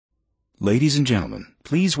Ladies and gentlemen,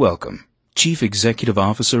 please welcome Chief Executive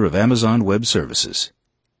Officer of Amazon Web Services,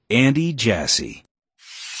 Andy Jassy.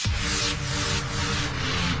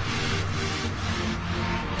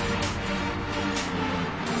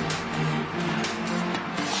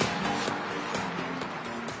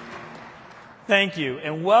 Thank you,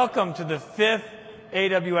 and welcome to the 5th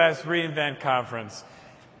AWS reInvent Conference.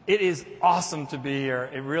 It is awesome to be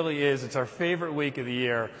here. It really is. It's our favorite week of the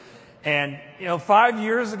year. And, 5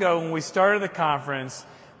 years ago when we started the conference,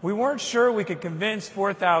 we weren't sure we could convince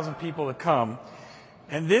 4,000 people to come.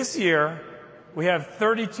 And this year, we have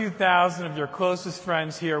 32,000 of your closest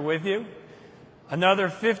friends here with you, another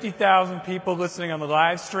 50,000 people listening on the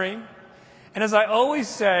live stream. And as I always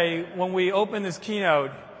say when we open this keynote,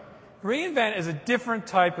 reInvent is a different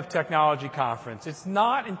type of technology conference. It's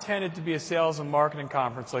not intended to be a sales and marketing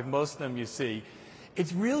conference like most of them you see.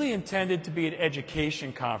 It's really intended to be an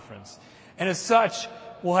education conference. And as such,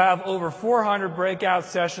 we'll have over 400 breakout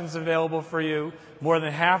sessions available for you. More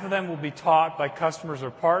than half of them will be taught by customers or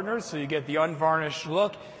partners, so you get the unvarnished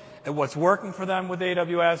look at what's working for them with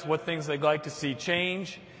AWS, what things they'd like to see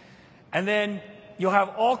change. And then you'll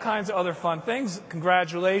have all kinds of other fun things.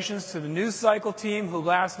 Congratulations to the News Cycle team, who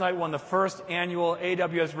last night won the first annual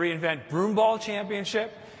AWS reInvent Broomball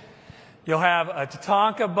Championship. You'll have a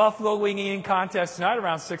Tatanka buffalo wing eating contest tonight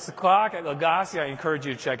around 6 o'clock at Lagasse. I encourage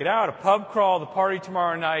you to check it out. A pub crawl, the party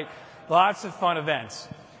tomorrow night. Lots of fun events.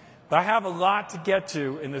 But I have a lot to get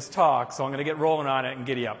to in this talk, so I'm going to get rolling on it and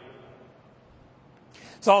giddy up.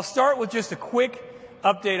 So I'll start with just a quick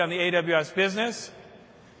update on the AWS business.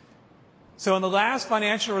 So in the last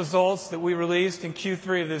financial results that we released in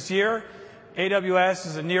Q3 of this year, AWS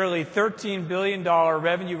is a nearly $13 billion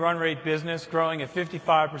revenue run rate business growing at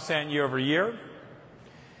 55% year over year.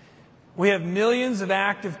 We have millions of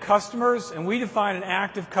active customers, and we define an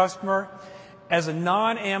active customer as a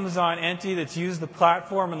non-Amazon entity that's used the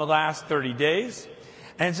platform in the last 30 days.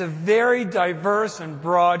 And it's a very diverse and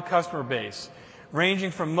broad customer base,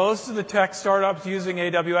 ranging from most of the tech startups using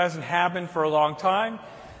AWS and have been for a long time.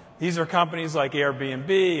 These are companies like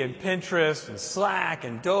Airbnb and Pinterest and Slack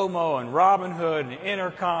and Domo and Robinhood and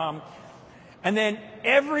Intercom. And then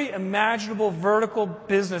every imaginable vertical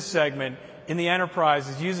business segment in the enterprise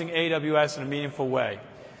is using AWS in a meaningful way.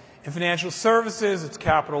 In financial services, it's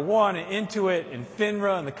Capital One and Intuit and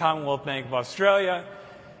FINRA and the Commonwealth Bank of Australia.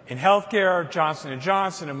 In healthcare, Johnson &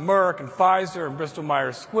 Johnson and Merck and Pfizer and Bristol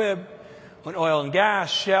Myers Squibb. In oil and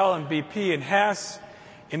gas, Shell and BP and Hess.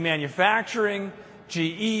 In manufacturing,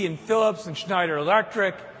 GE and Philips and Schneider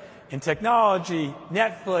Electric. In technology,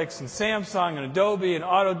 Netflix and Samsung and Adobe and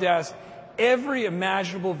Autodesk. Every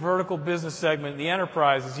imaginable vertical business segment in the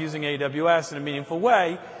enterprise is using AWS in a meaningful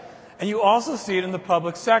way. And you also see it in the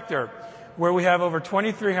public sector, where we have over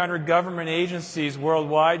 2,300 government agencies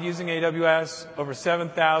worldwide using AWS, over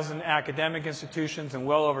 7,000 academic institutions, and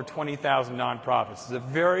well over 20,000 nonprofits. It's a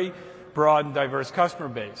very broad and diverse customer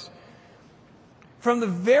base. From the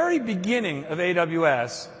very beginning of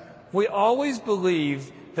AWS, we always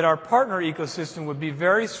believed that our partner ecosystem would be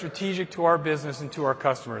very strategic to our business and to our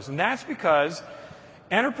customers. And that's because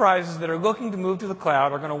enterprises that are looking to move to the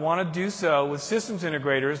cloud are going to want to do so with systems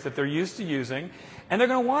integrators that they're used to using, and they're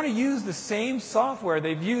going to want to use the same software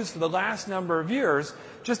they've used for the last number of years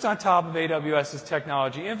just on top of AWS's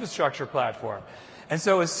technology infrastructure platform. And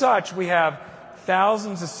so as such, we have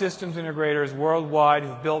thousands of systems integrators worldwide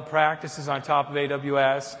who've built practices on top of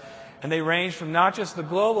AWS, and they range from not just the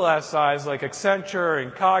global SIs like Accenture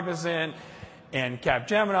and Cognizant and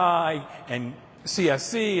Capgemini and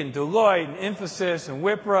CSC and Deloitte and Infosys and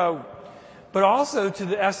Wipro, but also to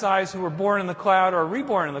the SIs who were born in the cloud or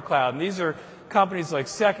reborn in the cloud. And these are companies like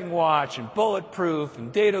SecondWatch and Bulletproof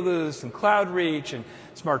and Dataluz and CloudReach and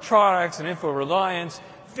Smartronix and InfoReliance,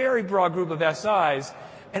 very broad group of SIs,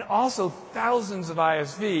 and also thousands of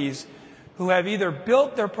ISVs who have either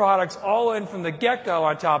built their products all in from the get-go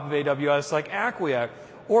on top of AWS like Acquia,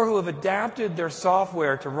 or who have adapted their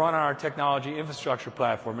software to run on our technology infrastructure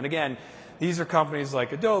platform. And again, these are companies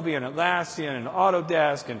like Adobe and Atlassian and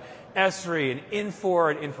Autodesk and Esri and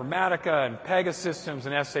Infor and Informatica and Pegasystems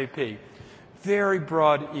and SAP. Very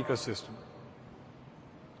broad ecosystem.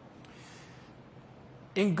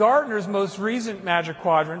 In Gartner's most recent Magic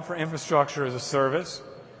Quadrant for infrastructure as a service,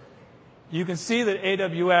 you can see that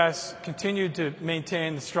AWS continued to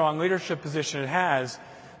maintain the strong leadership position it has.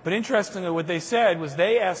 But interestingly, what they said was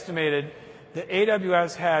they estimated that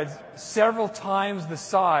AWS had several times the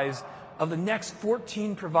size of the next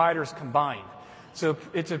 14 providers combined. So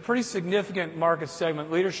it's a pretty significant market segment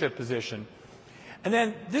leadership position. And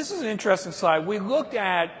then this is an interesting slide. We looked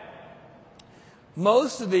at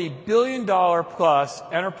most of the billion-dollar-plus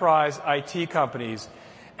enterprise IT companies,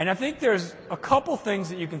 and I think there's a couple things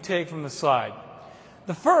that you can take from the slide.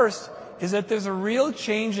 The first is that there's a real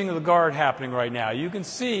changing of the guard happening right now. You can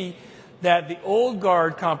see that the old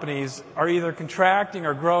guard companies are either contracting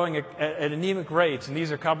or growing at anemic rates, and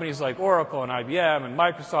these are companies like Oracle and IBM and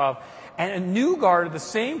Microsoft, and a new guard at the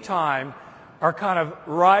same time are kind of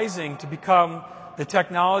rising to become the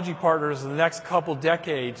technology partners in the next couple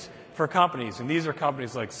decades for companies. And these are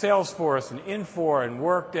companies like Salesforce and Infor and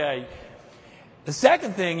Workday. The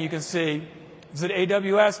second thing you can see is that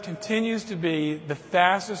AWS continues to be the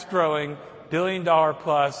fastest growing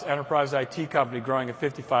billion-dollar-plus enterprise IT company, growing at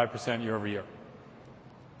 55% year over year.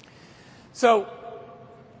 So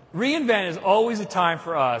reInvent is always a time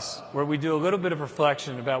for us where we do a little bit of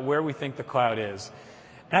reflection about where we think the cloud is.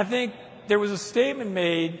 And I think there was a statement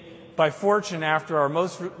made by Fortune after our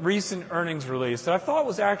most recent earnings release that I thought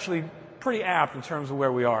was actually pretty apt in terms of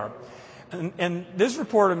where we are. And this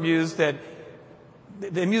report mused the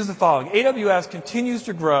following: AWS continues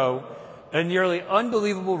to grow at a nearly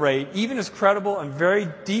unbelievable rate, even as credible and very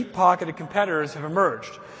deep-pocketed competitors have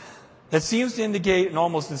emerged. That seems to indicate an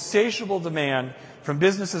almost insatiable demand from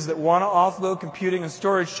businesses that want to offload computing and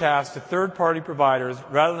storage tasks to third-party providers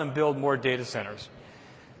rather than build more data centers.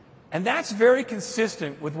 And that's very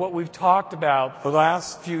consistent with what we've talked about the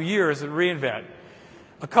last few years at reInvent.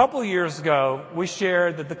 A couple of years ago, we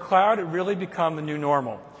shared that the cloud had really become the new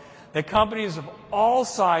normal, that companies of all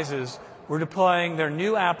sizes were deploying their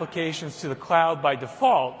new applications to the cloud by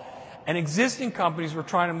default, and existing companies were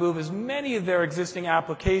trying to move as many of their existing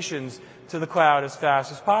applications to the cloud as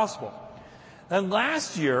fast as possible. Then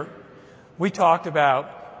last year, we talked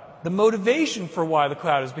about the motivation for why the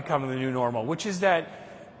cloud is becoming the new normal, which is that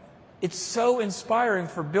it's so inspiring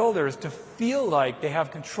for builders to feel like they have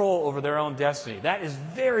control over their own destiny. That is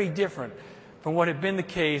very different from what had been the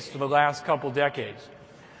case for the last couple decades.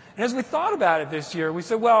 And as we thought about it this year, we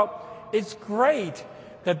said, well, it's great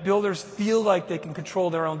that builders feel like they can control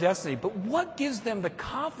their own destiny, but what gives them the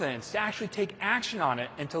confidence to actually take action on it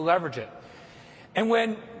and to leverage it? And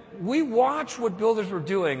when we watched what builders were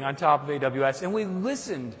doing on top of AWS and we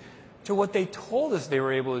listened to what they told us they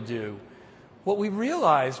were able to do, what we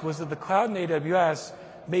realized was that the cloud in AWS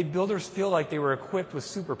made builders feel like they were equipped with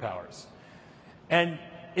superpowers. And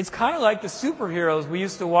it's kind of like the superheroes we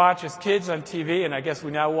used to watch as kids on TV, and I guess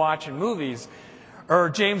we now watch in movies, or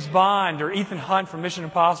James Bond or Ethan Hunt from Mission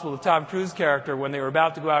Impossible, the Tom Cruise character. When they were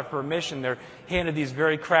about to go out for a mission, they're handed these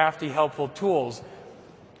very crafty, helpful tools.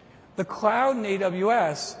 The cloud in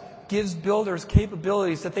AWS gives builders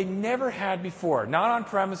capabilities that they never had before, not on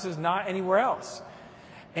premises, not anywhere else.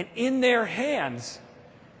 And in their hands,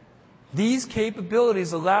 these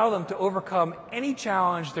capabilities allow them to overcome any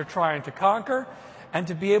challenge they're trying to conquer and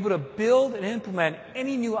to be able to build and implement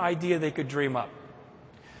any new idea they could dream up.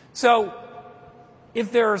 So,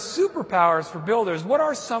 if there are superpowers for builders, what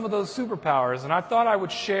are some of those superpowers? And I thought I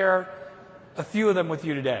would share a few of them with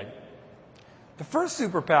you today. The first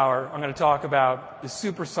superpower I'm going to talk about is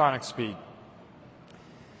supersonic speed.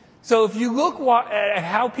 So if you look at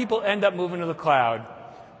how people end up moving to the cloud,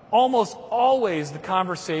 almost always the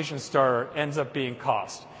conversation starter ends up being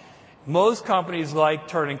cost. Most companies like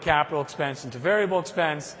turning capital expense into variable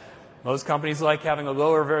expense. Most companies like having a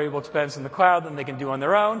lower variable expense in the cloud than they can do on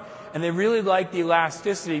their own, and they really like the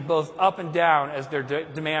elasticity both up and down as their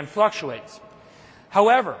demand fluctuates.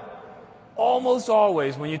 However, almost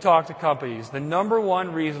always when you talk to companies, the number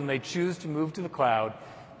one reason they choose to move to the cloud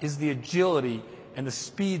is the agility and the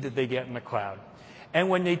speed that they get in the cloud. And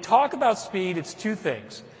when they talk about speed, it's two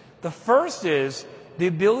things. The first is the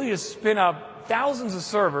ability to spin up thousands of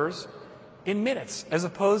servers in minutes, as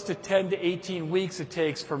opposed to 10 to 18 weeks it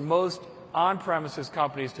takes for most on-premises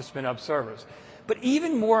companies to spin up servers. But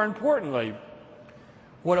even more importantly,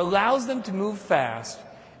 what allows them to move fast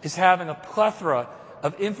is having a plethora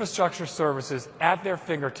of infrastructure services at their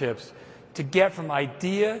fingertips to get from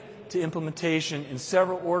idea to implementation in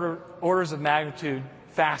several orders of magnitude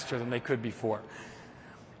faster than they could before.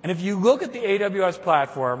 And if you look at the AWS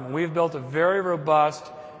platform, we've built a very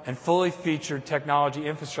robust and fully featured technology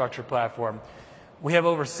infrastructure platform. We have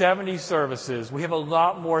over 70 services. We have a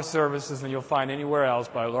lot more services than you'll find anywhere else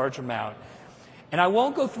by a large amount. And I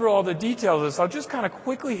won't go through all the details of this. I'll just kind of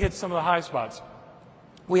quickly hit some of the high spots.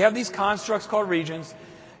 We have these constructs called regions.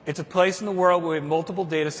 It's a place in the world where we have multiple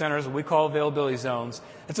data centers that we call availability zones.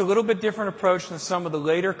 It's a little bit different approach than some of the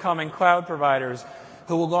later coming cloud providers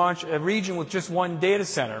who will launch a region with just one data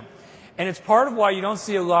center. And it's part of why you don't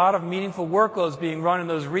see a lot of meaningful workloads being run in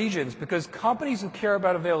those regions, because companies who care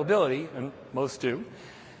about availability, and most do,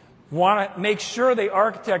 want to make sure they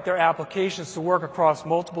architect their applications to work across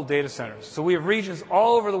multiple data centers. So we have regions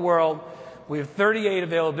all over the world. We have 38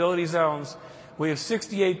 availability zones. We have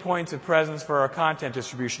 68 points of presence for our content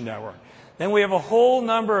distribution network. Then we have a whole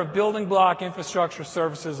number of building block infrastructure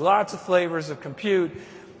services, lots of flavors of compute,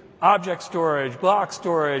 object storage, block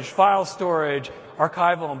storage, file storage,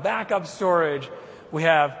 archival and backup storage. We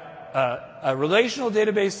have a relational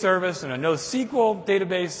database service and a NoSQL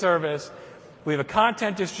database service. We have a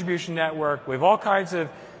content distribution network. We have all kinds of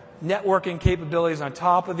networking capabilities on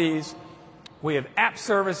top of these. We have app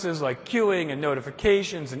services like queuing and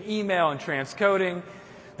notifications and email and transcoding.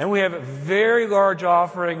 And we have a very large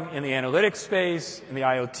offering in the analytics space, in the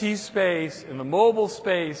IoT space, in the mobile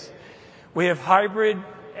space. We have hybrid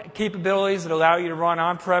capabilities that allow you to run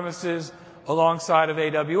on-premises alongside of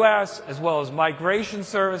AWS, as well as migration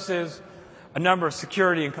services, a number of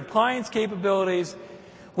security and compliance capabilities.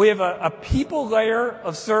 We have a people layer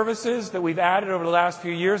of services that we've added over the last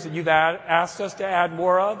few years that you've asked us to add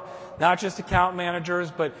more of, not just account managers,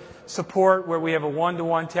 but support where we have a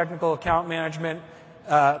one-to-one technical account management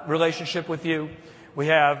relationship with you. We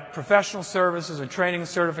have professional services and training and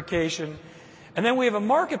certification. And then we have a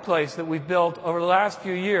marketplace that we've built over the last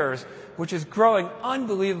few years, which is growing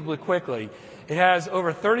unbelievably quickly. It has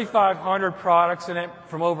over 3,500 products in it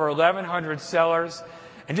from over 1,100 sellers.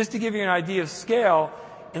 And just to give you an idea of scale,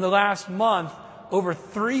 in the last month, over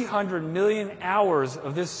 300 million hours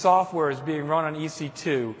of this software is being run on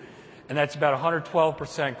EC2, and that's about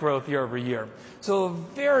 112% growth year over year. So a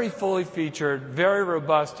very fully featured, very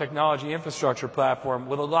robust technology infrastructure platform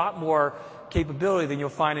with a lot more capability than you'll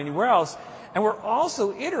find anywhere else. And we're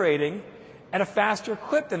also iterating at a faster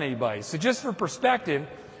clip than anybody. So just for perspective,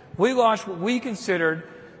 we launched what we considered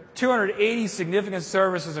 280 significant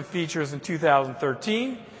services and features in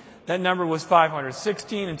 2013. That number was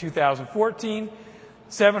 516 in 2014,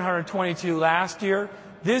 722 last year.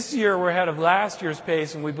 This year, we're ahead of last year's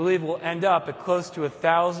pace, and we believe we'll end up at close to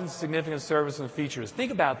 1,000 significant services and features.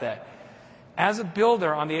 Think about that. As a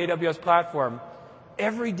builder on the AWS platform,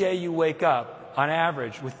 every day you wake up, on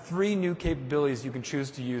average, with 3 new capabilities you can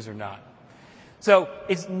choose to use or not. So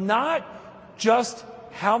it's not just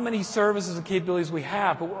how many services and capabilities we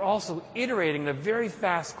have, but we're also iterating at a very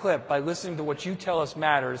fast clip by listening to what you tell us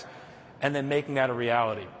matters and then making that a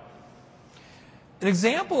reality. An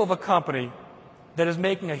example of a company that is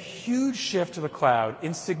making a huge shift to the cloud,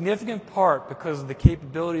 in significant part because of the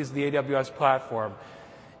capabilities of the AWS platform,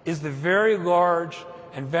 is the very large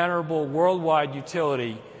and venerable worldwide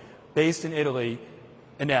utility based in Italy,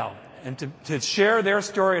 Enel. And to share their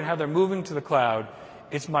story and how they're moving to the cloud,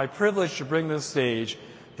 it's my privilege to bring to the stage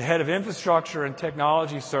the head of infrastructure and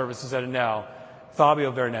technology services at Enel,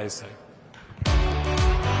 Fabio Veronese.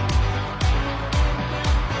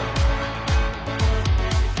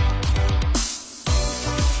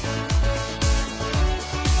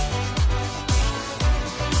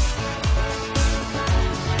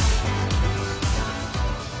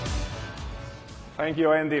 Thank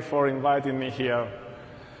you, Andy, for inviting me here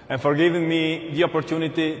and for giving me the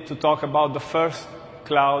opportunity to talk about the first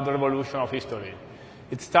cloud revolution of history.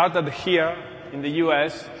 It started here in the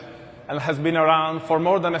US and has been around for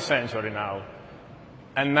more than a century now.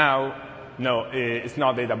 And now, no, it's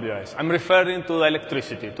not AWS. I'm referring to the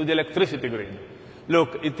electricity grid.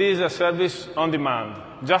 Look, it is a service on demand.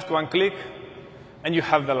 Just one click and you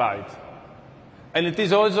have the light. And it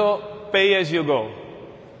is also pay as you go.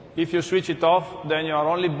 If you switch it off, then you are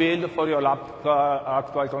only billed for your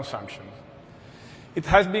actual consumption. It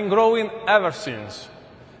has been growing ever since,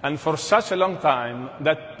 and for such a long time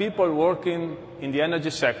that people working in the energy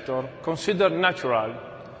sector consider natural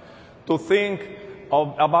to think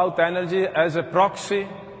about energy as a proxy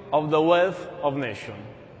of the wealth of nation.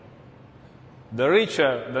 The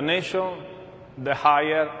richer the nation, the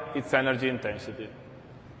higher its energy intensity.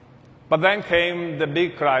 But then came the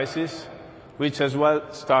big crisis, which as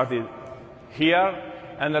well started here,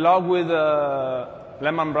 and along with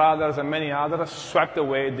Lehman Brothers and many others, swept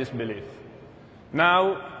away this belief.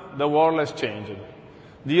 Now, the world has changed.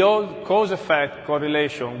 The old cause-effect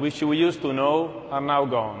correlation, which we used to know, are now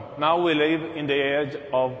gone. Now we live in the age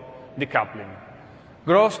of decoupling.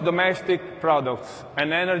 Gross domestic products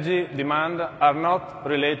and energy demand are not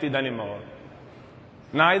related anymore.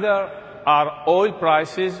 Neither are oil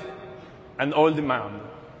prices and oil demand,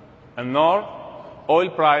 and nor oil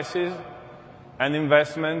prices and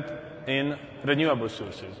investment in renewable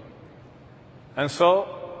sources. And so,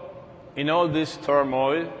 in all this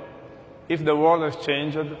turmoil, if the world has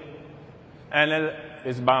changed, Enel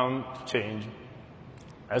is bound to change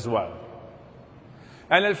as well.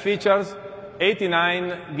 Enel features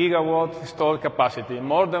 89 gigawatt installed capacity,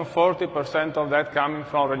 more than 40% of that coming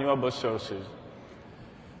from renewable sources.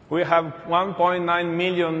 We have 1.9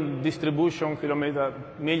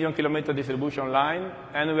 million kilometer distribution line,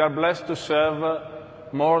 and we are blessed to serve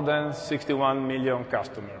more than 61 million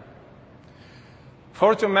customers.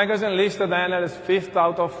 Fortune magazine listed Enel as 5th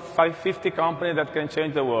out of 550 companies that can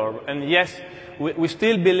change the world. And yes, we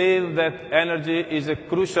still believe that energy is a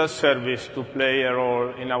crucial service to play a role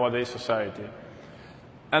in nowadays society.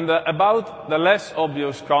 And about the less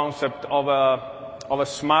obvious concept of a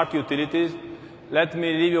smart utilities, let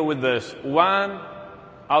me leave you with this. 1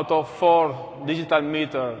 out of 4 digital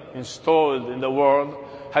meters installed in the world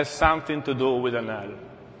has something to do with Enel.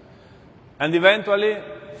 And eventually,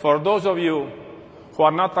 for those of you who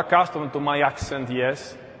are not accustomed to my accent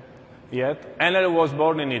yet, Enel was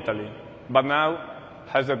born in Italy, but now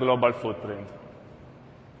has a global footprint.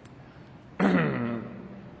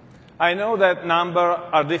 I know that numbers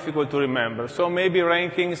are difficult to remember, so maybe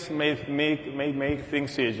rankings may make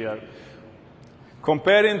things easier.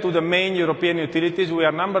 Comparing to the main European utilities, we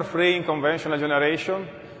are number 3 in conventional generation,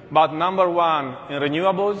 but number 1 in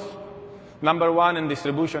renewables, number 1 in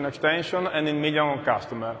distribution extension, and in million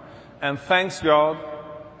customers. And thanks God,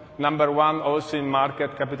 number 1 also in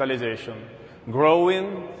market capitalization,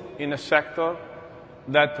 growing in a sector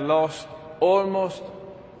that lost almost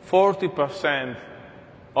 40%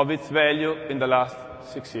 of its value in the last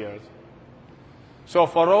 6 years. So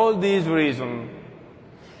for all these reasons,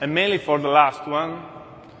 and mainly for the last one,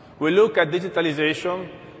 we look at digitalization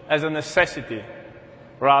as a necessity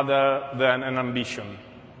rather than an ambition.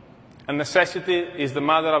 And necessity is the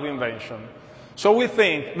mother of invention. So we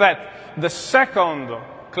think that the second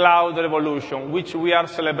cloud revolution, which we are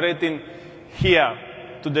celebrating here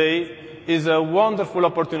today, is a wonderful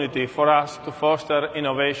opportunity for us to foster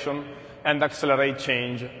innovation and accelerate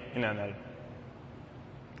change in Enel.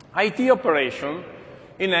 IT operations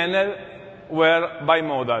in Enel were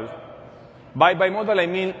bimodal. By bimodal, I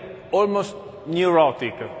mean almost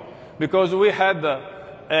neurotic, because we had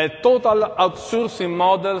a total outsourcing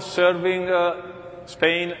model serving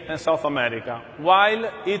Spain and South America,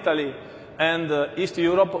 while Italy and East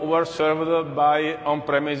Europe were served by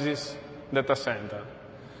on-premises data center.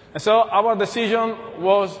 And so our decision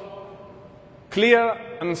was clear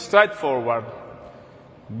and straightforward.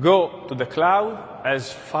 Go to the cloud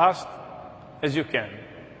as fast as you can.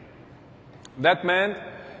 That meant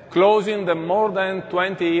closing the more than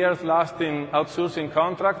 20 years lasting outsourcing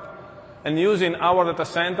contract and using our data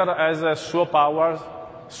center as a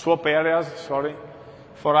swap areas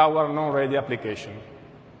for our non-ready application.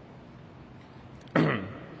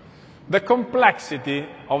 The complexity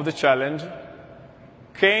of the challenge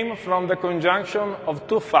came from the conjunction of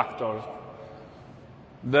 2 factors.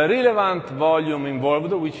 The relevant volume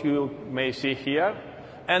involved, which you may see here,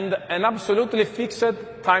 and an absolutely fixed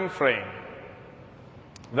time frame.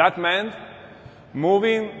 That meant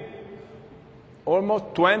moving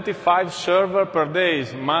almost 25 servers per day,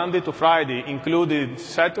 Monday to Friday, including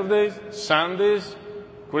Saturdays, Sundays,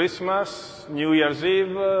 Christmas, New Year's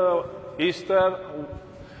Eve, Easter,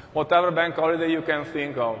 whatever bank holiday you can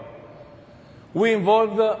think of. We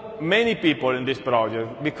involved many people in this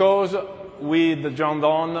project because with John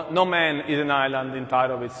Donne, no man is an island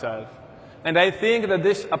entire of itself. And I think that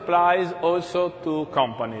this applies also to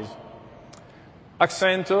companies.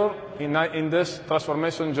 Accenture, in this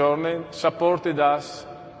transformation journey, supported us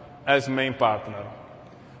as main partner.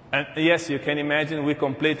 And yes, you can imagine we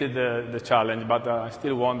completed the challenge, but I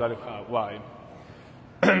still wonder why.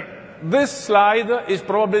 This slide is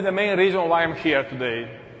probably the main reason why I'm here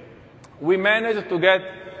today. We managed to get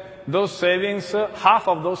those savings, half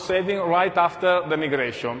of those savings, right after the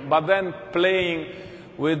migration. But then playing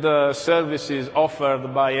with the services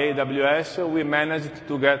offered by AWS, we managed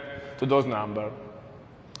to get to those numbers.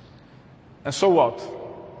 And so what?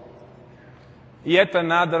 Yet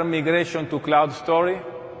another migration to cloud story?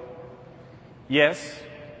 Yes,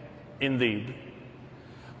 indeed.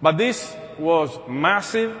 But this was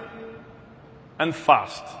massive and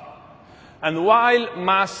fast. And while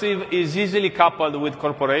massive is easily coupled with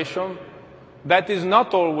corporation, that is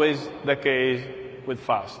not always the case with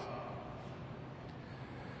fast.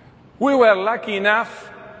 We were lucky enough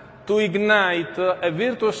to ignite a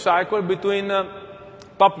virtuous cycle between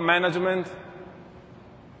top management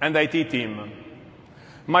and IT team.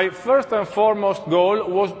 My first and foremost goal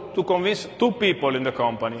was to convince 2 people in the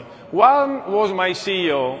company. One was my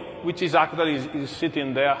CEO, which is actually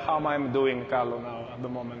sitting there. How am I doing, Carlo, now at the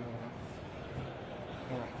moment?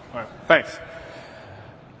 Well, thanks.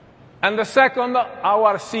 And the second,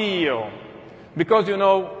 our CEO. Because,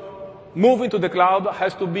 moving to the cloud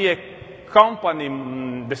has to be a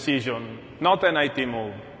company decision, not an IT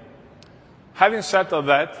move. Having said all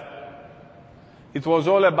that, it was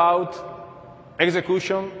all about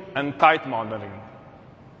execution and tight monitoring.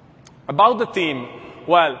 About the team,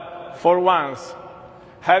 well, for once,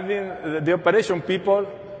 having the operation people,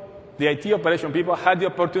 the IT operation people had the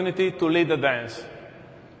opportunity to lead the dance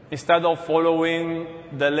instead of following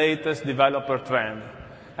the latest developer trend.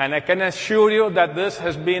 And I can assure you that this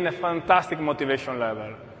has been a fantastic motivation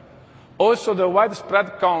level. Also, the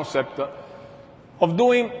widespread concept of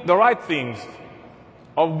doing the right things,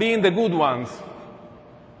 of being the good ones,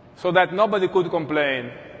 so that nobody could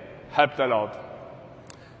complain, helped a lot.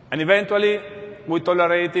 And eventually, we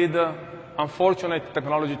tolerated unfortunate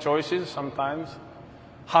technology choices sometimes,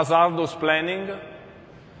 hazardous planning,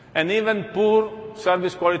 and even poor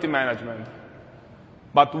service quality management.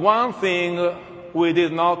 But one thing we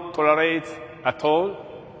did not tolerate at all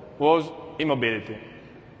was immobility.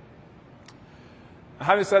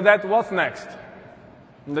 Having said that, what's next?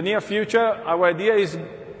 In the near future, our idea is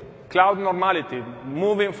cloud normality,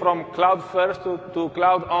 moving from cloud first to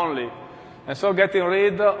cloud only. And so getting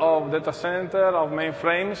rid of data center, of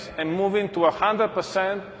mainframes, and moving to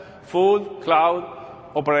 100% full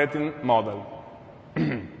cloud operating model.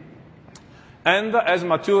 And as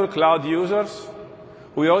mature cloud users,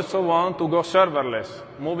 we also want to go serverless,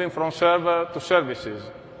 moving from server to services.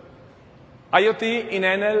 IoT in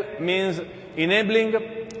Enel means enabling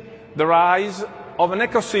the rise of an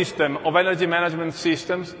ecosystem of energy management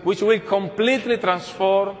systems which will completely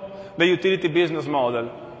transform the utility business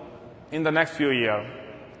model in the next few years.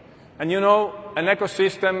 And you know, an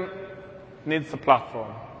ecosystem needs a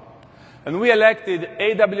platform. And we elected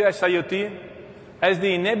AWS IoT as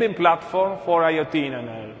the enabling platform for IoT in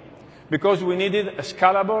Enel, because we needed a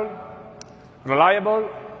scalable, reliable,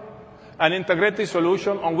 and integrated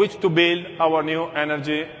solution on which to build our new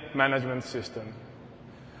energy management system.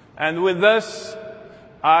 And with this,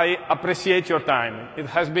 I appreciate your time. It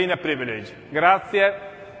has been a privilege. Grazie.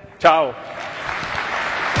 Ciao.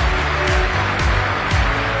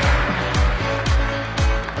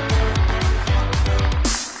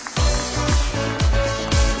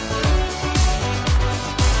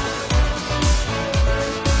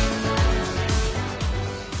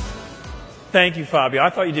 Thank you, Fabio. I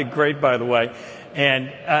thought you did great, by the way.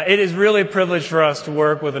 And it is really a privilege for us to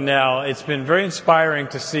work with Enel. It's been very inspiring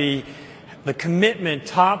to see the commitment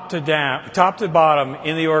top to bottom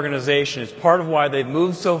in the organization. It's part of why they've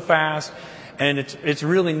moved so fast, and it's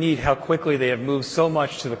really neat how quickly they have moved so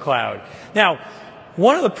much to the cloud. Now,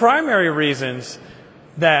 one of the primary reasons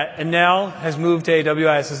that Enel has moved to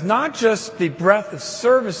AWS is not just the breadth of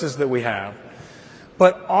services that we have,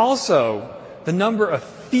 but also the number of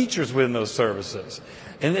features within those services.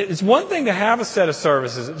 And it's one thing to have a set of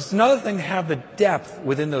services. It's another thing to have the depth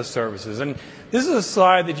within those services. And this is a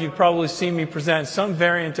slide that you've probably seen me present some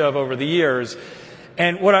variant of over the years.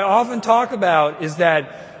 And what I often talk about is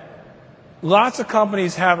that lots of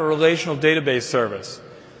companies have a relational database service,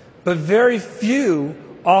 but very few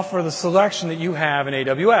offer the selection that you have in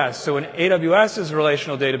AWS. So in AWS's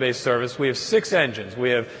relational database service, we have 6 engines.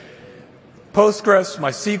 We have Postgres,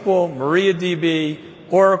 MySQL, MariaDB,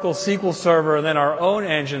 Oracle SQL Server, and then our own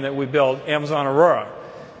engine that we built, Amazon Aurora.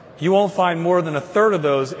 You won't find more than a third of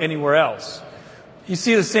those anywhere else. You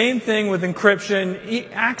see the same thing with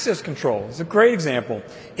encryption. Access control is a great example.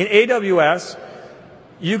 In AWS,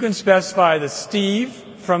 you can specify that Steve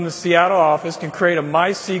from the Seattle office can create a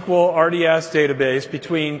MySQL RDS database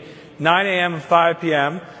between 9 a.m. and 5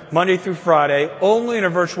 p.m., Monday through Friday, only in a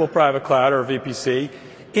virtual private cloud or VPC,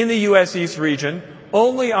 in the US East region,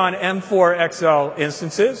 only on M4XL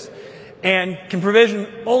instances, and can provision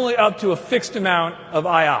only up to a fixed amount of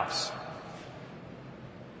IOPS.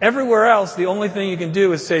 Everywhere else, the only thing you can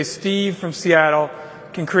do is say Steve from Seattle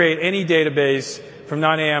can create any database from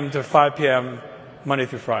 9 a.m. to 5 p.m. Monday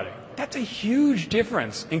through Friday. That's a huge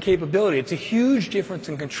difference in capability. It's a huge difference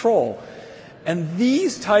in control. And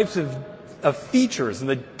these types of features and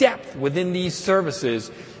the depth within these services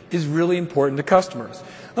is really important to customers.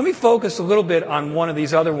 Let me focus a little bit on one of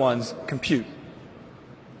these other ones, compute.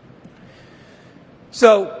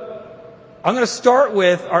 So I'm going to start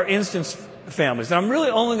with our instance families. And I'm really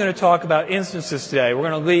only going to talk about instances today. We're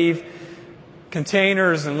going to leave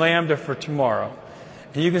containers and Lambda for tomorrow.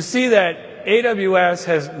 And you can see that AWS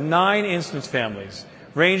has 9 instance families,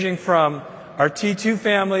 ranging from our T2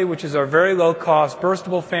 family, which is our very low-cost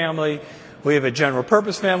burstable family. We have a general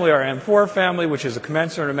purpose family, our M4 family, which is a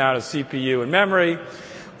commensurate amount of CPU and memory.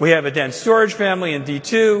 We have a dense storage family in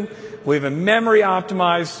D2. We have a memory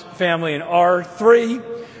optimized family in R3.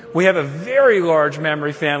 We have a very large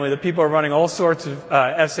memory family that people are running all sorts of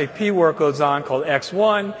SAP workloads on called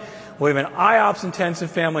X1. We have an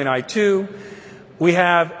IOPS-intensive family in I2. We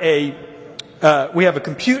have a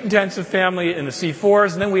compute-intensive family in the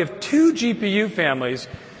C4s, and then we have two GPU families,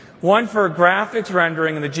 one for graphics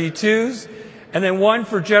rendering in the G2s, and then one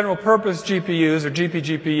for general-purpose GPUs, or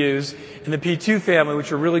GPGPUs, in the P2 family,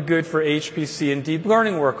 which are really good for HPC and deep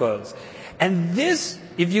learning workloads. And this,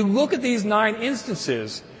 if you look at these 9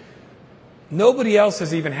 instances, nobody else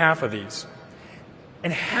has even half of these.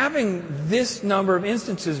 And having this number of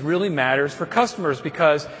instances really matters for customers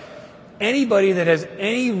because anybody that has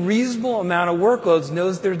any reasonable amount of workloads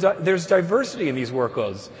knows there's diversity in these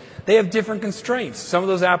workloads. They have different constraints. Some of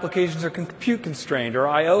those applications are compute constrained, or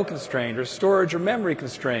I/O constrained, or storage or memory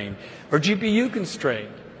constrained, or GPU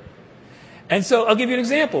constrained. And so I'll give you an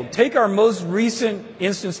example. Take our most recent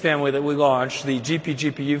instance family that we launched, the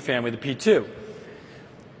GPGPU family, the P2.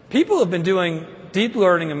 People have been doing deep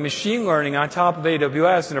learning and machine learning on top of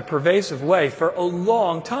AWS in a pervasive way for a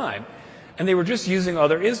long time. And they were just using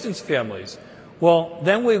other instance families. Well,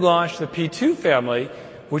 then we launched the P2 family,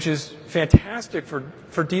 which is fantastic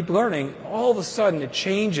for deep learning. All of a sudden, it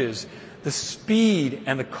changes the speed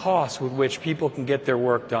and the cost with which people can get their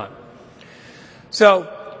work done. So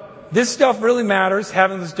this stuff really matters.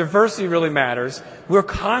 Having this diversity really matters. We're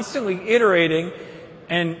constantly iterating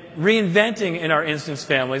and reinventing in our instance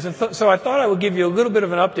families. And so I thought I would give you a little bit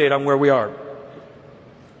of an update on where we are.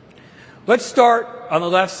 Let's start on the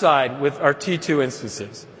left side with our T2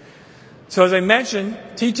 instances. So as I mentioned,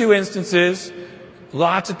 T2 instances,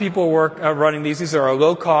 lots of people are running these. These are our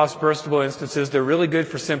low-cost, burstable instances. They're really good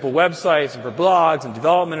for simple websites and for blogs and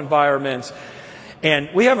development environments. And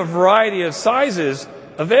we have a variety of sizes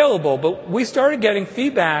available, but we started getting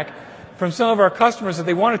feedback from some of our customers that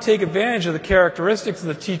they want to take advantage of the characteristics of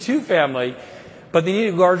the T2 family, but they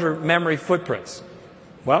needed larger memory footprints.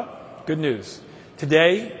 Well, good news.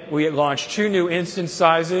 Today, we launched 2 new instance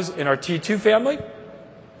sizes in our T2 family.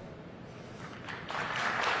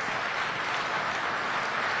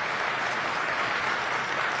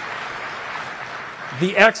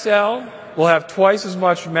 The XL will have twice as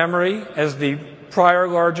much memory as the prior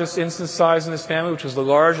largest instance size in this family, which was the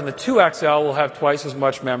large, and the 2XL will have twice as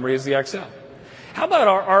much memory as the XL. How about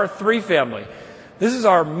our R3 family? This is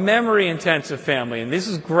our memory-intensive family, and this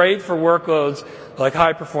is great for workloads like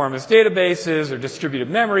high-performance databases or distributed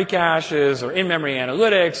memory caches or in-memory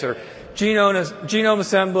analytics or genome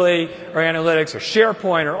assembly or analytics or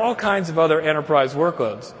SharePoint or all kinds of other enterprise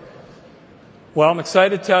workloads. Well, I'm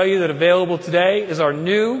excited to tell you that available today is our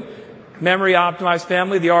new memory-optimized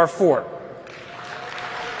family, the R4.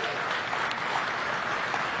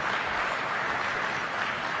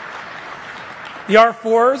 The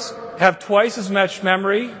R4s have twice as much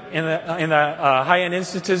memory in the high-end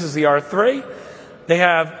instances as the R3. They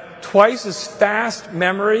have twice as fast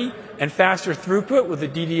memory and faster throughput with the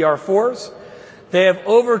DDR4s. They have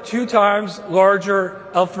over 2 times larger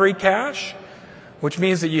L3 cache, which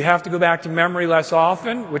means that you have to go back to memory less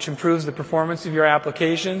often, which improves the performance of your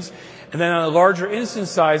applications. And then on the larger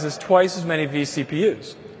instance sizes, twice as many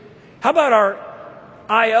vCPUs. How about our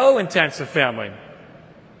I/O-intensive family?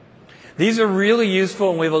 These are really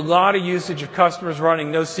useful, and we have a lot of usage of customers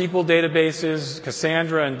running NoSQL databases,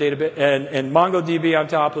 Cassandra and MongoDB on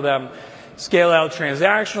top of them, scale-out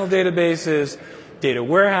transactional databases, data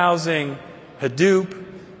warehousing, Hadoop,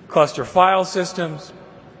 cluster file systems.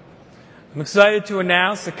 I'm excited to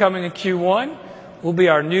announce that coming in Q1 will be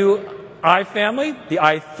our new I family, the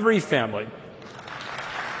i3 family.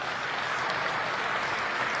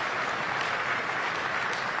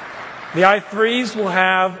 The i3s will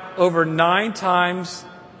have over 9 times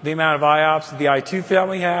the amount of IOPS that the i2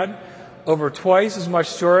 family had, over twice as much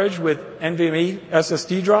storage with NVMe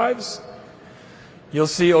SSD drives. You'll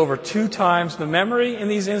see over 2 times the memory in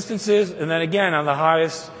these instances, and then again on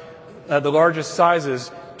the largest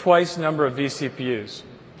sizes, twice the number of vCPUs.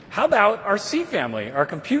 How about our C family, our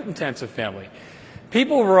compute-intensive family?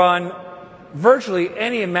 People run virtually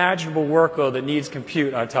any imaginable workload that needs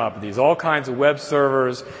compute on top of these, all kinds of web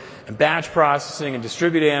servers, and batch processing and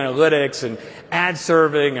distributed analytics and ad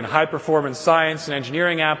serving and high-performance science and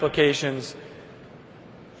engineering applications.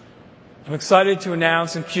 I'm excited to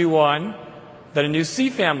announce in Q1 that a new C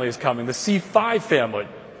family is coming, the C5 family.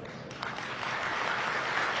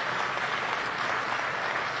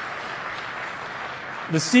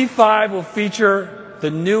 The C5 will feature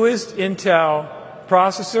the newest Intel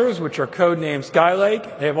processors, which are codenamed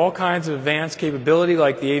Skylake. They have all kinds of advanced capability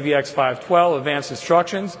like the AVX512 advanced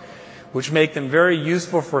instructions. which make them very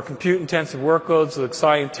useful for compute-intensive workloads like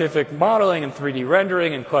scientific modeling and 3D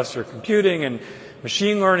rendering and cluster computing and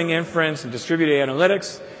machine learning inference and distributed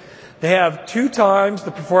analytics. They have 2 times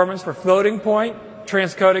the performance for floating point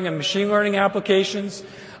transcoding and machine learning applications,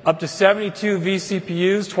 up to 72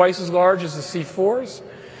 vCPUs, twice as large as the C4s.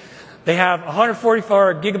 They have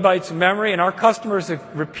 144 gigabytes of memory, and our customers have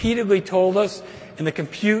repeatedly told us in the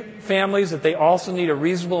compute families that they also need a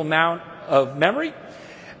reasonable amount of memory,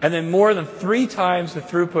 and then more than 3 times the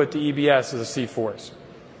throughput to EBS as the C4s.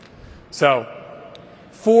 So,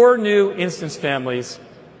 4 new instance families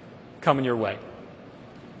coming your way.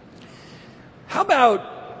 How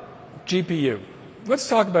about GPU? Let's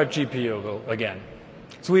talk about GPU again.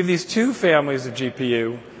 So we have these 2 families of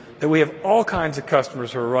GPU that we have all kinds of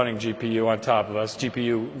customers who are running GPU on top of us,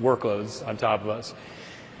 GPU workloads on top of us.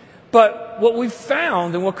 But what we've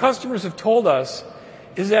found and what customers have told us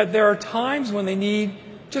is that there are times when they need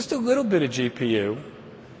just a little bit of GPU,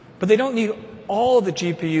 but they don't need all of the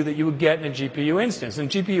GPU that you would get in a GPU instance. And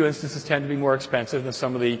GPU instances tend to be more expensive than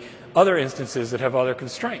some of the other instances that have other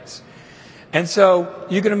constraints. And so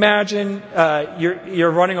you can imagine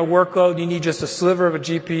you're running a workload, you need just a sliver of a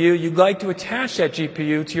GPU. You'd like to attach that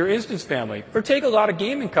GPU to your instance family. Or take a lot of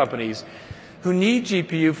gaming companies who need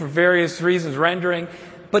GPU for various reasons, rendering,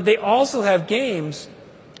 but they also have games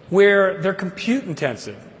where they're compute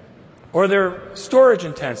intensive or they're storage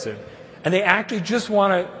intensive, and they actually just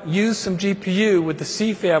want to use some GPU with the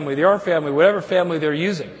C family, the R family, whatever family they're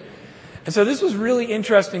using. And so this was really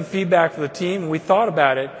interesting feedback for the team, and we thought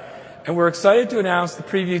about it. And we're excited to announce the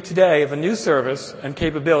preview today of a new service and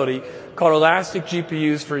capability called Elastic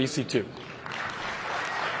GPUs for EC2.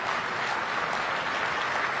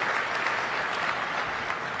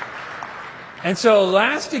 And so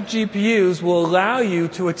Elastic GPUs will allow you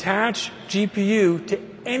to attach GPU to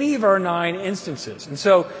any of our 9 instances. And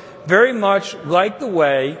so very much like the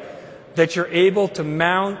way that you're able to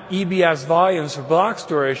mount EBS volumes for block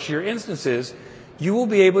storage to your instances, you will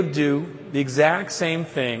be able to do the exact same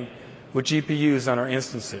thing with GPUs on our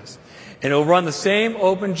instances. And it'll run the same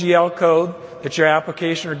OpenGL code that your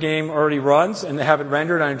application or game already runs and have it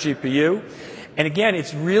rendered on a GPU. And again,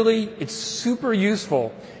 it's super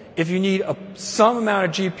useful if you need some amount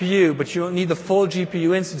of GPU, but you don't need the full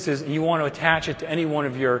GPU instances and you want to attach it to any one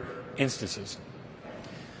of your instances.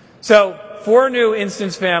 So, 4 new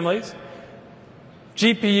instance families,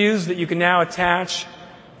 GPUs that you can now attach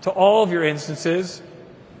to all of your instances.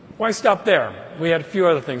 Why stop there? We had a few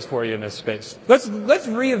other things for you in this space. Let's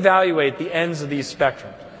reevaluate the ends of these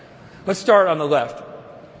spectrums. Let's start on the left.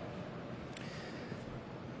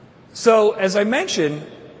 So, as I mentioned,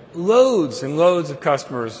 loads and loads of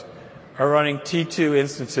customers are running T2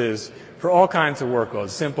 instances for all kinds of workloads,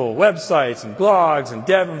 simple websites and blogs and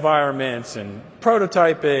dev environments and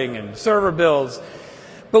prototyping and server builds.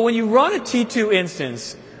 But when you run a T2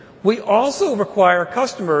 instance, we also require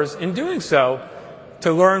customers in doing so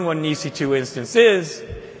to learn what an EC2 instance is,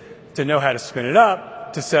 to know how to spin it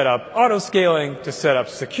up, to set up auto-scaling, to set up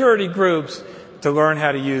security groups, to learn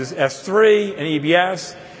how to use S3 and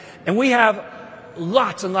EBS. And we have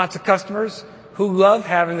lots and lots of customers who love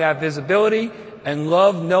having that visibility and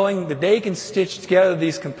love knowing that they can stitch together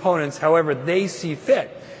these components however they see fit.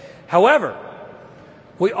 However,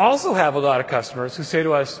 we also have a lot of customers who say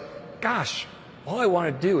to us, gosh, all I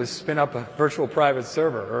want to do is spin up a virtual private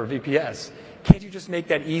server or a VPS. Can't you just make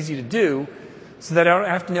that easy to do so that I don't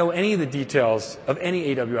have to know any of the details of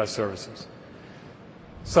any AWS services?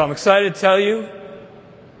 So I'm excited to tell you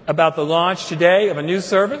about the launch today of a new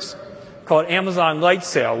service called Amazon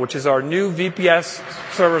Lightsail, which is our new VPS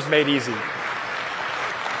servers made easy.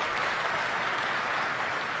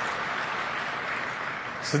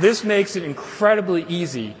 So this makes it incredibly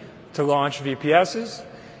easy to launch VPSs.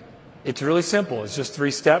 It's really simple. It's just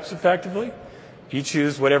 3 steps, effectively. You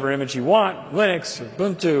choose whatever image you want, Linux,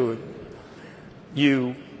 Ubuntu.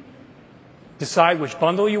 You decide which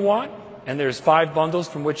bundle you want, and there's 5 bundles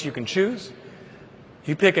from which you can choose.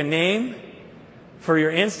 You pick a name for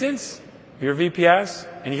your instance, your VPS,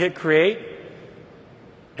 and you hit create,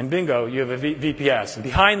 and bingo, you have a VPS. And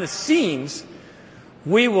behind the scenes,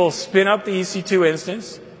 we will spin up the EC2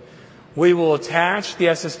 instance. We will attach the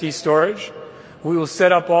SSD storage. We will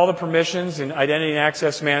set up all the permissions in identity and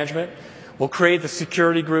access management. We'll create the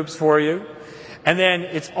security groups for you. And then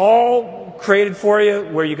it's all created for you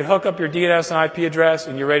where you can hook up your DNS and IP address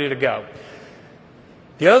and you're ready to go.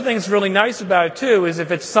 The other thing that's really nice about it, too, is if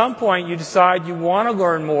at some point you decide you want to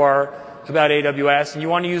learn more about AWS and you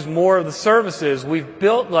want to use more of the services, we've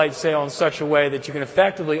built Lightsail in such a way that you can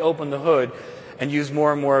effectively open the hood and use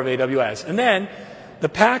more and more of AWS. And then the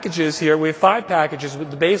packages here, we have 5 packages,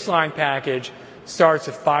 but the baseline package starts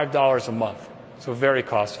at $5 a month. So very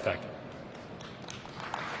cost effective.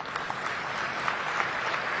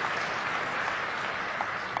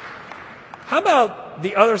 How about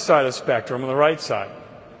the other side of the spectrum, on the right side?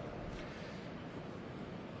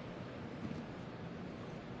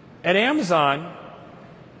 At Amazon,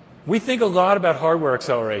 we think a lot about hardware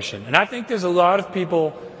acceleration. And I think there's a lot of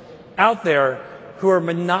people out there who are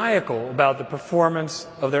maniacal about the performance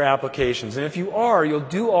of their applications. And if you are, you'll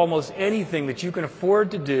do almost anything that you can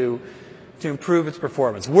afford to do to improve its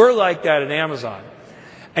performance. We're like that at Amazon.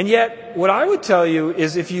 And yet, what I would tell you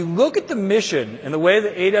is if you look at the mission and the way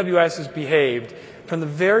that AWS has behaved from the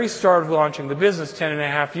very start of launching the business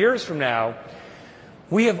 10.5 years from now,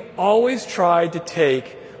 we have always tried to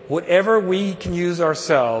take whatever we can use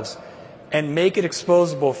ourselves and make it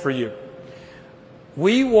exposable for you.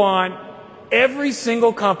 We want every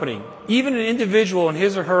single company, even an individual in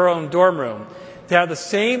his or her own dorm room, to have the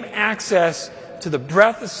same access to the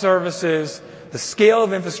breadth of services, the scale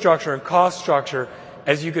of infrastructure and cost structure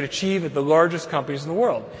as you could achieve at the largest companies in the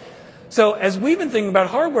world. So as we've been thinking about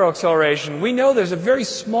hardware acceleration, we know there's a very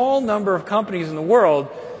small number of companies in the world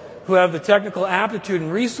who have the technical aptitude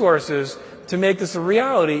and resources to make this a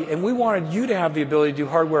reality, and we wanted you to have the ability to do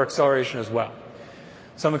hardware acceleration as well.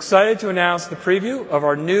 So I'm excited to announce the preview of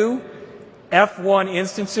our new F1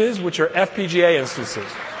 instances, which are FPGA instances.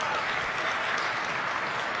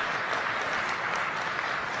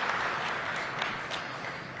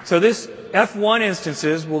 So this F1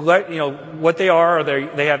 instances will let you know what they are.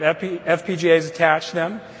 They have FPGAs attached to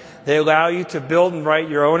them. They allow you to build and write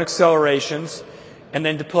your own accelerations and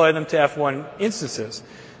then deploy them to F1 instances.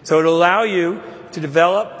 So it'll allow you to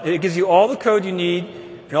develop, it gives you all the code you need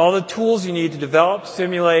and all the tools you need to develop,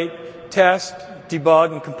 simulate, test,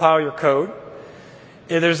 debug, and compile your code.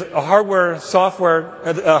 There's a hardware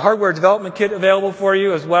development kit available for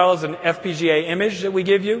you, as well as an FPGA image that we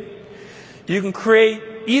give you. You can create,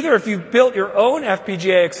 either if you've built your own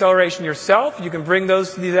FPGA acceleration yourself, you can bring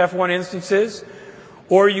those to these F1 instances,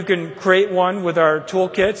 or you can create one with our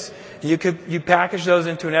toolkits. You package those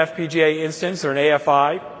into an FPGA instance or an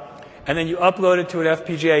AFI, and then you upload it to an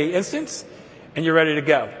FPGA instance, and you're ready to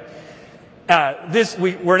go.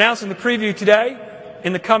 We're announcing the preview today.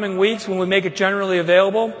 In the coming weeks, when we make it generally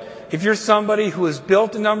available, if you're somebody who has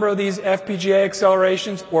built a number of these FPGA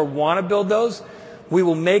accelerations or want to build those, we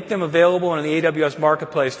will make them available in the AWS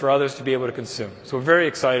Marketplace for others to be able to consume. So we're very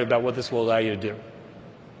excited about what this will allow you to do.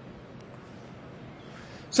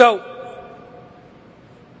 So,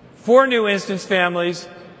 4 new instance families,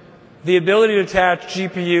 the ability to attach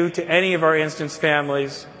GPU to any of our instance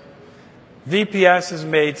families, VPS is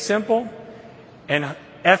made simple, and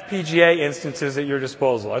FPGA instances at your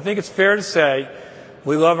disposal. I think it's fair to say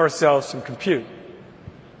we love ourselves some compute.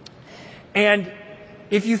 And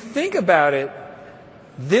if you think about it,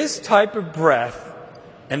 this type of breadth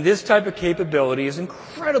and this type of capability is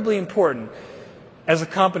incredibly important as a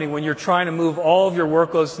company when you're trying to move all of your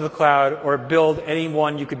workloads to the cloud or build any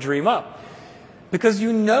one you could dream up. Because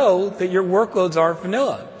you know that your workloads aren't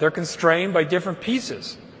vanilla. They're constrained by different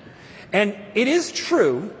pieces. And it is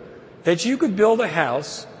true that you could build a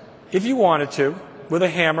house, if you wanted to, with a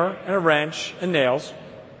hammer and a wrench and nails.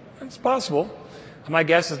 It's possible. My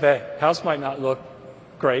guess is the house might not look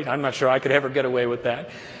great. I'm not sure I could ever get away with that.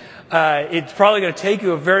 It's probably going to take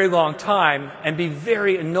you a very long time and be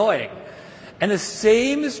very annoying. And the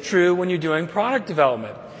same is true when you're doing product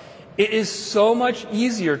development. It is so much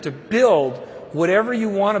easier to build whatever you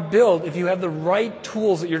want to build if you have the right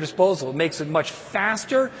tools at your disposal. It makes it much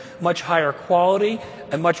faster, much higher quality,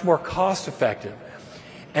 and much more cost effective.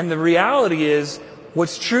 And the reality is,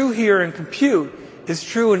 what's true here in compute is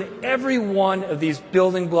true in every one of these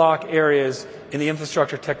building block areas in the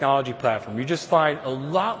infrastructure technology platform. You just find a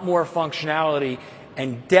lot more functionality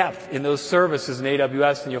and depth in those services in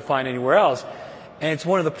AWS than you'll find anywhere else. And it's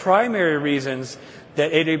one of the primary reasons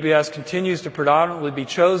that AWS continues to predominantly be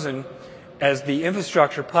chosen as the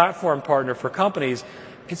infrastructure platform partner for companies.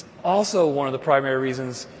 It's also one of the primary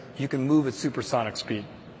reasons you can move at supersonic speed.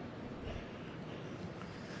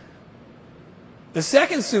 The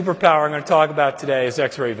second superpower I'm going to talk about today is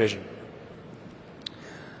X-ray vision.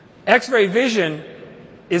 X-ray vision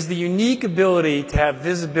is the unique ability to have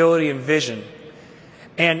visibility and vision.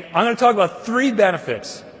 And I'm going to talk about 3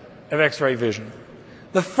 benefits of X-ray vision.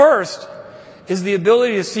 The first is the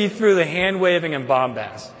ability to see through the hand waving and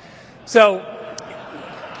bombast. So,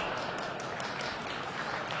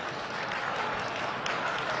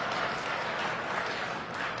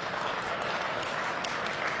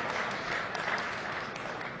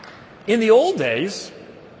 in the old days,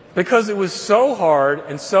 because it was so hard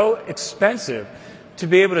and so expensive to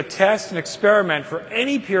be able to test and experiment for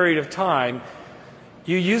any period of time.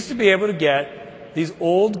 You used to be able to get these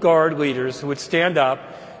old guard leaders who would stand up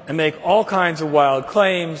and make all kinds of wild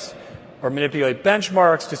claims or manipulate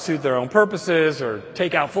benchmarks to suit their own purposes or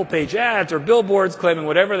take out full-page ads or billboards claiming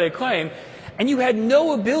whatever they claim, and you had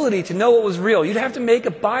no ability to know what was real. You'd have to make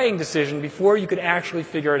a buying decision before you could actually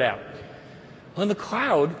figure it out. Well, in the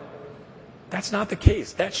cloud, that's not the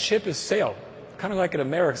case. That ship has sailed, kind of like an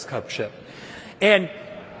America's Cup ship. And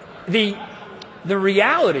the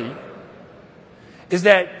reality is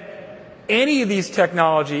that any of these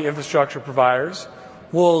technology infrastructure providers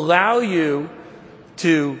will allow you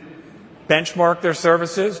to benchmark their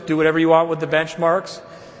services, do whatever you want with the benchmarks,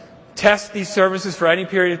 test these services for any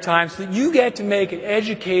period of time so that you get to make an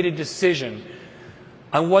educated decision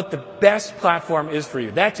on what the best platform is for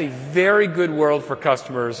you. That's a very good world for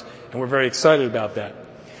customers, and we're very excited about that.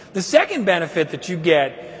 The second benefit that you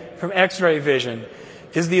get from X-Ray Vision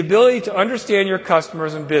is the ability to understand your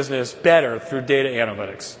customers and business better through data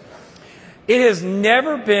analytics. It has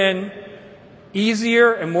never been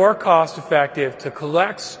easier and more cost-effective to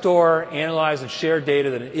collect, store, analyze, and share data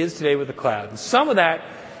than it is today with the cloud. And some of that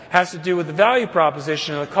has to do with the value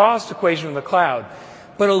proposition and the cost equation of the cloud.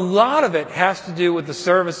 But a lot of it has to do with the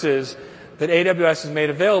services that AWS has made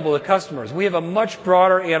available to customers. We have a much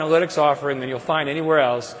broader analytics offering than you'll find anywhere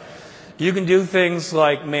else. You can do things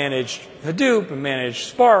like manage Hadoop and manage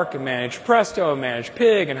Spark and manage Presto and manage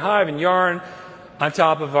Pig and Hive and Yarn on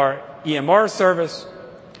top of our EMR service.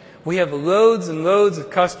 We have loads and loads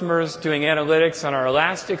of customers doing analytics on our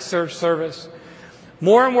Elasticsearch service.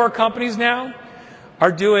 More and more companies now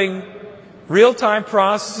are doing real-time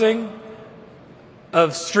processing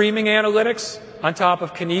of streaming analytics on top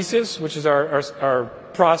of Kinesis, which is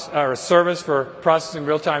our service for processing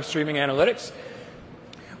real-time streaming analytics.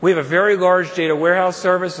 We have a very large data warehouse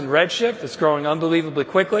service in Redshift that's growing unbelievably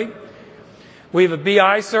quickly. We have a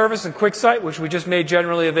BI service in QuickSight, which we just made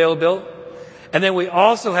generally available. And then we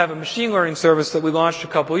also have a machine learning service that we launched a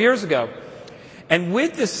couple years ago. And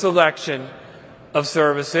with this selection of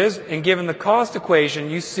services, and given the cost equation,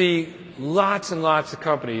 you see lots and lots of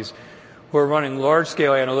companies who are running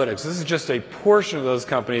large-scale analytics. This is just a portion of those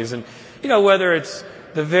companies. And, whether it's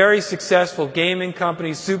the very successful gaming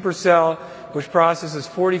company Supercell, which processes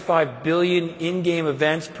 45 billion in-game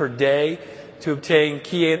events per day to obtain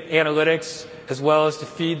key analytics, as well as to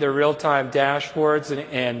feed their real-time dashboards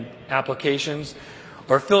and applications,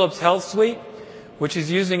 or Philips Health Suite, which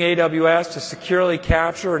is using AWS to securely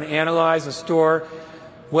capture and analyze and store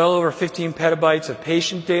well over 15 petabytes of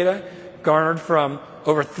patient data garnered from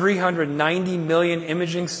over 390 million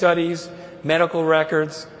imaging studies, medical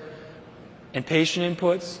records, and patient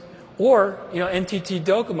inputs. Or, NTT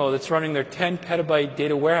Docomo that's running their 10 petabyte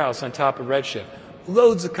data warehouse on top of Redshift.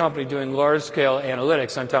 Loads of companies doing large-scale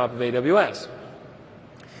analytics on top of AWS.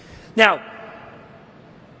 Now,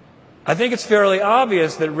 I think it's fairly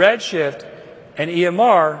obvious that Redshift and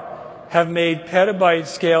EMR have made petabyte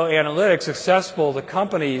scale analytics accessible to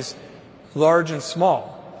companies large and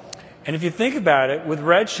small. And if you think about it, with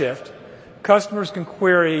Redshift, customers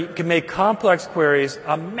can make complex queries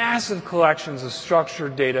on massive collections of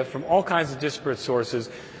structured data from all kinds of disparate sources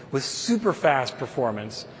with super fast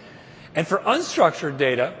performance. And for unstructured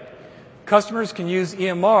data, customers can use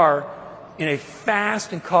EMR in a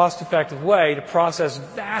fast and cost-effective way to process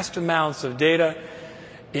vast amounts of data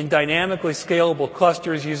in dynamically scalable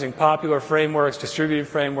clusters using popular frameworks, distributed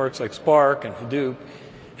frameworks like Spark and Hadoop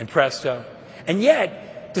and Presto. And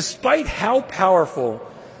yet, despite how powerful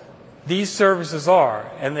these services are,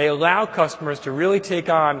 and they allow customers to really take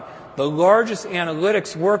on the largest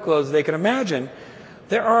analytics workloads they can imagine,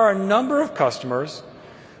 there are a number of customers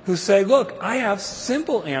who say, look, I have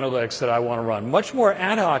simple analytics that I want to run, much more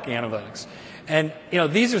ad hoc analytics. And,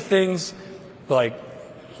 these are things like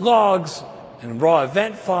logs and raw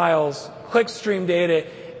event files, clickstream data.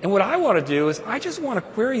 And what I want to do is I just want to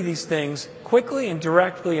query these things quickly and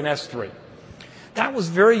directly in S3. That was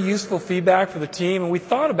very useful feedback for the team, and we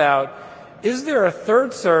thought about, is there a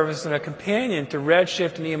third service and a companion to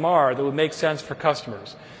Redshift and EMR that would make sense for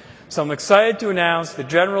customers? So I'm excited to announce the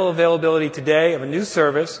general availability today of a new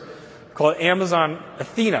service called Amazon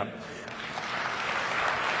Athena.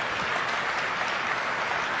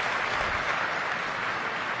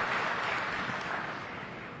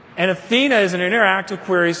 And Athena is an interactive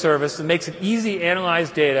query service that makes it easy to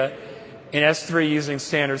analyze data in S3 using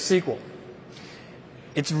standard SQL.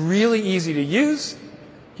 It's really easy to use.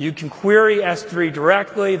 You can query S3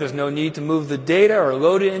 directly. There's no need to move the data or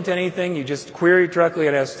load it into anything. You just query it directly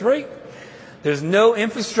at S3. There's no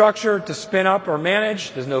infrastructure to spin up or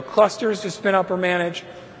manage. There's no clusters to spin up or manage.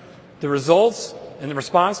 The results and the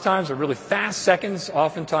response times are really fast, seconds,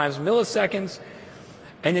 oftentimes milliseconds.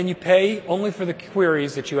 And then you pay only for the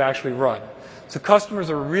queries that you actually run. So customers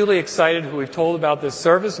are really excited who we've told about this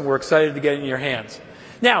service, and we're excited to get it in your hands.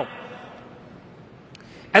 Now,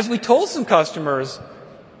 as we told some customers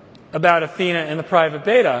about Athena and the private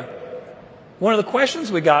beta, one of the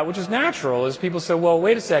questions we got, which is natural, is people said, well,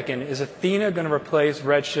 wait a second, is Athena going to replace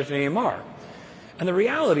Redshift and EMR? And the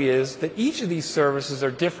reality is that each of these services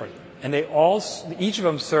are different, and each of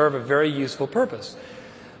them serve a very useful purpose.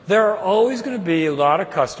 There are always going to be a lot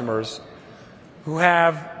of customers who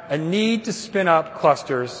have a need to spin up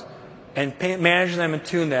clusters and manage them and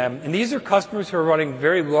tune them. And these are customers who are running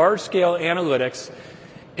very large-scale analytics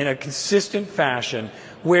in a consistent fashion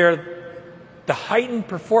where the heightened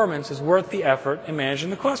performance is worth the effort in managing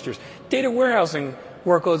the clusters. Data warehousing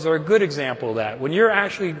workloads are a good example of that. When you're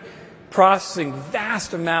actually processing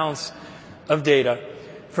vast amounts of data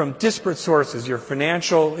from disparate sources, your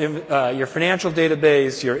financial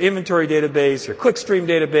database, your inventory database, your clickstream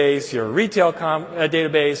database, your retail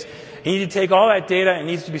database, you need to take all that data and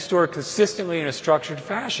it needs to be stored consistently in a structured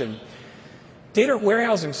fashion. Data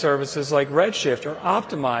warehousing services like Redshift are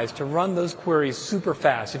optimized to run those queries super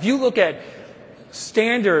fast. If you look at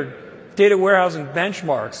standard data warehousing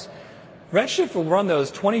benchmarks, Redshift will run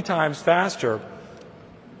those 20 times faster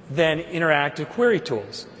than interactive query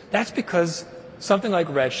tools. That's because something like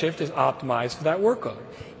Redshift is optimized for that workload.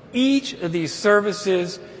 Each of these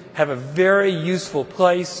services have a very useful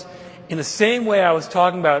place. In the same way I was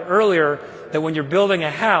talking about earlier, that when you're building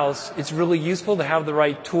a house, it's really useful to have the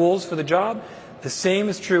right tools for the job. The same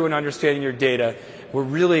is true in understanding your data. We're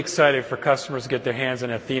really excited for customers to get their hands on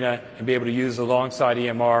Athena and be able to use alongside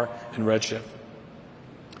EMR and Redshift.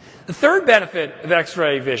 The third benefit of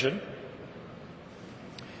X-ray vision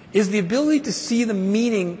is the ability to see the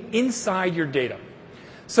meaning inside your data.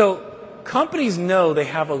 So companies know they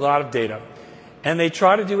have a lot of data, and they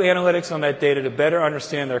try to do analytics on that data to better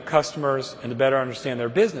understand their customers and to better understand their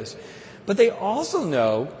business. But they also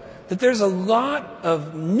know that there's a lot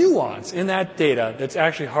of nuance in that data that's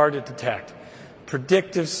actually hard to detect.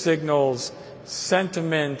 Predictive signals,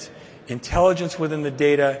 sentiment, intelligence within the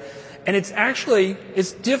data, and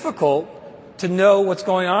it's difficult to know what's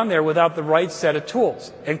going on there without the right set of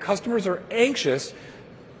tools. And customers are anxious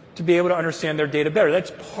to be able to understand their data better.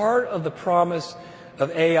 That's part of the promise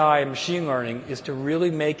of AI and machine learning, is to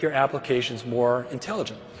really make your applications more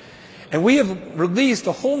intelligent. And we have released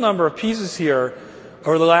a whole number of pieces here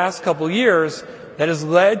over the last couple of years that has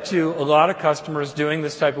led to a lot of customers doing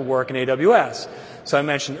this type of work in AWS. So I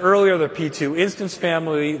mentioned earlier the P2 instance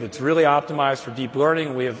family that's really optimized for deep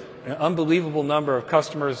learning. We have an unbelievable number of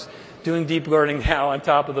customers doing deep learning now on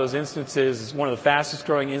top of those instances. It's one of the fastest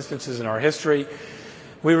growing instances in our history.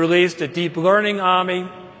 We released a deep learning AMI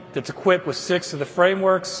that's equipped with 6 of the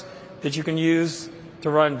frameworks that you can use to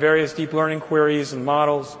run various deep learning queries and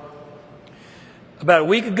models. About a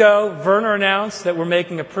week ago, Werner announced that we're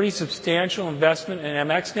making a pretty substantial investment in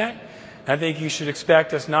MXNet. I think you should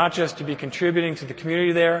expect us not just to be contributing to the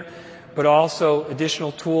community there, but also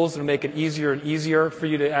additional tools that will make it easier and easier for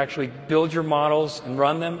you to actually build your models and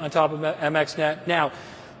run them on top of MXNet. Now,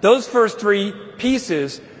 those first 3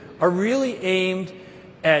 pieces are really aimed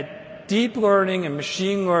at deep learning and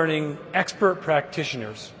machine learning expert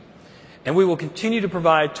practitioners. And we will continue to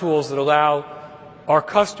provide tools that allow our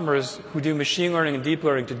customers who do machine learning and deep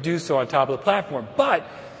learning to do so on top of the platform. But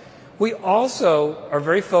we also are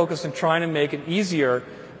very focused on trying to make it easier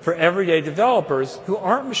for everyday developers who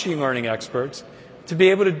aren't machine learning experts to be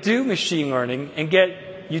able to do machine learning and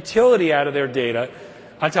get utility out of their data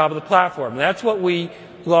on top of the platform. And that's what we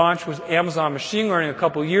launched with Amazon Machine Learning a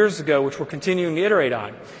couple of years ago, which we're continuing to iterate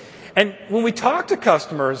on. And when we talk to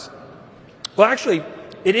customers, well, actually,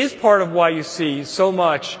 it is part of why you see so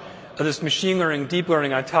much of this machine learning, deep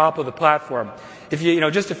learning on top of the platform. If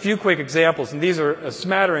just a few quick examples, and these are a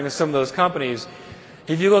smattering of some of those companies.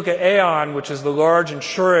 If you look at Aon, which is the large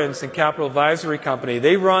insurance and capital advisory company,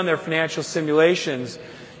 they run their financial simulations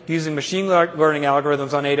using machine learning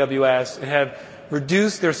algorithms on AWS and have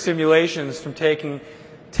reduced their simulations from taking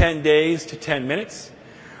 10 days to 10 minutes.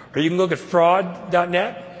 Or you can look at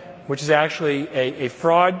fraud.net, which is actually a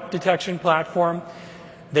fraud detection platform.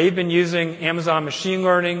 They've been using Amazon Machine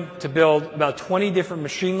Learning to build about 20 different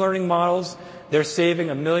machine learning models. They're saving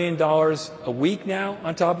 $1 million a week now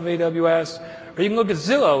on top of AWS. Or you can look at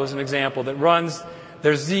Zillow as an example that runs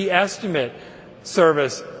their Z-Estimate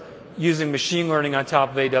service using machine learning on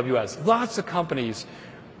top of AWS. Lots of companies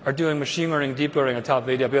are doing machine learning, deep learning on top of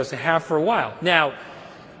AWS and have for a while. Now,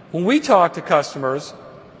 When we talk to customers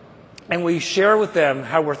and we share with them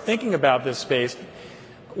how we're thinking about this space,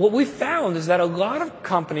 what we found is that a lot of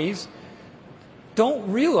companies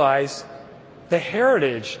don't realize the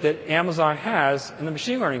heritage that Amazon has in the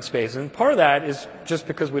machine learning space. And part of that is just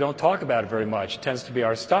because we don't talk about it very much. It tends to be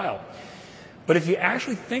our style. But if you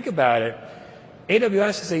actually think about it,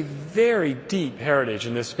 AWS has a very deep heritage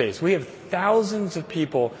in this space. We have thousands of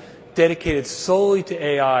people dedicated solely to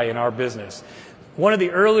AI in our business. One of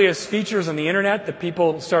the earliest features on the internet that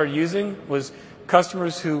people started using was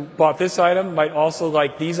customers who bought this item might also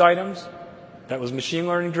like these items. That was machine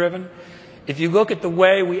learning driven. If you look at the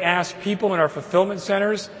way we ask people in our fulfillment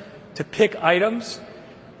centers to pick items,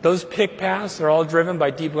 those pick paths are all driven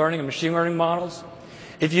by deep learning and machine learning models.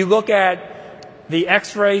 If you look at the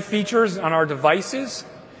X-ray features on our devices,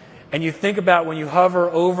 and you think about when you hover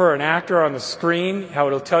over an actor on the screen, how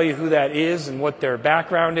it'll tell you who that is and what their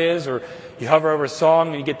background is, or you hover over a song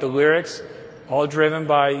and you get the lyrics, all driven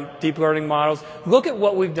by deep learning models. Look at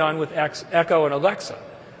what we've done with Echo and Alexa.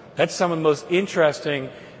 That's some of the most interesting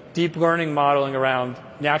deep learning modeling around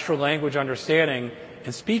natural language understanding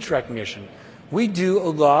and speech recognition. We do a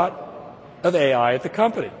lot of AI at the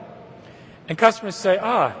company. And customers say,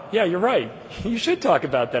 yeah, you're right. You should talk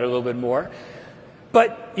about that a little bit more.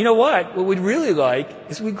 But you know what? What we'd really like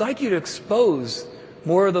is we'd like you to expose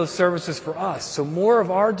more of those services for us, so more of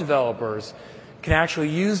our developers can actually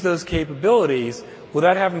use those capabilities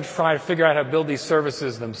without having to try to figure out how to build these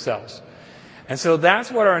services themselves. And so that's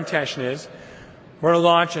what our intention is. We're going to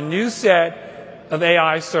launch a new set of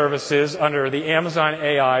AI services under the Amazon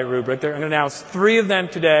AI rubric. They're going to announce 3 of them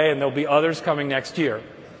today, and there'll be others coming next year.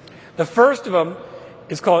 The first of them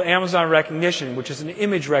is called Amazon Rekognition, which is an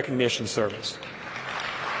image recognition service.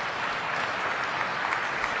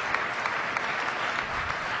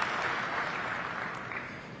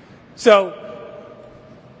 So,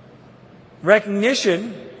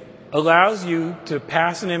 Rekognition allows you to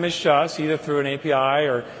pass an image to us, either through an API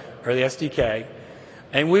or the SDK,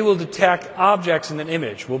 and we will detect objects in an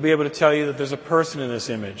image. We'll be able to tell you that there's a person in this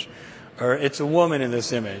image, or it's a woman in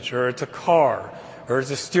this image, or it's a car, or it's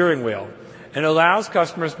a steering wheel. And it allows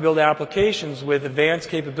customers to build applications with advanced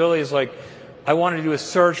capabilities like, I want to do a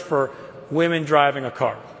search for women driving a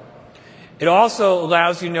car. It also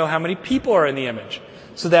allows you to know how many people are in the image,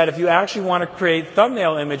 so that if you actually want to create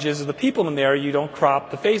thumbnail images of the people in there, you don't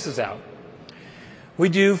crop the faces out. We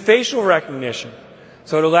do facial recognition.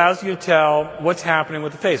 So it allows you to tell what's happening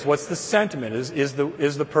with the face. What's the sentiment? Is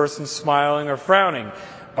the person smiling or frowning?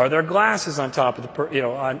 Are there glasses on top of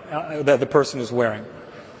that the person is wearing?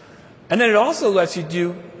 And then it also lets you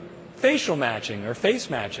do facial matching or face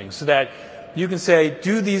matching, so that you can say,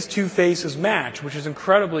 do these 2 faces match, which is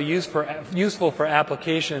incredibly useful for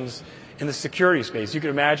applications in the security space. You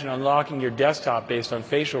can imagine unlocking your desktop based on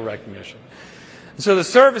facial recognition. And so the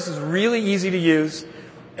service is really easy to use.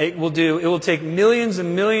 It will take millions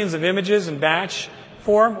and millions of images in batch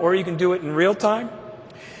form, or you can do it in real time.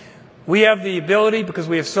 We have the ability, because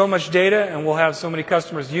we have so much data and we'll have so many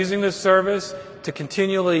customers using this service, to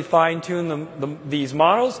continually fine-tune these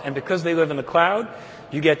models. And because they live in the cloud,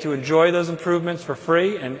 you get to enjoy those improvements for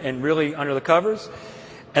free and really under the covers.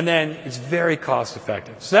 And then it's very cost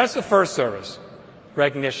effective. So that's the first service,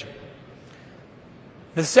 Rekognition.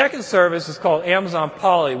 The second service is called Amazon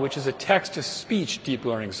Polly, which is a text-to-speech deep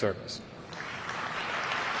learning service.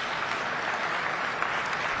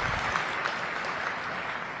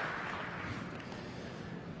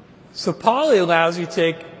 So Polly allows you to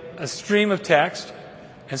take a stream of text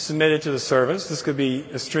and submit it to the service. This could be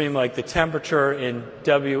a stream like the temperature in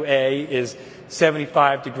WA is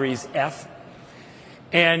 75 degrees F.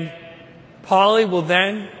 And Polly will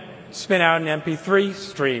then spin out an MP3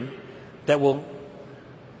 stream that will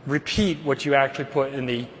repeat what you actually put in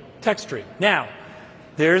the text stream. Now,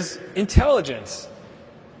 there's intelligence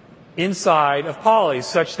inside of Polly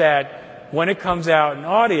such that when it comes out in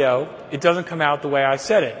audio, it doesn't come out the way I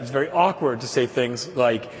said it. It's very awkward to say things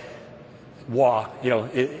like WA,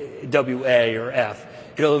 WA or F.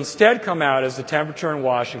 It'll instead come out as the temperature in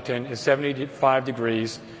Washington is 75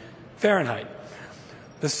 degrees Fahrenheit.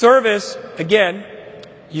 The service, again,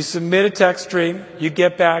 you submit a text stream, you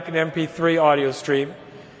get back an MP3 audio stream.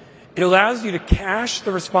 It allows you to cache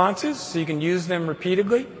the responses so you can use them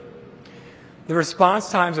repeatedly. The response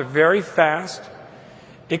times are very fast.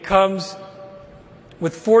 It comes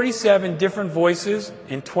with 47 different voices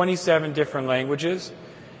in 27 different languages,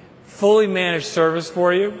 fully managed service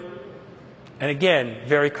for you, and again,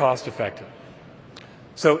 very cost effective.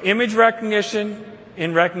 So image recognition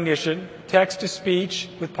in Rekognition, text-to-speech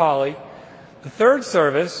with Polly. The third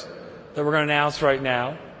service that we're going to announce right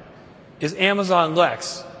now is Amazon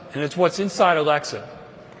Lex. and it's what's inside Alexa.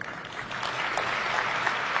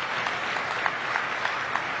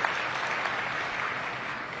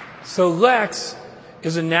 So Lex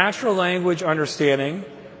is a natural language understanding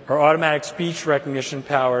or automatic speech recognition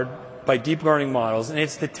powered by deep learning models, and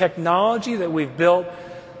it's the technology that we've built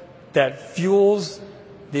that fuels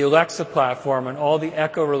the Alexa platform and all the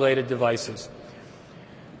Echo-related devices.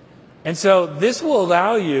 And so this will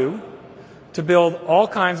allow you to build all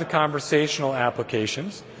kinds of conversational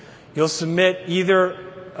applications. You'll submit either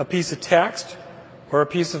a piece of text or a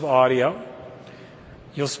piece of audio.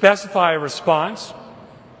 You'll specify a response,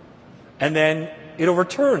 and then it'll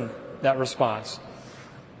return that response.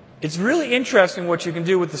 It's really interesting what you can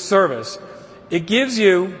do with the service. It gives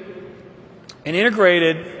you an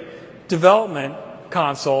integrated development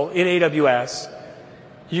console in AWS.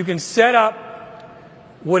 You can set up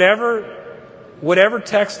whatever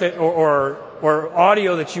text that, or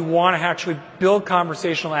audio that you want to actually build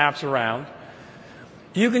conversational apps around.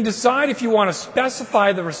 You can decide if you want to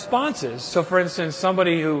specify the responses. So, for instance,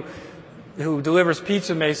 somebody who delivers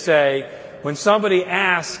pizza may say, when somebody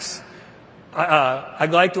asks,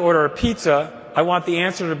 I'd like to order a pizza, I want the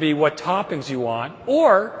answer to be what toppings you want.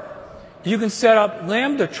 Or you can set up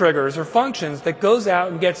Lambda triggers or functions that goes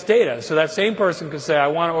out and gets data. So that same person can say, I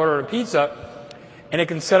want to order a pizza, and it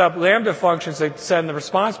can set up Lambda functions that send the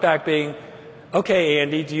response back being, okay,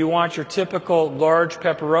 Andy, do you want your typical large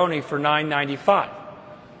pepperoni for $9.95?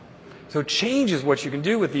 So it changes what you can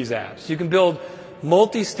do with these apps. You can build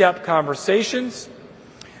multi-step conversations.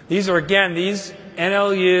 These are, again, these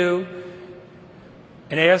NLU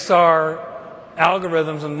and ASR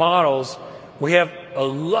algorithms and models. We have a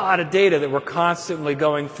lot of data that we're constantly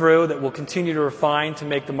going through that we'll continue to refine to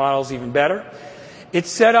make the models even better. It's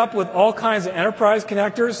set up with all kinds of enterprise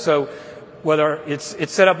connectors. So whether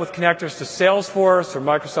it's set up with connectors to Salesforce or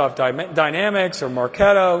Microsoft Dynamics or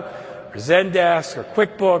Marketo or Zendesk or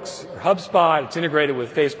QuickBooks or HubSpot. It's integrated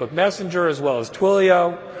with Facebook Messenger as well as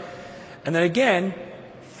Twilio. And then again,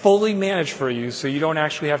 fully managed for you so you don't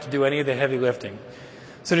actually have to do any of the heavy lifting.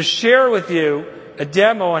 So to share with you a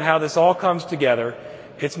demo on how this all comes together,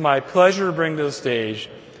 it's my pleasure to bring to the stage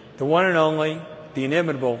the one and only, the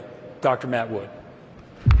inimitable Dr. Matt Wood.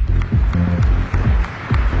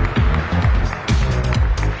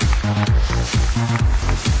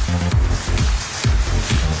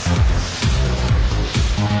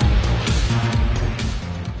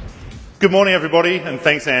 Good morning, everybody, and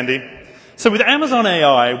thanks, Andy. So with Amazon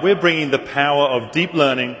AI, we're bringing the power of deep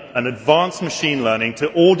learning and advanced machine learning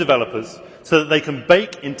to all developers so that they can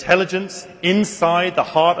bake intelligence inside the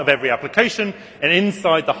heart of every application and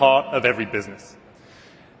inside the heart of every business.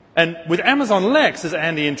 And with Amazon Lex, as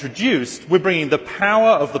Andy introduced, we're bringing the power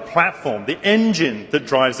of the platform, the engine that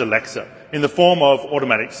drives Alexa, in the form of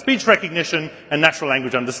automatic speech recognition and natural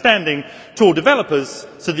language understanding to all developers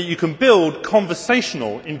so that you can build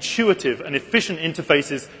conversational, intuitive, and efficient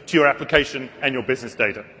interfaces to your application and your business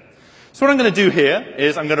data. So what I'm going to do here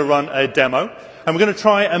is I'm going to run a demo, and we're going to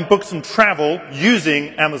try and book some travel using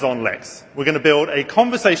Amazon Lex. We're going to build a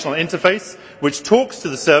conversational interface which talks to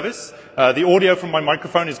the service. The audio from my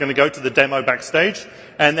microphone is going to go to the demo backstage,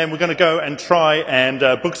 and then we're going to go and try and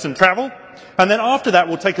book some travel. And then after that,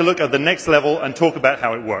 we'll take a look at the next level and talk about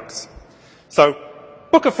how it works. So,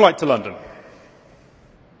 book a flight to London.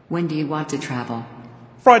 When do you want to travel?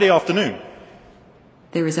 Friday afternoon.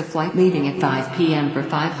 There is a flight leaving at 5 p.m. for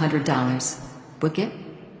 $500. Book it?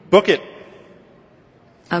 Book it.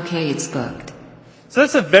 Okay, it's booked. So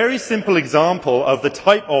that's a very simple example of the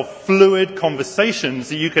type of fluid conversations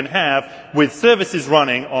that you can have with services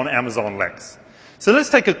running on Amazon Lex. So let's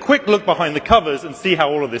take a quick look behind the covers and see how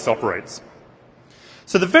all of this operates.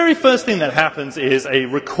 So the very first thing that happens is a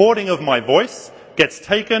recording of my voice gets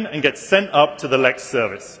taken and gets sent up to the Lex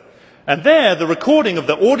service. And there, the recording of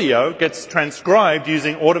the audio gets transcribed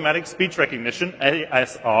using automatic speech recognition,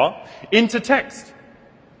 ASR, into text.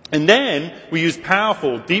 And then we use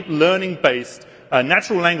powerful, deep learning-based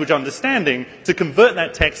natural language understanding to convert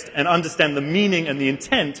that text and understand the meaning and the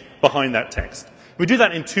intent behind that text. We do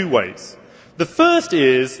that in two ways. The first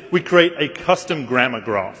is we create a custom grammar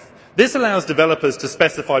graph. This allows developers to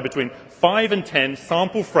specify between 5 and 10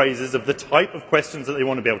 sample phrases of the type of questions that they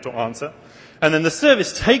want to be able to answer. And then the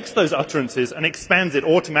service takes those utterances and expands it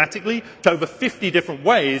automatically to over 50 different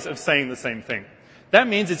ways of saying the same thing. That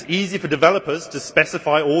means it's easy for developers to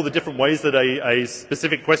specify all the different ways that a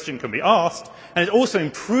specific question can be asked, and it also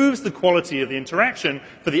improves the quality of the interaction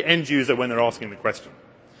for the end user when they're asking the question.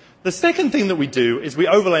 The second thing that we do is we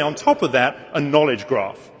overlay on top of that a knowledge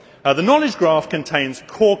graph. The knowledge graph contains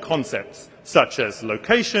core concepts such as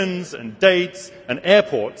locations and dates and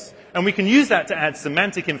airports, And we can use that to add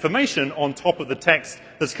semantic information on top of the text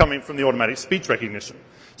that's coming from the automatic speech recognition.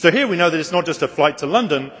 So here we know that it's not just a flight to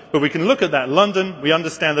London, but we can look at that London, we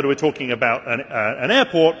understand that we're talking about an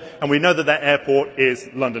airport, and we know that that airport is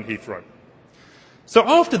London Heathrow. So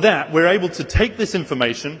after that, we're able to take this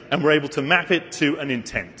information and we're able to map it to an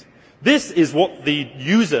intent. This is what the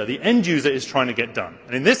user, the end user, is trying to get done.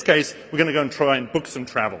 And in this case, we're going to go and try and book some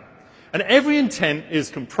travel. And every intent is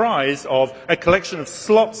comprised of a collection of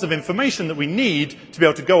slots of information that we need to be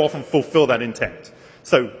able to go off and fulfill that intent.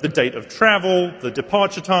 So the date of travel, the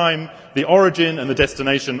departure time, the origin and the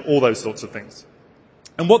destination, all those sorts of things.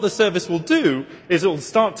 And what the service will do is it will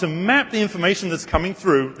start to map the information that's coming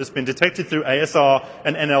through, that's been detected through ASR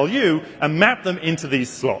and NLU, and map them into these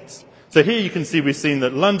slots. So here you can see we've seen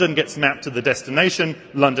that London gets mapped to the destination,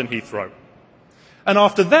 London Heathrow. And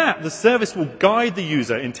after that, the service will guide the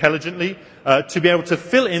user intelligently to be able to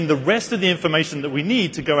fill in the rest of the information that we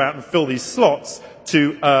need to go out and fill these slots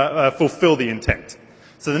to fulfill the intent.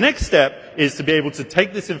 So the next step is to be able to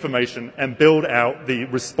take this information and build out the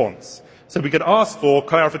response. So we could ask for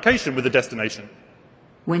clarification with the destination.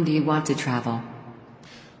 When do you want to travel?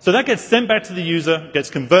 So that gets sent back to the user, gets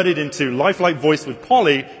converted into lifelike voice with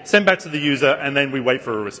Polly, sent back to the user, and then we wait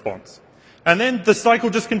for a response. And then the cycle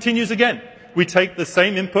just continues again. We take the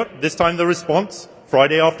same input, this time the response,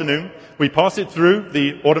 Friday afternoon. We pass it through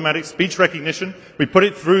the automatic speech recognition. We put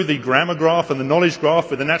it through the grammar graph and the knowledge graph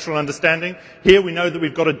with the natural understanding. Here we know that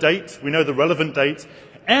we've got a date. We know the relevant date.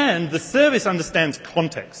 And the service understands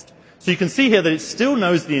context. So you can see here that it still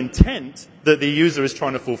knows the intent that the user is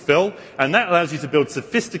trying to fulfill, and that allows you to build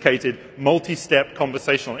sophisticated multi-step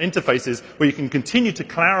conversational interfaces where you can continue to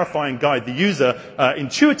clarify and guide the user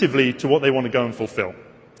intuitively to what they want to go and fulfill.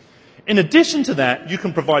 In addition to that, you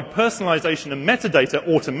can provide personalization and metadata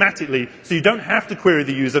automatically, so you don't have to query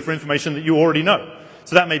the user for information that you already know.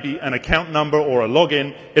 So that may be an account number or a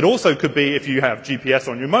login. It also could be, if you have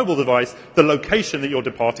GPS on your mobile device, the location that you're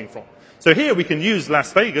departing from. So here we can use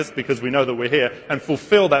Las Vegas, because we know that we're here, and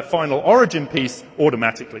fulfill that final origin piece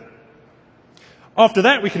automatically. After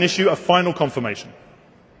that, we can issue a final confirmation.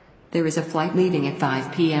 There is a flight leaving at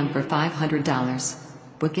 5 p.m. for $500.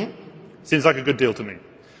 Book it? Seems like a good deal to me.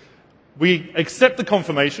 We accept the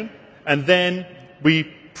confirmation, and then we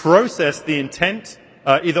process the intent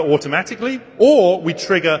either automatically, or we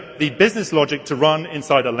trigger the business logic to run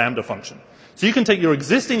inside a Lambda function. So you can take your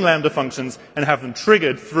existing Lambda functions and have them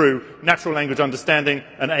triggered through natural language understanding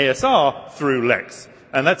and ASR through Lex.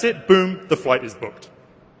 And that's it. Boom, the flight is booked.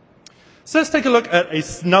 So let's take a look at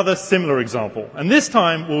another similar example. And this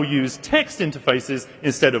time we'll use text interfaces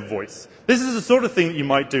instead of voice. This is the sort of thing that you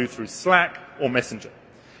might do through Slack or Messenger.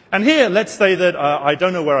 And here, let's say that I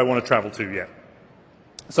don't know where I want to travel to yet.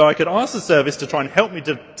 So I could ask the service to try and help me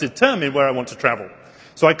to determine where I want to travel.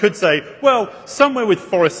 So I could say, well, somewhere with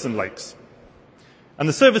forests and lakes. And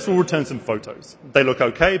the service will return some photos. They look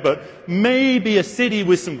okay, but maybe a city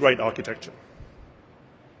with some great architecture.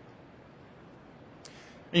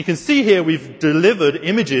 And you can see here we've delivered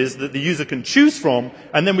images that the user can choose from,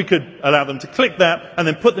 and then we could allow them to click that and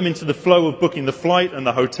then put them into the flow of booking the flight and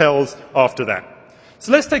the hotels after that.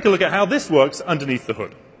 So let's take a look at how this works underneath the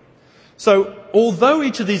hood. So although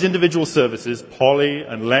each of these individual services, Polly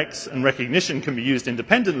and Lex and Recognition, can be used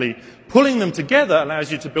independently, pulling them together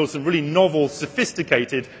allows you to build some really novel,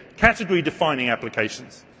 sophisticated, category-defining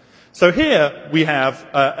applications. So here we have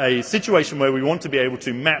a situation where we want to be able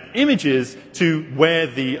to map images to where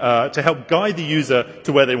to help guide the user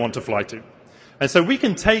to where they want to fly to. And so we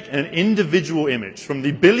can take an individual image from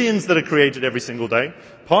the billions that are created every single day,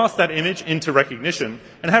 pass that image into Recognition,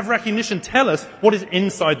 and have Recognition tell us what is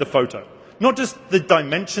inside the photo. Not just the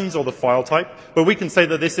dimensions or the file type, but we can say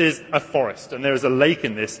that this is a forest and there is a lake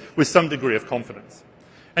in this with some degree of confidence.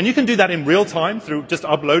 And you can do that in real time through just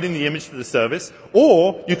uploading the image to the service,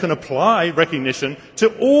 or you can apply Recognition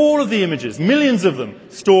to all of the images, millions of them,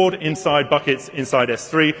 stored inside buckets inside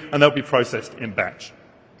S3, and they'll be processed in batch.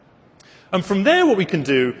 And from there, what we can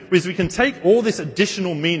do is we can take all this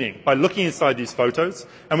additional meaning by looking inside these photos,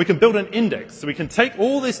 and we can build an index. So we can take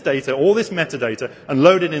all this data, all this metadata, and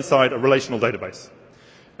load it inside a relational database.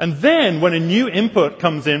 And then, when a new input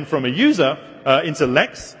comes in from a user into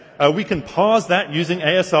Lex, we can parse that using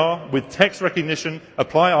ASR with text recognition,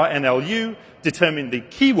 apply our NLU, determine the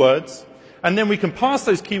keywords, and then we can pass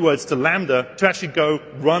those keywords to Lambda to actually go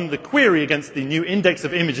run the query against the new index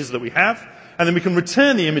of images that we have. And then we can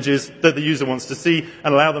return the images that the user wants to see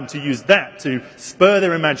and allow them to use that to spur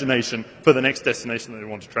their imagination for the next destination that they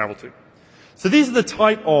want to travel to. So these are the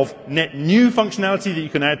type of net new functionality that you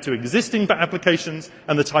can add to existing applications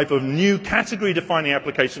and the type of new category-defining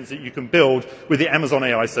applications that you can build with the Amazon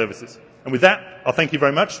AI services. And with that, I'll thank you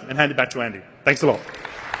very much and hand it back to Andy. Thanks a lot.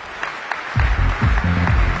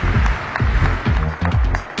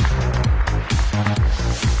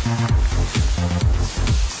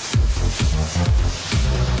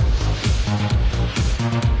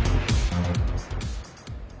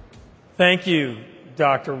 Thank you,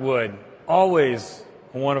 Dr. Wood. Always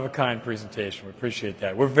a one-of-a-kind presentation. We appreciate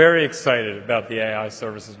that. We're very excited about the AI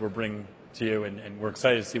services we're bringing to you, and we're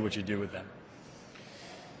excited to see what you do with them.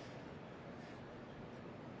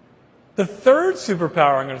 The third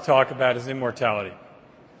superpower I'm going to talk about is immortality.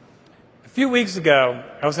 A few weeks ago,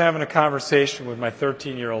 I was having a conversation with my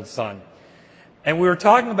 13-year-old son, and we were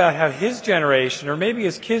talking about how his generation, or maybe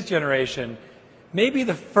his kid's generation, may be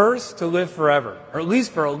the first to live forever, or at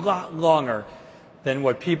least for a lot longer than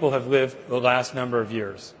what people have lived the last number of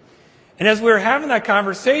years. And as we were having that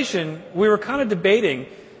conversation, we were kind of debating,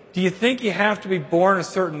 do you think you have to be born a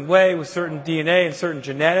certain way with certain DNA and certain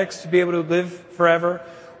genetics to be able to live forever?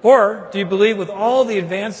 Or do you believe with all the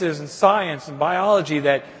advances in science and biology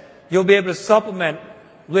that you'll be able to supplement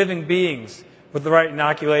living beings with the right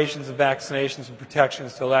inoculations and vaccinations and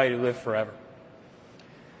protections to allow you to live forever?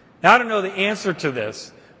 Now, I don't know the answer to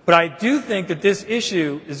this, but I do think that this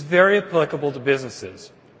issue is very applicable to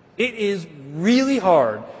businesses. It is really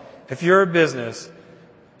hard, if you're a business,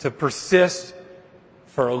 to persist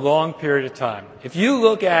for a long period of time. If you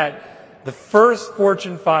look at the first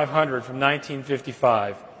Fortune 500 from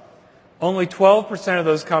 1955, only 12% of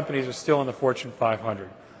those companies are still in the Fortune 500.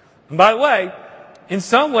 And by the way, in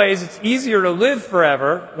some ways, it's easier to live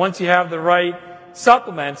forever once you have the right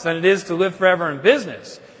supplements than it is to live forever in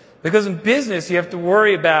business. Because in business, you have to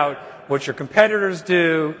worry about what your competitors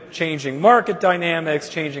do, changing market dynamics,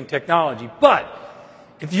 changing technology. But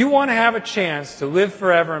if you want to have a chance to live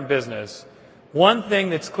forever in business, one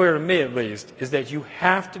thing that's clear to me at least is that you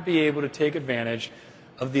have to be able to take advantage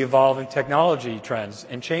of the evolving technology trends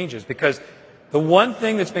and changes. Because the one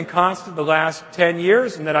thing that's been constant the last 10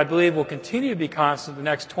 years and that I believe will continue to be constant the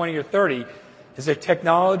next 20 or 30 is that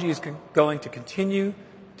technology is going to continue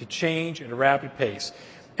to change at a rapid pace.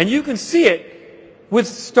 And you can see it with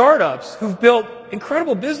startups who've built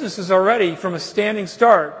incredible businesses already from a standing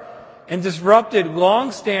start and disrupted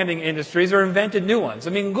long-standing industries or invented new ones. I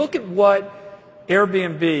mean, look at what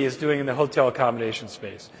Airbnb is doing in the hotel accommodation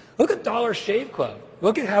space. Look at Dollar Shave Club.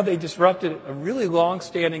 Look at how they disrupted a really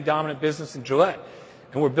long-standing dominant business in Gillette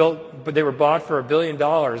and they were bought for $1 billion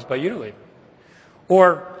by Unilever.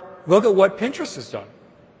 Or look at what Pinterest has done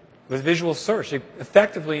with visual search. They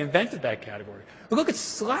effectively invented that category. But look at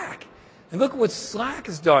Slack, and look at what Slack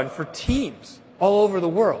has done for teams all over the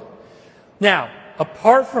world. Now,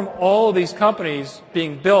 apart from all of these companies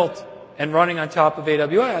being built and running on top of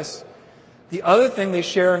AWS, the other thing they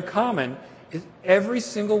share in common is every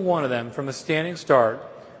single one of them, from a standing start,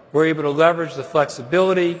 were able to leverage the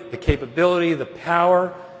flexibility, the capability, the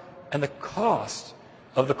power, and the cost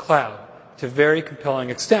of the cloud to very compelling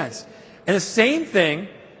extents. And the same thing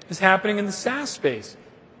is happening in the SaaS space.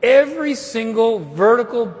 Every single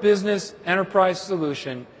vertical business enterprise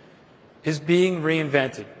solution is being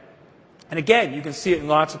reinvented. And again, you can see it in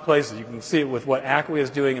lots of places. You can see it with what Acquia is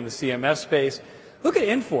doing in the CMS space. Look at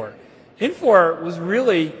Infor. Infor was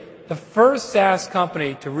really the first SaaS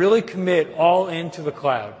company to really commit all into the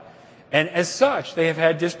cloud. And as such, they have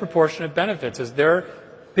had disproportionate benefits as their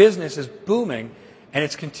business is booming and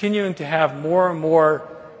it's continuing to have more and more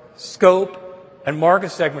scope and market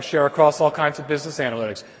segment share across all kinds of business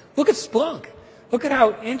analytics. Look at Splunk. Look at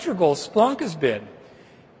how integral Splunk has been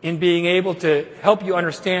in being able to help you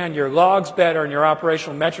understand your logs better and your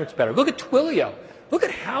operational metrics better. Look at Twilio. Look at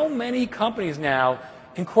how many companies now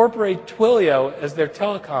incorporate Twilio as their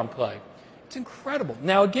telecom play. It's incredible.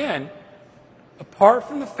 Now again, apart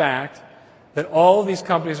from the fact that all of these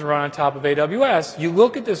companies are run on top of AWS, you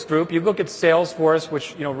look at this group, you look at Salesforce,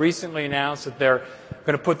 which recently announced that they're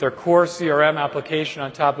going to put their core CRM application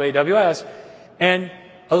on top of AWS, and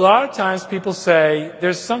a lot of times people say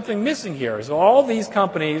there's something missing here. So all these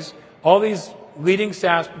companies, all these leading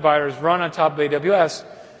SaaS providers run on top of AWS.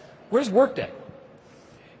 Where's Workday?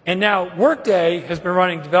 And now Workday has been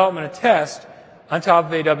running development and test on top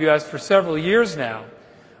of AWS for several years now.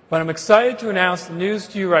 But I'm excited to announce the news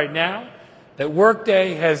to you right now that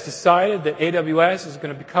Workday has decided that AWS is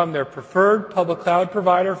going to become their preferred public cloud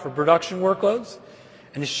provider for production workloads.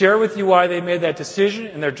 And to share with you why they made that decision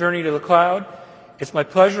and their journey to the cloud, it's my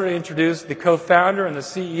pleasure to introduce the co-founder and the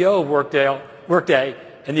CEO of Workday,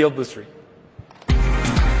 Aneel Bhusri.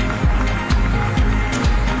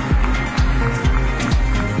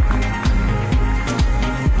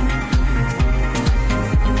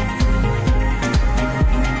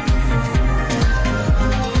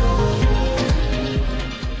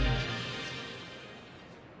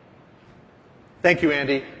 Thank you,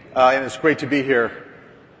 Andy, and it's great to be here.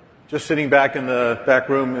 Just sitting back in the back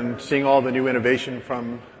room and seeing all the new innovation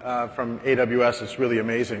from AWS is really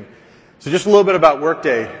amazing. So just a little bit about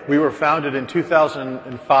Workday. We were founded in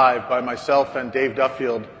 2005 by myself and Dave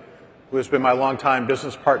Duffield, who has been my longtime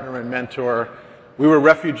business partner and mentor. We were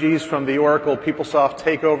refugees from the Oracle PeopleSoft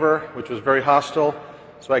takeover, which was very hostile,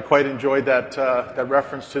 so I quite enjoyed that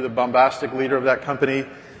reference to the bombastic leader of that company.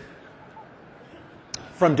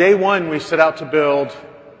 From day one, we set out to build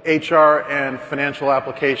HR and financial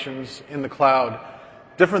applications in the cloud.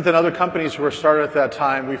 Different than other companies who were started at that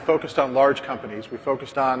time, we focused on large companies. We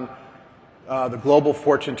focused on the global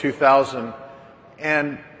Fortune 2000.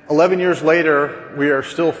 And 11 years later, we are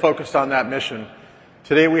still focused on that mission.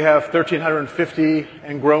 Today we have 1,350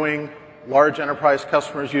 and growing large enterprise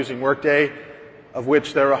customers using Workday, of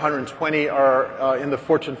which there are 120 are in the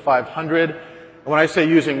Fortune 500. And when I say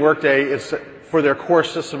using Workday, it's for their core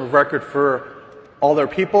system of record for all their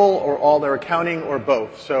people or all their accounting or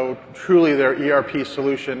both. So truly their ERP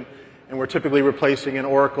solution, and we're typically replacing an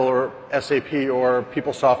Oracle or SAP or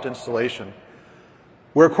PeopleSoft installation.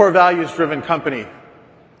 We're a core values-driven company.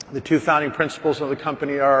 The two founding principles of the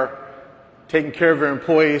company are taking care of your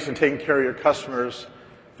employees and taking care of your customers.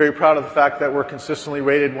 Very proud of the fact that we're consistently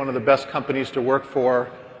rated one of the best companies to work for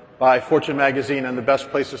by Fortune Magazine and the Best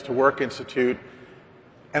Places to Work Institute.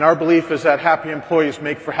 And our belief is that happy employees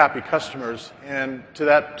make for happy customers. And to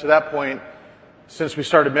that point, since we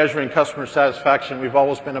started measuring customer satisfaction, we've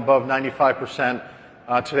always been above 95%.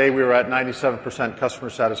 Today we were at 97% customer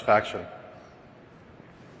satisfaction.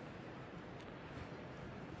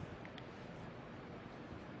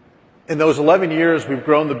 In those 11 years, we've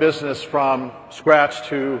grown the business from scratch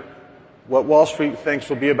to what Wall Street thinks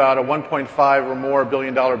will be about a $1.5 or more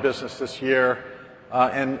billion business this year.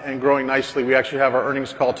 And growing nicely. We actually have our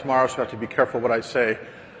earnings call tomorrow, so I have to be careful what I say.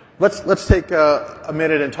 Let's take a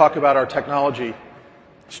minute and talk about our technology.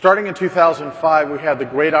 Starting in 2005, we had the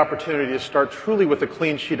great opportunity to start truly with a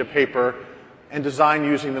clean sheet of paper and design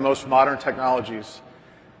using the most modern technologies.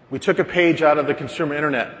 We took a page out of the consumer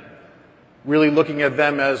internet, really looking at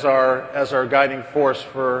them as our guiding force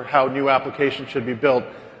for how new applications should be built,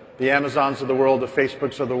 the Amazons of the world, the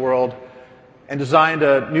Facebooks of the world, and designed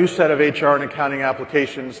a new set of HR and accounting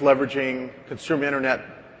applications leveraging consumer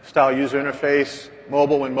internet-style user interface,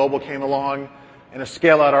 mobile when mobile came along, and a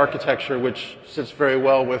scale-out architecture which sits very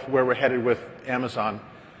well with where we're headed with Amazon.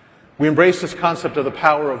 We embrace this concept of the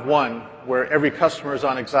power of one, where every customer is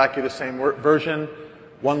on exactly the same version,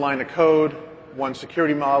 one line of code, one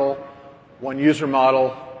security model, one user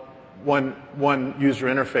model, one user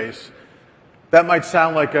interface. That might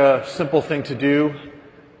sound like a simple thing to do,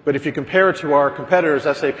 but if you compare it to our competitors,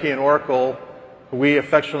 SAP and Oracle, who we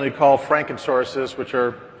affectionately call Frankensauruses, which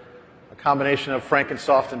are a combination of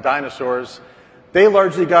Frankensoft and dinosaurs, they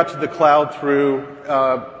largely got to the cloud through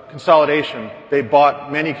consolidation. They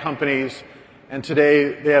bought many companies, and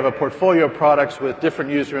today they have a portfolio of products with different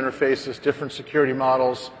user interfaces, different security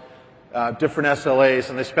models, different SLAs,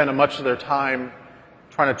 and they spend much of their time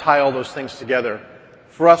trying to tie all those things together.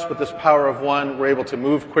 For us, with this power of one, we're able to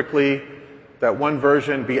move quickly, that one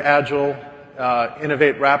version, be agile,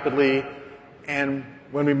 innovate rapidly, and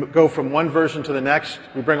when we go from one version to the next,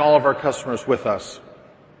 we bring all of our customers with us.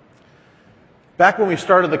 Back when we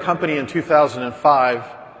started the company in 2005,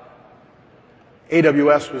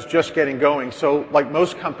 AWS was just getting going. So like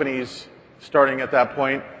most companies starting at that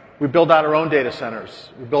point, we built out our own data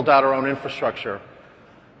centers. We built out our own infrastructure.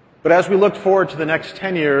 But as we looked forward to the next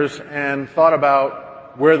 10 years and thought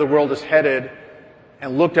about where the world is headed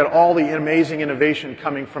and looked at all the amazing innovation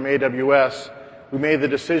coming from AWS, we made the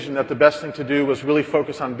decision that the best thing to do was really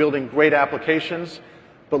focus on building great applications,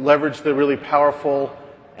 but leverage the really powerful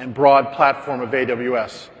and broad platform of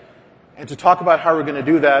AWS. And to talk about how we're going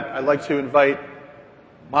to do that, I'd like to invite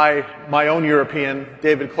my own European,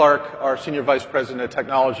 David Clark, our Senior Vice President of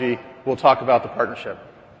Technology, who will talk about the partnership.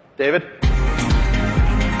 David?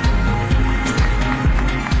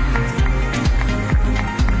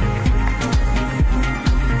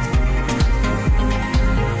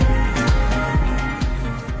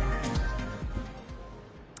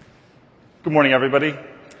 Good morning, everybody.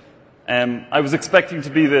 I was expecting to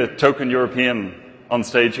be the token European on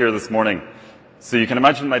stage here this morning, so you can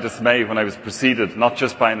imagine my dismay when I was preceded not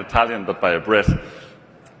just by an Italian but by a Brit.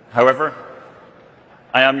 However,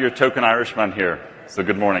 I am your token Irishman here, so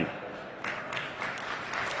good morning.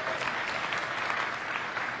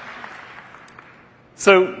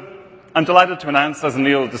 So I'm delighted to announce, as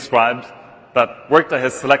Neil described, that Workday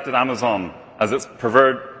has selected Amazon as its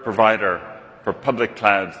preferred provider for public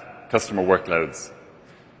cloud customer workloads.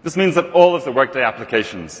 This means that all of the Workday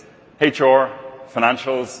applications, HR,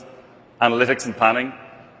 financials, analytics and planning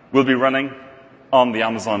will be running on the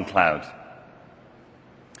Amazon cloud.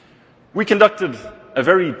 We conducted a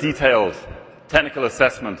very detailed technical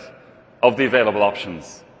assessment of the available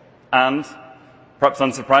options. And, perhaps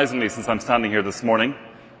unsurprisingly, since I'm standing here this morning,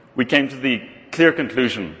 we came to the clear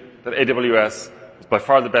conclusion that AWS is by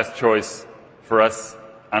far the best choice for us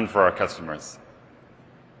and for our customers.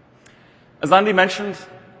 As Andy mentioned,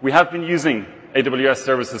 we have been using AWS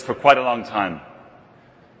services for quite a long time.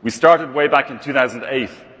 We started way back in 2008,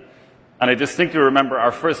 and I distinctly remember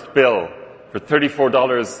our first bill for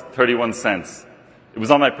 $34.31. It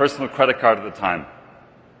was on my personal credit card at the time.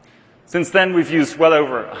 Since then, we've used well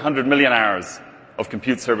over 100 million hours of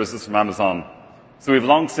compute services from Amazon, so we've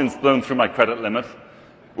long since blown through my credit limit.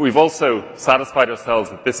 We've also satisfied ourselves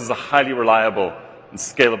that this is a highly reliable and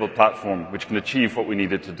scalable platform which can achieve what we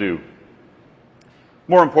need it to do.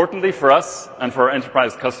 More importantly for us and for our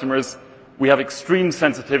enterprise customers, we have extreme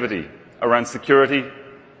sensitivity around security,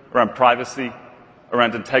 around privacy,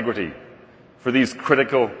 around integrity for these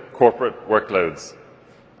critical corporate workloads.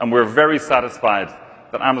 And we're very satisfied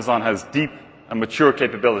that Amazon has deep and mature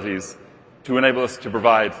capabilities to enable us to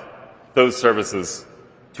provide those services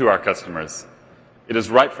to our customers. It is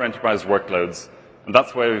right for enterprise workloads, and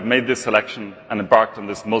that's why we've made this selection and embarked on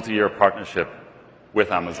this multi-year partnership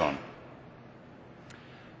with Amazon.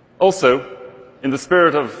 Also, in the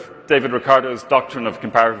spirit of David Ricardo's doctrine of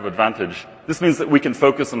comparative advantage, this means that we can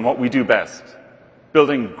focus on what we do best,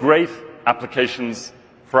 building great applications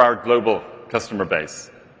for our global customer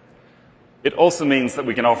base. It also means that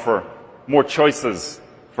we can offer more choices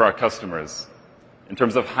for our customers in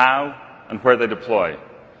terms of how and where they deploy.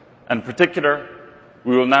 And in particular,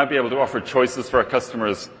 we will now be able to offer choices for our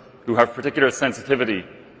customers who have particular sensitivity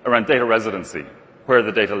around data residency, where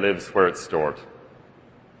the data lives, where it's stored.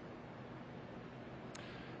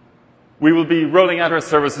 We will be rolling out our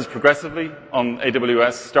services progressively on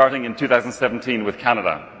AWS starting in 2017 with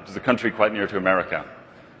Canada, which is a country quite near to America.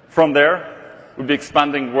 From there, we'll be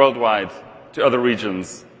expanding worldwide to other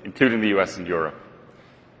regions, including the US and Europe.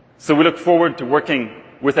 So we look forward to working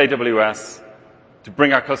with AWS to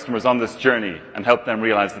bring our customers on this journey and help them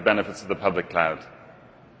realize the benefits of the public cloud.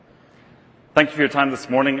 Thank you for your time this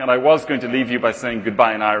morning, and I was going to leave you by saying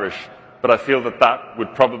goodbye in Irish, but I feel that that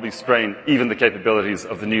would probably strain even the capabilities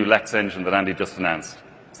of the new Lex engine that Andy just announced.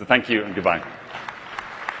 So thank you and goodbye.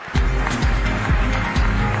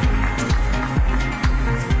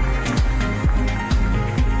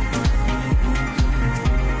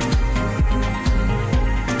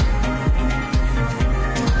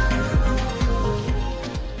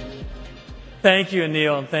 Thank you,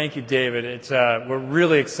 Anil, and thank you, David. We're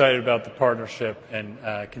really excited about the partnership and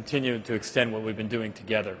continuing to extend what we've been doing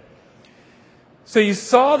together. So you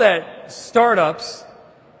saw that startups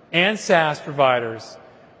and SaaS providers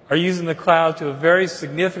are using the cloud to a very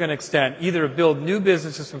significant extent, either to build new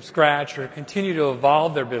businesses from scratch or continue to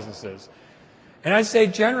evolve their businesses. And I'd say,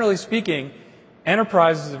 generally speaking,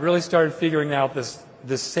 enterprises have really started figuring out this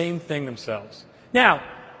same thing themselves. Now,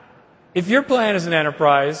 if your plan as an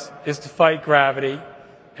enterprise is to fight gravity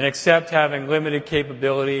and accept having limited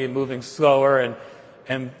capability and moving slower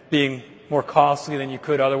and being more costly than you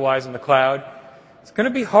could otherwise in the cloud, it's going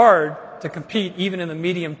to be hard to compete even in the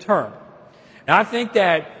medium term. And I think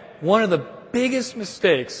that one of the biggest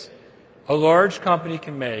mistakes a large company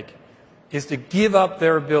can make is to give up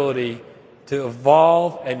their ability to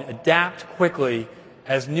evolve and adapt quickly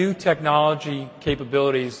as new technology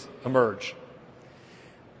capabilities emerge.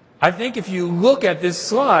 I think if you look at this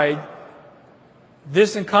slide,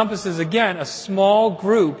 this encompasses, again, a small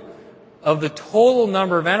group of the total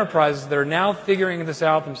number of enterprises that are now figuring this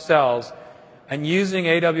out themselves and using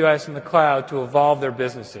AWS in the cloud to evolve their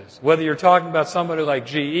businesses. Whether you're talking about somebody like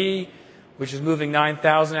GE, which is moving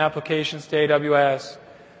 9,000 applications to AWS,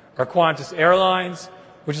 or Qantas Airlines,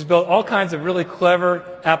 which has built all kinds of really clever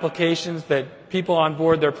applications that people on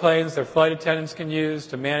board their planes, their flight attendants can use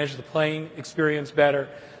to manage the plane experience better.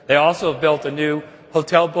 They also have built a new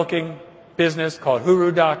hotel booking business called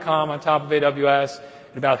Huru.com on top of AWS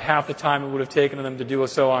in about half the time it would have taken them to do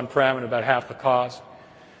so on-prem and about half the cost.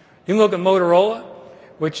 You can look at Motorola,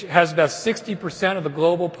 which has about 60% of the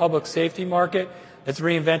global public safety market that's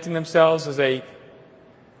reinventing themselves as a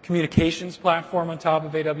communications platform on top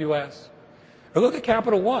of AWS. Or look at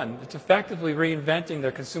Capital One. It's effectively reinventing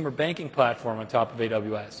their consumer banking platform on top of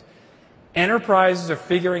AWS. Enterprises are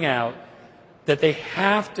figuring out that they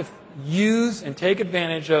have to use and take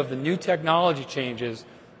advantage of the new technology changes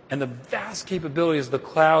and the vast capabilities the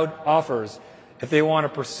cloud offers if they want to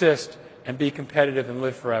persist and be competitive and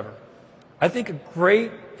live forever. I think a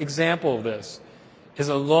great example of this is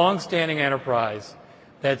a long-standing enterprise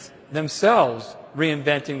that's themselves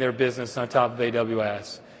reinventing their business on top of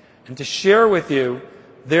AWS. And to share with you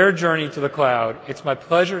their journey to the cloud, it's my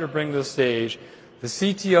pleasure to bring to the stage the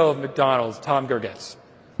CTO of McDonald's, Tom Gergetz.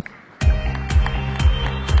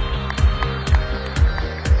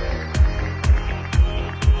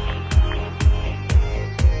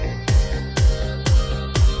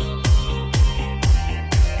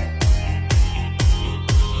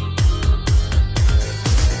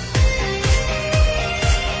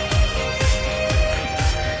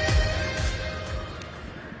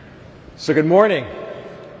 So good morning.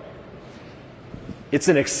 It's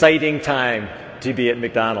an exciting time to be at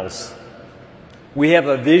McDonald's. We have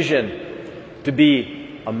a vision to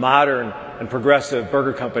be a modern and progressive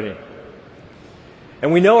burger company.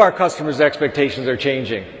 And we know our customers' expectations are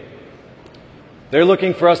changing. They're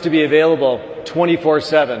looking for us to be available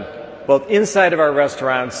 24/7, both inside of our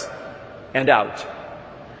restaurants and out.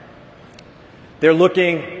 They're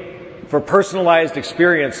looking for personalized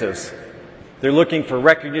experiences. They're looking for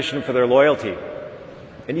recognition for their loyalty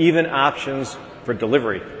and even options for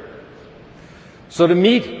delivery. So to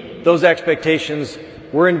meet those expectations,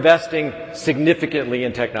 we're investing significantly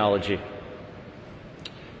in technology.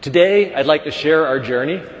 Today, I'd like to share our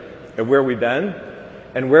journey of where we've been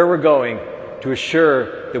and where we're going to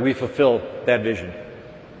assure that we fulfill that vision.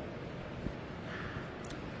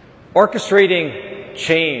 Orchestrating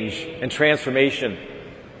change and transformation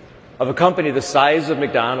of a company the size of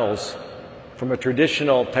McDonald's from a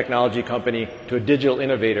traditional technology company to a digital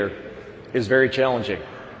innovator is very challenging.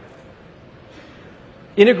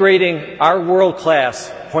 Integrating our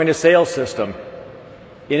world-class point-of-sale system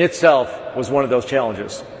in itself was one of those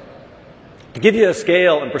challenges. To give you a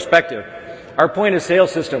scale and perspective, our point-of-sale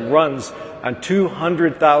system runs on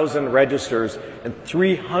 200,000 registers and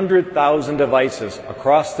 300,000 devices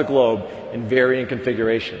across the globe in varying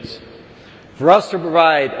configurations. For us to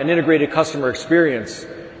provide an integrated customer experience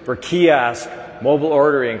for kiosk, mobile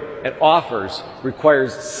ordering, and offers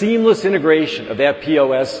requires seamless integration of that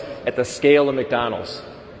POS at the scale of McDonald's.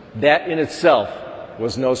 That in itself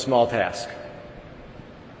was no small task.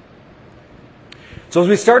 So as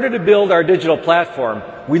we started to build our digital platform,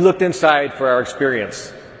 we looked inside for our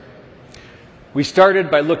experience. We started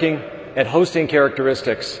by looking at hosting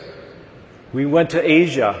characteristics. We went to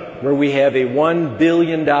Asia, where we have a $1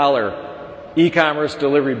 billion e-commerce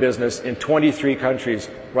delivery business in 23 countries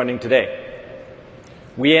running today.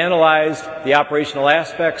 We analyzed the operational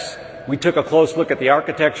aspects, we took a close look at the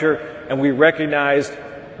architecture, and we recognized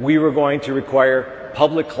we were going to require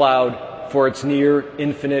public cloud for its near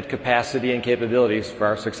infinite capacity and capabilities for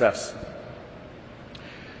our success.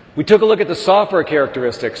 We took a look at the software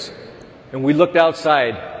characteristics, and we looked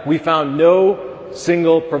outside. We found no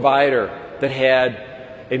single provider that had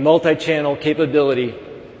a multi-channel capability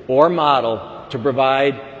or model to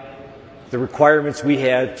provide the requirements we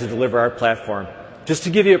had to deliver our platform. Just to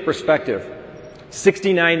give you a perspective,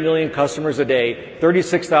 69 million customers a day,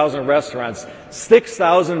 36,000 restaurants,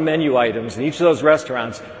 6,000 menu items in each of those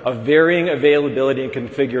restaurants of varying availability and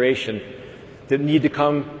configuration that need to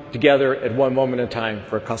come together at one moment in time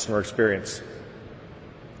for a customer experience.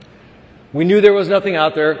 We knew there was nothing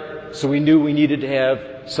out there, so we knew we needed to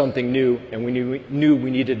have something new, and we knew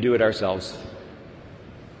we needed to do it ourselves.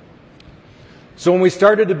 So when we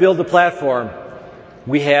started to build the platform,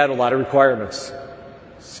 we had a lot of requirements.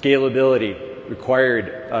 Scalability,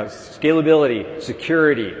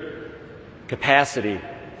 security, capacity.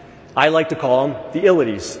 I like to call them the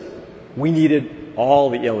illities. We needed all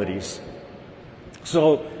the illities.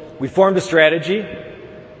 So we formed a strategy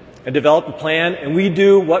and developed a plan, and we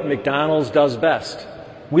do what McDonald's does best.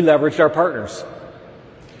 We leveraged our partners.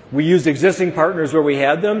 We used existing partners where we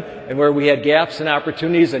had them, and where we had gaps and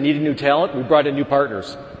opportunities and needed new talent, we brought in new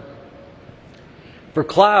partners. For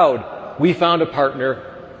cloud, we found a partner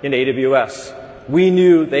in AWS. We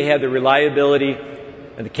knew they had the reliability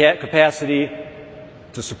and the capacity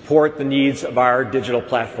to support the needs of our digital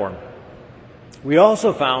platform. We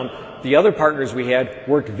also found the other partners we had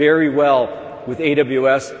worked very well with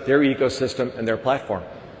AWS, their ecosystem, and their platform.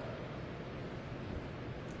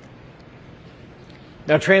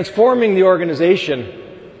 Now, transforming the organization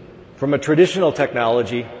from a traditional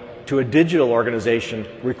technology to a digital organization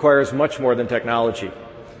requires much more than technology.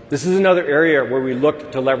 This is another area where we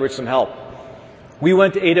looked to leverage some help. We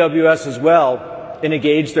went to AWS as well and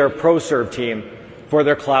engaged their ProServe team for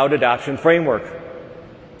their Cloud Adoption Framework.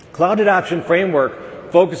 Cloud Adoption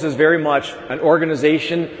Framework focuses very much on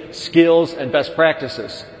organization, skills, and best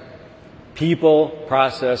practices. People,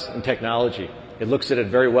 process, and technology. It looks at it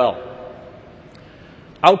very well.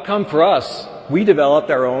 Outcome for us, we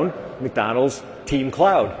developed our own McDonald's Team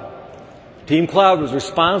Cloud. Team Cloud was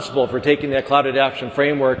responsible for taking that cloud adoption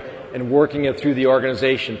framework and working it through the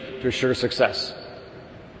organization to assure success.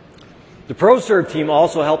 The ProServe team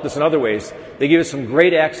also helped us in other ways. They gave us some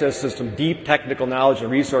great access to some deep technical knowledge and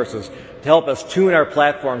resources to help us tune our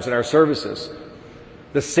platforms and our services.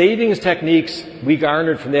 The savings techniques we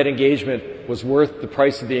garnered from that engagement was worth the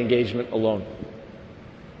price of the engagement alone.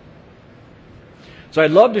 So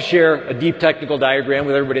I'd love to share a deep technical diagram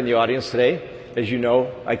with everybody in the audience today. As you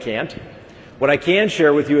know, I can't. What I can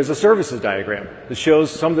share with you is a services diagram that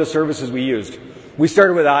shows some of the services we used. We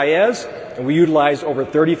started with IaaS, and we utilized over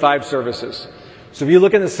 35 services. So if you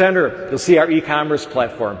look in the center, you'll see our e-commerce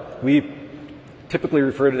platform. We typically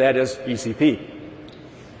refer to that as ECP.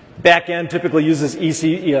 Backend typically uses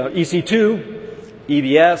EC2,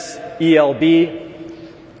 EBS, ELB,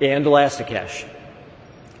 and Elasticache.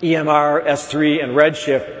 EMR, S3, and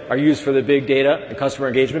Redshift are used for the big data and customer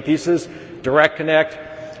engagement pieces. Direct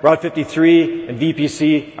Connect, Route 53, and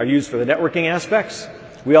VPC are used for the networking aspects.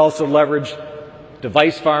 We also leverage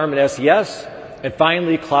Device Farm and SES, and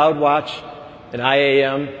finally CloudWatch and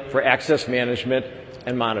IAM for access management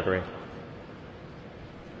and monitoring.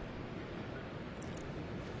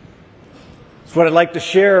 So what I'd like to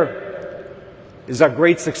share is our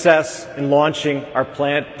great success in launching our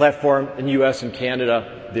platform in the US and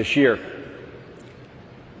Canada this year.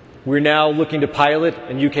 We're now looking to pilot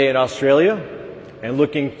in UK and Australia and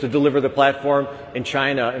looking to deliver the platform in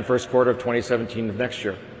China in first quarter of 2017 of next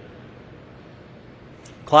year.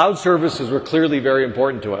 Cloud services were clearly very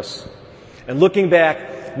important to us. And looking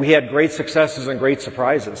back, we had great successes and great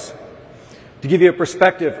surprises. To give you a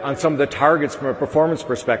perspective on some of the targets from a performance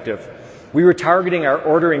perspective, we were targeting our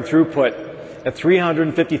ordering throughput at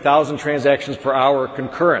 350,000 transactions per hour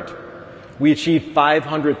concurrent. We achieved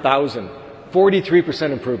 500,000,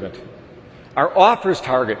 43% improvement. Our offers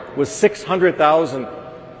target was 600,000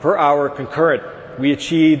 per hour concurrent. We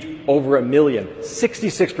achieved over 1 million,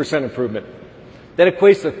 66% improvement. That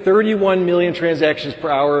equates to 31 million transactions per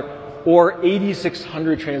hour or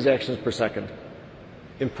 8,600 transactions per second.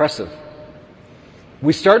 Impressive.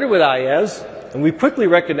 We started with IaaS, and we quickly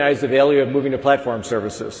recognized the value of moving to platform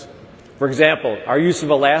services. For example, our use of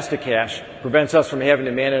Elasticache prevents us from having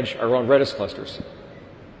to manage our own Redis clusters.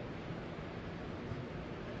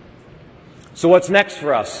 So what's next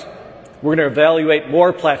for us? We're going to evaluate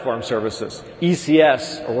more platform services,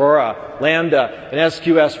 ECS, Aurora, Lambda, and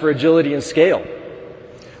SQS for agility and scale.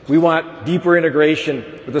 We want deeper integration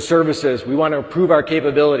with the services. We want to improve our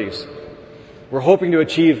capabilities. We're hoping to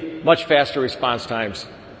achieve much faster response times,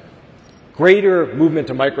 greater movement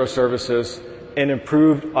to microservices, and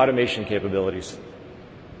improved automation capabilities.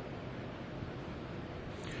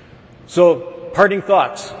 So, parting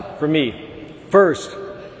thoughts from me. First,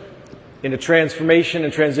 in a transformation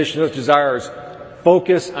and transition such as ours,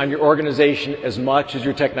 focus on your organization as much as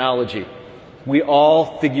your technology. We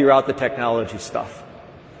all figure out the technology stuff.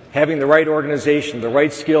 Having the right organization, the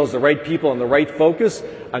right skills, the right people, and the right focus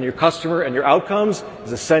on your customer and your outcomes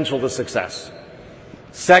is essential to success.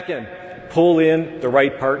 Second, pull in the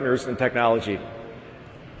right partners in technology.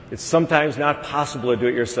 It's sometimes not possible to do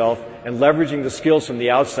it yourself, and leveraging the skills from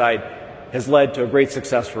the outside has led to a great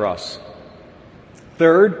success for us.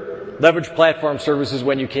 Third, leverage platform services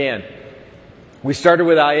when you can. We started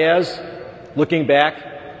with IaaS. Looking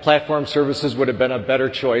back, platform services would have been a better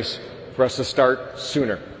choice for us to start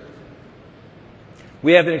sooner.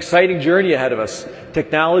 We have an exciting journey ahead of us.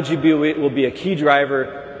 Technology will be a key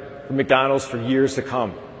driver for McDonald's for years to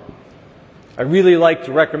come. I'd really like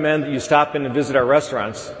to recommend that you stop in and visit our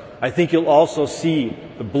restaurants. I think you'll also see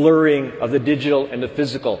the blurring of the digital and the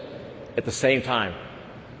physical at the same time.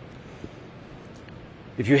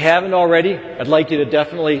 If you haven't already, I'd like you to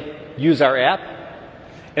definitely use our app.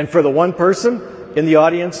 And for the one person in the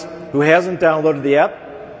audience who hasn't downloaded the app,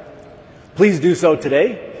 please do so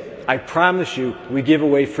today. I promise you, we give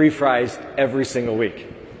away free fries every single week.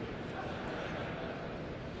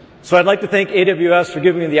 So I'd like to thank AWS for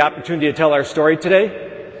giving me the opportunity to tell our story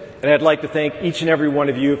today. And I'd like to thank each and every one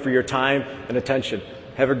of you for your time and attention.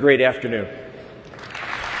 Have a great afternoon.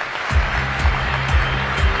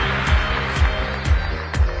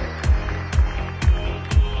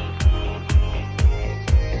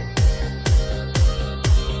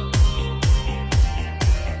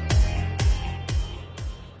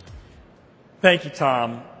 Thank you,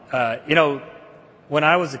 Tom. When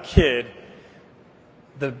I was a kid,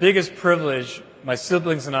 the biggest privilege my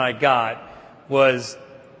siblings and I got was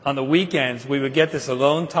on the weekends, we would get this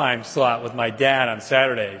alone time slot with my dad on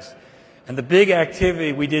Saturdays. And the big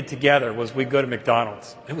activity we did together was we'd go to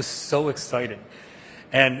McDonald's. It was so exciting.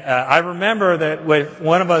 And I remember that when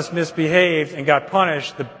one of us misbehaved and got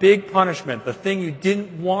punished, the big punishment, the thing you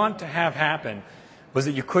didn't want to have happen, was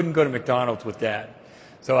that you couldn't go to McDonald's with Dad.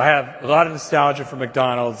 So I have a lot of nostalgia for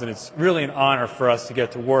McDonald's, and it's really an honor for us to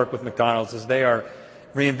get to work with McDonald's as they are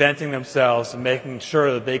reinventing themselves and making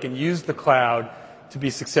sure that they can use the cloud to be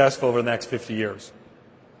successful over the next 50 years.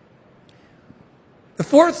 The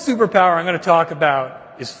fourth superpower I'm going to talk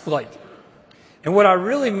about is flight. And what I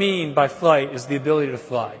really mean by flight is the ability to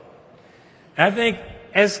fly. And I think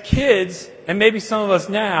as kids, and maybe some of us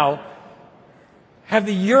now, have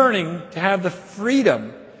the yearning to have the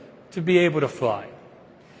freedom to be able to fly.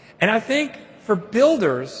 And I think for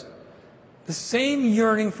builders, the same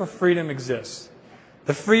yearning for freedom exists.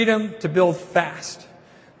 The freedom to build fast,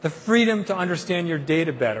 the freedom to understand your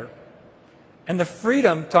data better, and the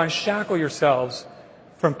freedom to unshackle yourselves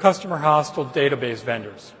from customer hostile database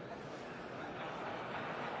vendors.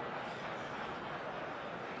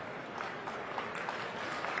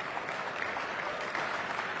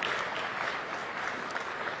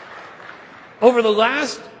 Over the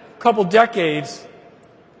last couple decades,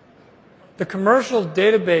 the commercial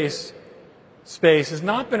database space has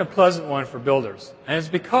not been a pleasant one for builders. And it's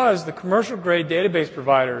because the commercial-grade database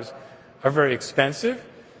providers are very expensive,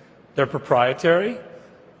 they're proprietary,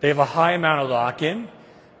 they have a high amount of lock-in,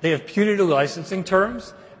 they have punitive licensing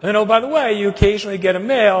terms, and then, oh, by the way, you occasionally get a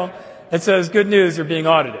mail that says, good news, you're being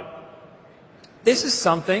audited. This is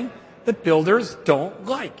something that builders don't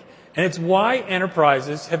like. And it's why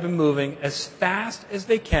enterprises have been moving as fast as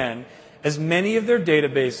they can as many of their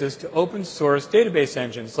databases to open source database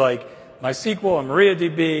engines like MySQL and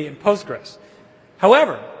MariaDB and Postgres.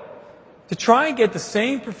 However, to try and get the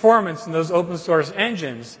same performance in those open source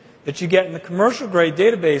engines that you get in the commercial grade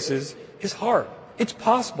databases is hard. It's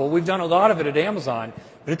possible. We've done a lot of it at Amazon,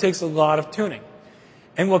 but it takes a lot of tuning.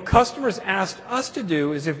 And what customers asked us to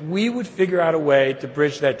do is if we would figure out a way to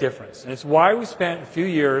bridge that difference. And it's why we spent a few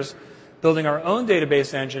years building our own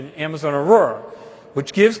database engine, Amazon Aurora,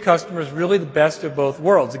 which gives customers really the best of both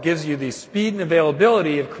worlds. It gives you the speed and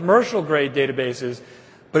availability of commercial-grade databases,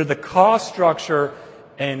 but at the cost structure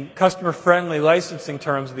and customer-friendly licensing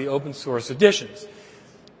terms of the open-source editions.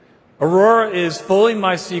 Aurora is fully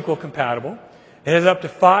MySQL compatible. It has up to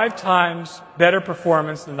 5 times better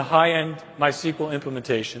performance than the high-end MySQL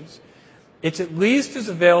implementations. It's at least as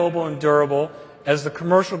available and durable as the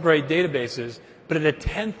commercial-grade databases, but at a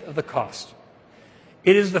tenth of the cost.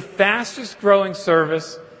 It is the fastest-growing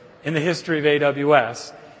service in the history of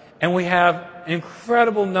AWS, and we have an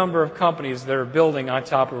incredible number of companies that are building on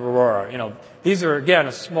top of Aurora. You know, these are, again,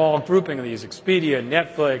 a small grouping of these: Expedia, and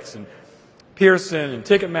Netflix, and Pearson, and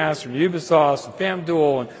Ticketmaster, and Ubisoft, and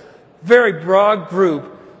FanDuel, and very broad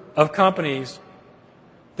group of companies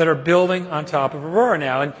that are building on top of Aurora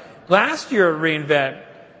now. And last year at reInvent,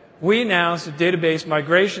 we announced a database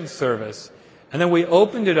migration service, and then we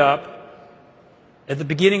opened it up at the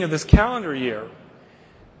beginning of this calendar year.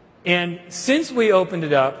 And since we opened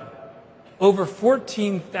it up, over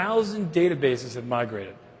 14,000 databases have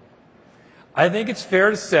migrated. I think it's fair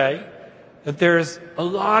to say that there's a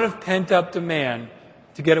lot of pent-up demand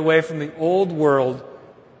to get away from the old world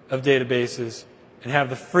of databases and have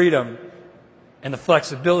the freedom and the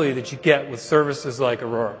flexibility that you get with services like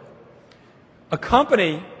Aurora. A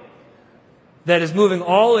company that is moving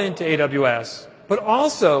all into AWS, but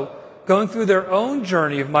also going through their own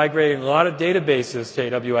journey of migrating a lot of databases to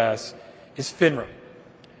AWS, is FINRA.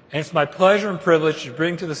 And it's my pleasure and privilege to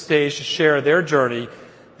bring to the stage to share their journey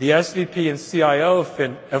the SVP and CIO of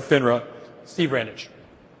FINRA, Steve Randich.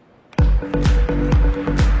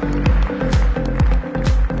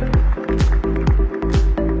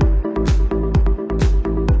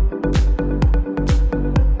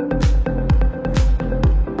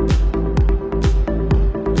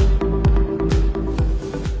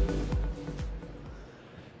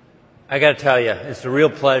 I got to tell you, it's a real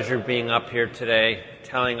pleasure being up here today,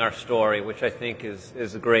 telling our story, which I think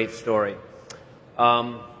is a great story.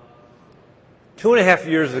 2.5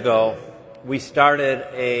 years ago, we started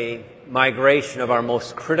a migration of our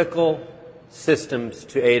most critical systems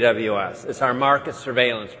to AWS. It's our market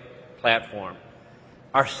surveillance platform.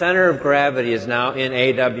 Our center of gravity is now in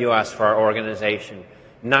AWS for our organization.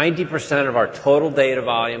 90% of our total data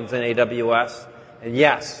volume is in AWS. And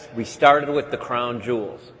yes, we started with the crown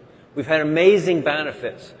jewels. We've had amazing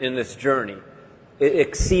benefits in this journey. It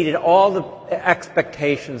exceeded all the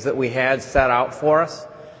expectations that we had set out for us,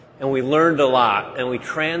 and we learned a lot, and we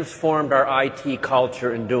transformed our IT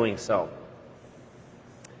culture in doing so.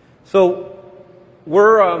 So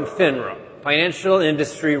we're FINRA, Financial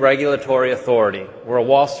Industry Regulatory Authority. We're a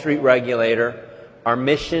Wall Street regulator. Our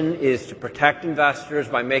mission is to protect investors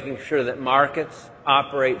by making sure that markets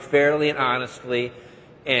operate fairly and honestly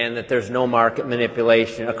and that there's no market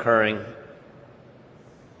manipulation occurring.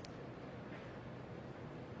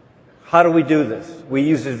 How do we do this? We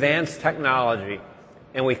use advanced technology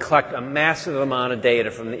and we collect a massive amount of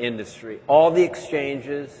data from the industry. All the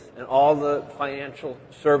exchanges and all the financial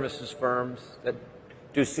services firms that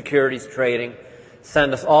do securities trading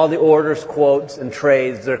send us all the orders, quotes, and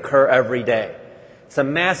trades that occur every day. It's a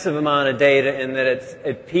massive amount of data in that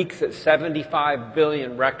it peaks at 75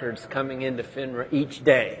 billion records coming into FINRA each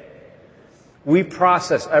day. We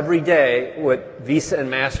process every day what Visa and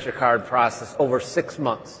MasterCard process over 6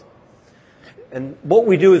 months. And what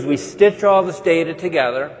we do is we stitch all this data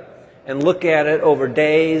together and look at it over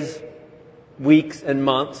days, weeks, and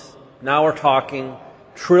months. Now we're talking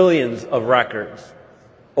trillions of records,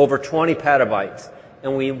 over 20 petabytes.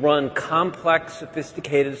 And we run complex,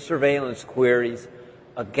 sophisticated surveillance queries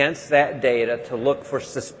against that data to look for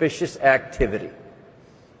suspicious activity.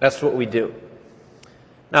 That's what we do.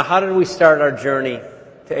 Now, how did we start our journey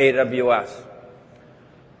to AWS?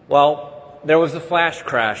 Well, there was a flash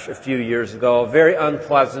crash a few years ago, a very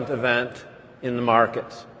unpleasant event in the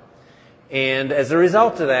markets. And as a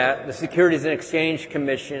result of that, the Securities and Exchange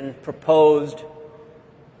Commission proposed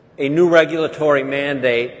a new regulatory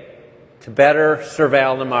mandate to better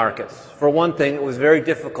surveil the markets. For one thing, it was very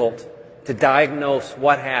difficult to diagnose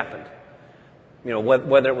what happened. You know,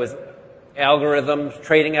 whether it was algorithms,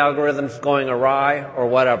 trading algorithms going awry or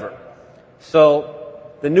whatever. So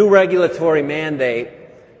the new regulatory mandate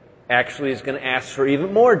actually is going to ask for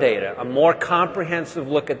even more data, a more comprehensive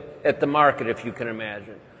look at the market, if you can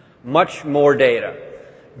imagine. Much more data.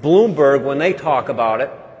 Bloomberg, when they talk about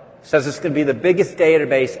it, says it's going to be the biggest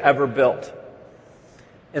database ever built.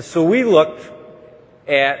 And so we looked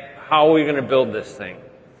at how we're going to build this thing.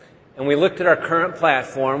 And we looked at our current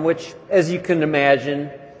platform, which, as you can imagine,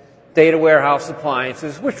 data warehouse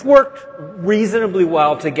appliances, which worked reasonably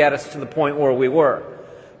well to get us to the point where we were.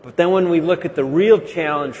 But then when we look at the real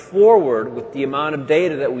challenge forward with the amount of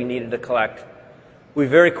data that we needed to collect, we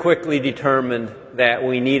very quickly determined that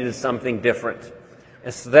we needed something different.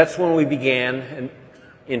 And so that's when we began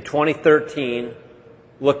in 2013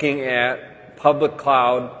 looking at public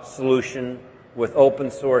cloud solution with open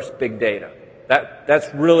source big data.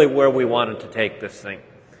 That's really where we wanted to take this thing.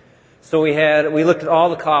 So we looked at all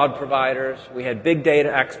the cloud providers. We had big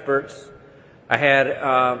data experts. I had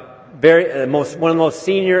one of the most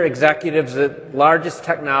senior executives at the largest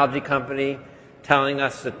technology company telling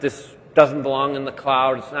us that this doesn't belong in the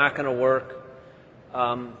cloud. It's not going to work.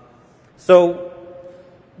 So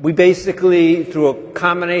we basically, through a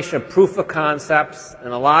combination of proof of concepts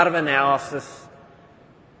and a lot of analysis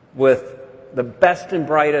with the best and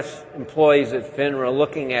brightest employees at FINRA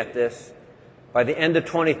looking at this, by the end of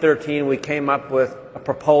 2013, we came up with a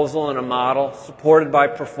proposal and a model supported by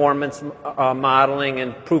performance modeling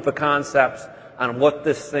and proof of concepts on what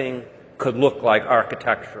this thing could look like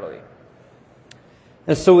architecturally.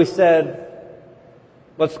 And so we said,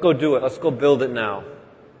 let's go do it. Let's go build it now.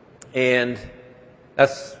 And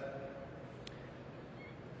that's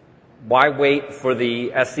why wait for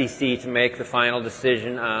the SEC to make the final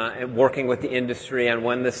decision and working with the industry on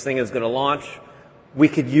when this thing is going to launch. We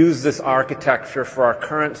could use this architecture for our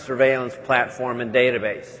current surveillance platform and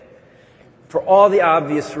database. For all the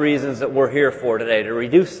obvious reasons that we're here for today, to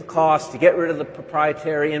reduce the cost, to get rid of the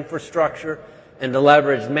proprietary infrastructure, and to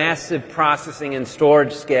leverage massive processing and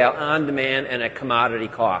storage scale on demand and at commodity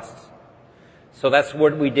costs. So that's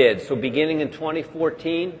what we did. So beginning in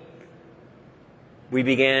 2014, we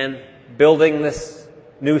began building this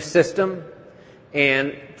new system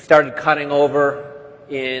and started cutting over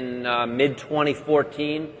in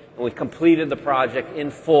mid-2014, and we completed the project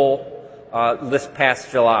in full this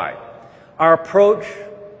past July. Our approach,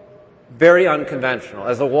 very unconventional.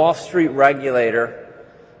 As a Wall Street regulator,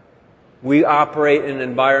 we operate in an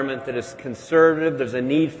environment that is conservative. There's a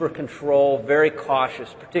need for control, very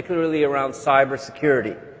cautious, particularly around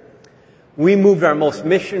cybersecurity. We moved our most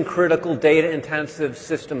mission-critical, data-intensive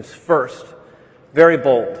systems first, very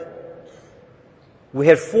bold. We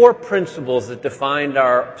had 4 principles that defined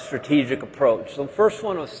our strategic approach. So the first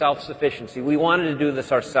one was self-sufficiency. We wanted to do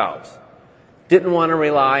this ourselves. Didn't want to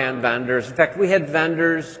rely on vendors. In fact, we had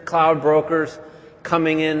vendors, cloud brokers,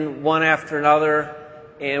 coming in one after another,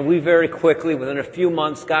 and we very quickly, within a few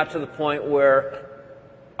months, got to the point where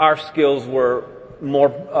our skills were more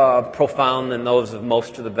profound than those of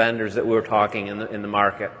most of the vendors that we were talking in the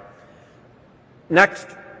market. Next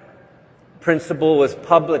principle was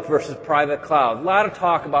public versus private cloud. A lot of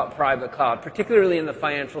talk about private cloud, particularly in the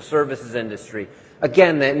financial services industry.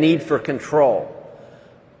 Again, that need for control.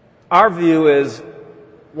 our view is,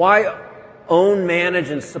 why own, manage,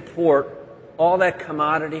 and support all that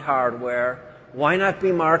commodity hardware? Why not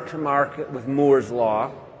be mark to market with Moore's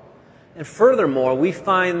Law? And furthermore, we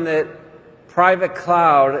find that private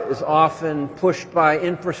cloud is often pushed by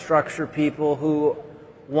infrastructure people who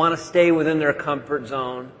want to stay within their comfort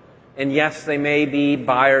zone. And yes, they may be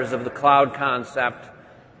buyers of the cloud concept,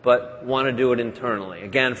 but want to do it internally,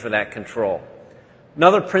 again, for that control.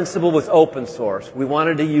 Another principle was open source. We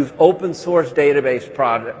wanted to use open source database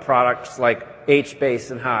products like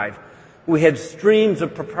HBase and Hive. We had streams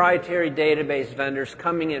of proprietary database vendors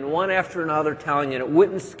coming in one after another telling you it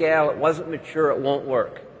wouldn't scale, it wasn't mature, it won't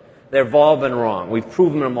work. They've all been wrong. We've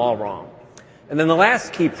proven them all wrong. And then the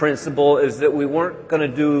last key principle is that we weren't going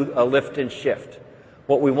to do a lift and shift.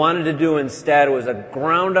 What we wanted to do instead was a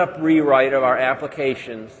ground-up rewrite of our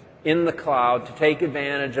applications in the cloud to take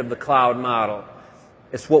advantage of the cloud model.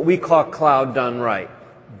 It's what we call cloud done right.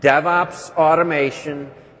 DevOps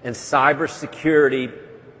automation and cybersecurity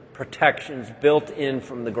protections built in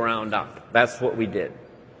from the ground up. That's what we did.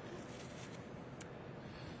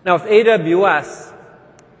 Now with AWS,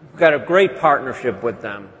 we've got a great partnership with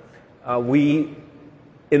them.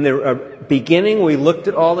 In the beginning, we looked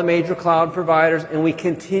at all the major cloud providers, and we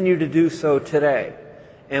continue to do so today.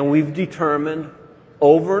 And we've determined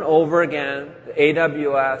over and over again that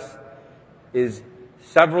AWS is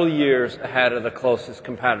several years ahead of the closest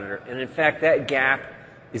competitor. And in fact, that gap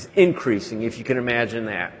is increasing, if you can imagine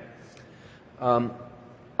that.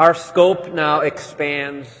 Our scope now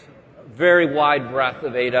expands a very wide breadth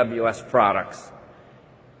of AWS products.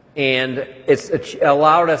 And it's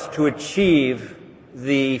allowed us to achieve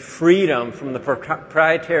the freedom from the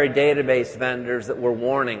proprietary database vendors that were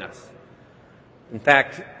warning us. In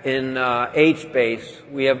fact, in HBase,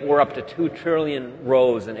 we're up to 2 trillion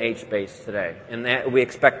rows in HBase today, and we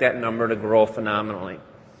expect that number to grow phenomenally.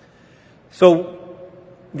 So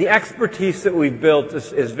the expertise that we've built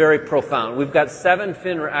is very profound. We've got 7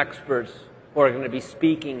 FINRA experts who are going to be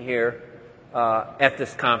speaking here at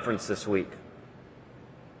this conference this week.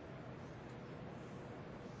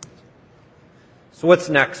 So what's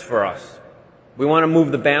next for us? We want to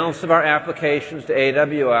move the balance of our applications to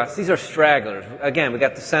AWS. These are stragglers. Again, we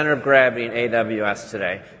got the center of gravity in AWS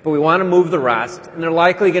today. But we want to move the rest, and they're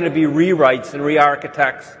likely going to be rewrites and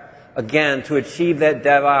re-architects, again, to achieve that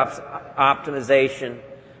DevOps optimization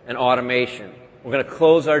and automation. We're going to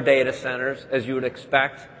close our data centers, as you would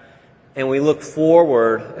expect, and we look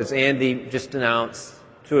forward, as Andy just announced,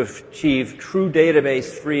 to achieve true database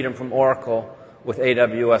freedom from Oracle with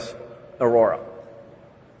AWS Aurora.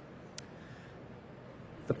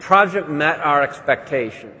 The project met our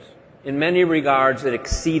expectations. In many regards, it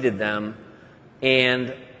exceeded them,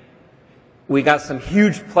 and we got some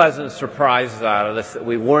huge pleasant surprises out of this that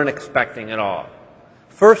we weren't expecting at all.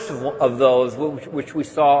 First of those, which we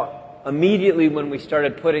saw immediately when we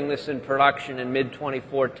started putting this in production in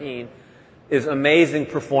mid-2014, is amazing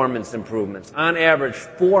performance improvements. On average,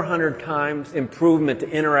 400 times improvement to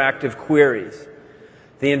interactive queries.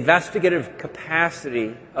 The investigative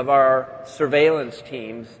capacity of our surveillance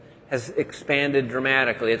teams has expanded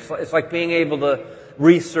dramatically. It's like being able to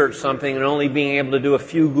research something and only being able to do a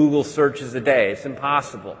few Google searches a day. It's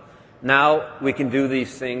impossible. Now we can do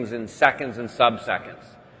these things in seconds and sub-seconds.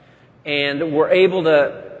 And we're able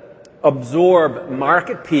to absorb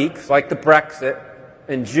market peaks like the Brexit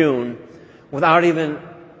in June without even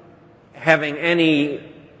having any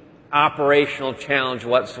operational challenge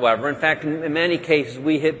whatsoever. In fact, in many cases,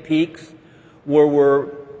 we hit peaks where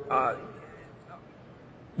we're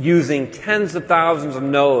using tens of thousands of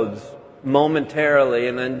nodes momentarily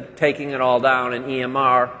and then taking it all down in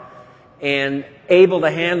EMR and able to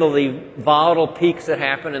handle the volatile peaks that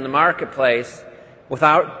happen in the marketplace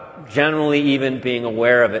without generally even being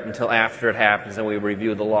aware of it until after it happens and we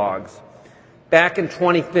review the logs. Back in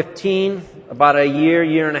 2015, about a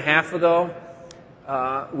year and a half ago,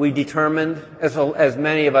 we determined, as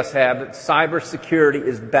many of us have, that cybersecurity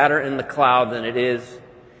is better in the cloud than it is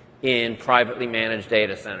in privately managed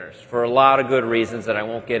data centers for a lot of good reasons that I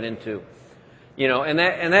won't get into. You know, and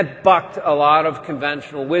that bucked a lot of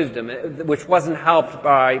conventional wisdom, which wasn't helped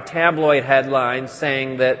by tabloid headlines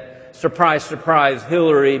saying that, surprise, surprise,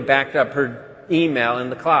 Hillary backed up her email in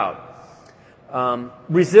the cloud.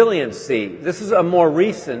 Resiliency. This is a more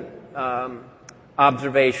recent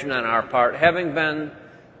observation on our part. Having been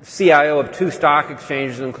CIO of 2 stock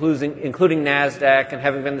exchanges, including NASDAQ, and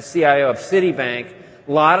having been the CIO of Citibank,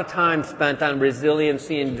 a lot of time spent on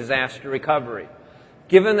resiliency and disaster recovery.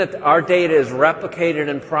 Given that our data is replicated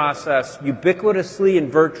and processed ubiquitously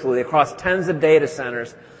and virtually across tens of data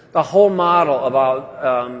centers, the whole model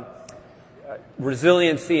about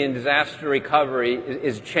resiliency and disaster recovery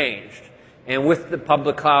is changed. And with the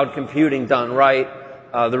public cloud computing done right,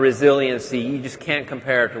 the resiliency, you just can't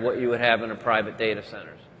compare it to what you would have in a private data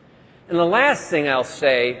centers. And the last thing I'll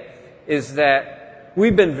say is that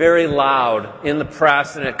we've been very loud in the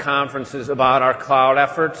press and at conferences about our cloud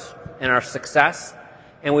efforts and our success,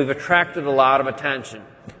 and we've attracted a lot of attention.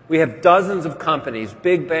 We have dozens of companies,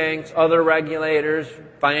 big banks, other regulators,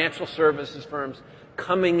 financial services firms,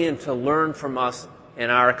 coming in to learn from us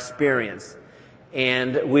and our experience.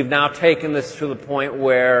 And we've now taken this to the point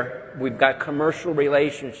where we've got commercial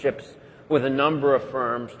relationships with a number of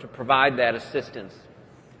firms to provide that assistance.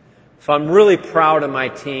 So I'm really proud of my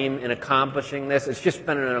team in accomplishing this. It's just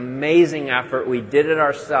been an amazing effort. We did it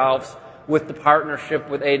ourselves with the partnership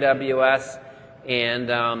with AWS,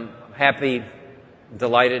 and happy,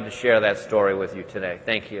 delighted to share that story with you today.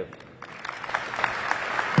 Thank you.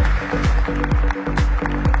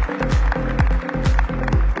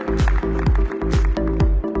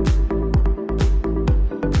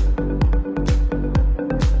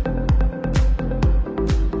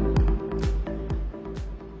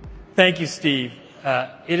 Thank you, Steve.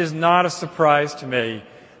 It is not a surprise to me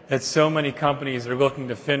that so many companies are looking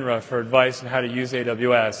to FINRA for advice on how to use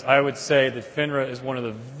AWS. I would say that FINRA is one of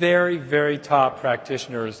the very, very top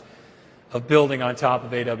practitioners of building on top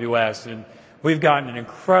of AWS, and we've gotten an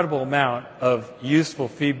incredible amount of useful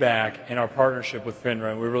feedback in our partnership with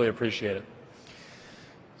FINRA, and we really appreciate it.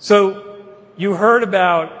 So you heard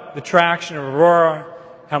about the traction of Aurora,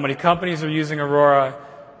 how many companies are using Aurora.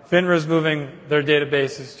 FINRA is moving their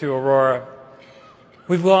databases to Aurora.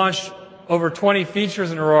 We've launched over 20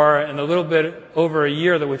 features in Aurora in a little bit over a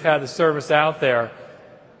year that we've had the service out there.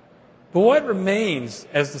 But what remains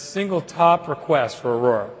as the single top request for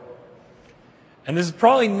Aurora? And this is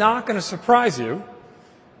probably not going to surprise you,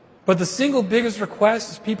 but the single biggest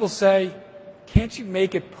request is people say, can't you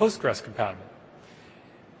make it Postgres compatible?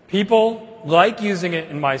 People like using it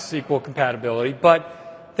in MySQL compatibility,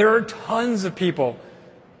 but there are tons of people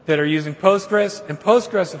that are using Postgres, and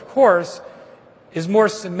Postgres, of course, is more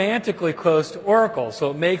semantically close to Oracle, so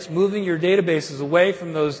it makes moving your databases away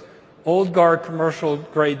from those old guard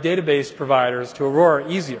commercial-grade database providers to Aurora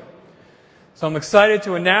easier. So I'm excited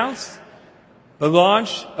to announce the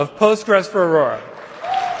launch of Postgres for Aurora.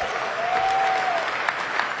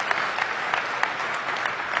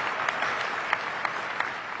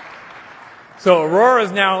 So Aurora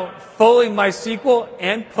is now fully MySQL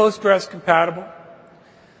and Postgres compatible.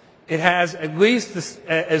 It has at least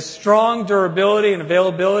as strong durability and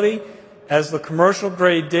availability as the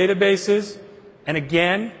commercial-grade databases, and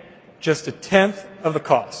again, just a tenth of the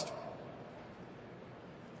cost.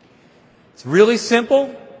 It's really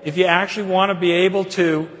simple if you actually want to be able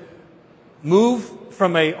to move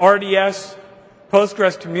from a RDS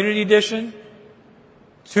Postgres Community Edition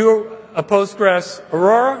to a Postgres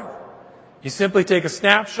Aurora. You simply take a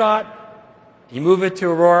snapshot, you move it to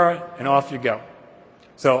Aurora, and off you go.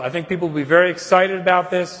 So I think people will be very excited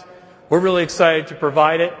about this. We're really excited to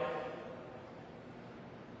provide it.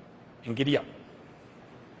 And giddy up.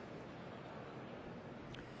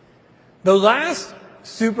 The last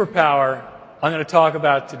superpower I'm going to talk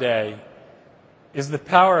about today is the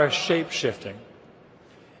power of shape-shifting.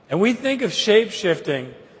 And we think of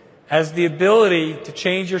shape-shifting as the ability to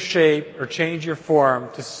change your shape or change your form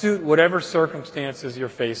to suit whatever circumstances you're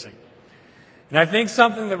facing. And I think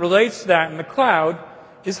something that relates to that in the cloud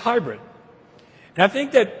is hybrid. And I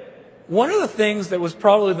think that one of the things that was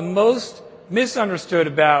probably the most misunderstood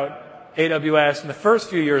about AWS in the first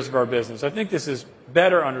few years of our business, I think this is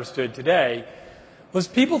better understood today, was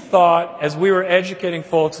people thought, as we were educating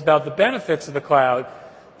folks about the benefits of the cloud,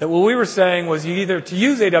 that what we were saying was to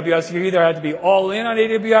use AWS, you either had to be all in on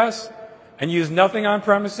AWS and use nothing on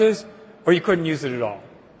premises, or you couldn't use it at all.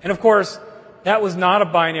 And of course, that was not a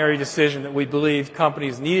binary decision that we believed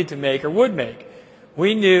companies needed to make or would make.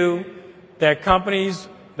 We knew that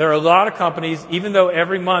there are a lot of companies, even though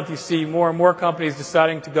every month you see more and more companies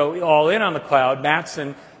deciding to go all in on the cloud.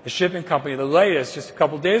 Matson, the shipping company, the latest, just a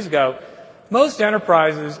couple of days ago, most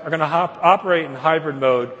enterprises are going to operate in hybrid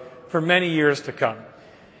mode for many years to come.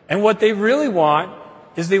 And what they really want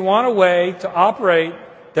is they want a way to operate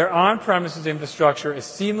their on-premises infrastructure as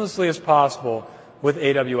seamlessly as possible with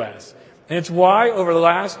AWS. And it's why, over the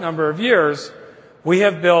last number of years, we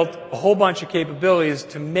have built a whole bunch of capabilities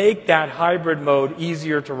to make that hybrid mode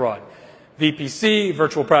easier to run. VPC,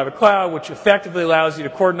 Virtual Private Cloud, which effectively allows you to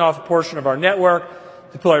cordon off a portion of our network,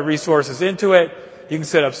 deploy resources into it. You can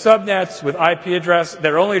set up subnets with IP address that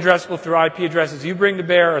are only addressable through IP addresses you bring to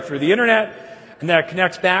bear or through the internet, and that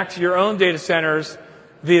connects back to your own data centers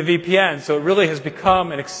via VPN. So it really has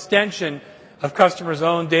become an extension of customers'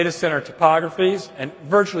 own data center topographies, and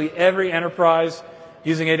virtually every enterprise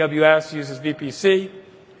using AWS uses VPC.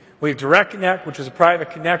 We have Direct Connect, which is a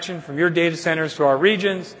private connection from your data centers to our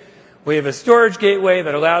regions. We have a storage gateway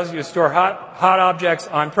that allows you to store hot objects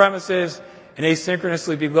on premises and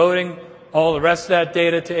asynchronously be loading all the rest of that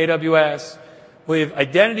data to AWS. We have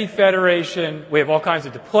Identity Federation. We have all kinds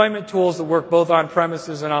of deployment tools that work both on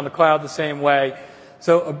premises and on the cloud the same way.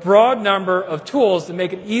 So a broad number of tools that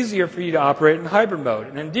make it easier for you to operate in hybrid mode.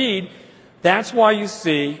 And indeed, that's why you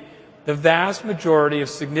see the vast majority of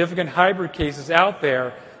significant hybrid cases out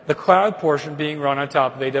there, the cloud portion being run on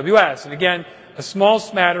top of AWS. And again, a small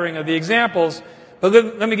smattering of the examples, but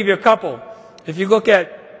let me give you a couple. If you look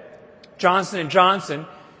at Johnson & Johnson,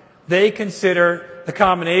 they consider the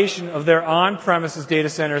combination of their on-premises data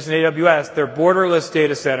centers in AWS, their borderless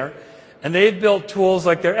data center, and they've built tools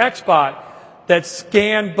like their XBot that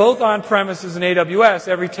scan both on-premises and AWS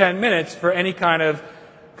every 10 minutes for any kind of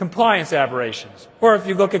compliance aberrations. Or if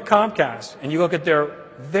you look at Comcast and you look at their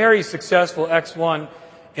very successful X1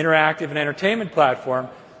 interactive and entertainment platform,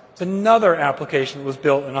 it's another application that was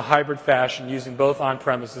built in a hybrid fashion using both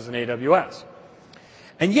on-premises and AWS.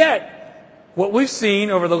 And yet, what we've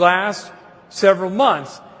seen over the last several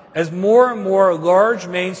months, as more and more large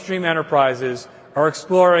mainstream enterprises are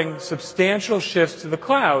exploring substantial shifts to the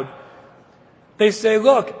cloud, they say,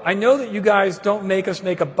 look, I know that you guys don't make us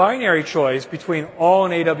make a binary choice between all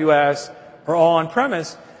in AWS or all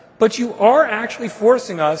on-premise, but you are actually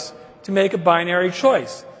forcing us to make a binary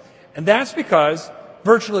choice. And that's because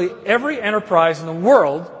virtually every enterprise in the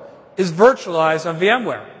world is virtualized on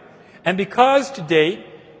VMware. And because to date,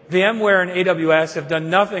 VMware and AWS have done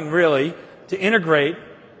nothing really to integrate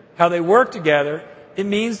how they work together, it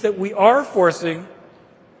means that we are forcing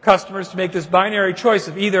customers to make this binary choice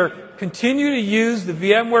of either continue to use the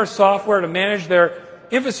VMware software to manage their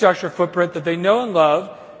infrastructure footprint that they know and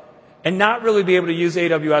love and not really be able to use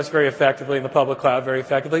AWS very effectively in the public cloud very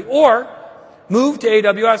effectively, or move to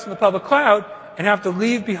AWS in the public cloud and have to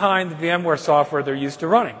leave behind the VMware software they're used to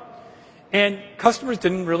running. And customers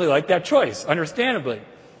didn't really like that choice, understandably.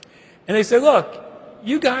 And they say, look,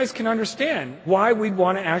 you guys can understand why we'd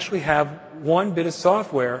want to actually have one bit of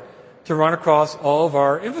software to run across all of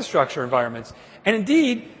our infrastructure environments. And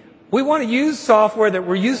indeed, we want to use software that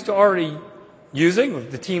we're used to already using,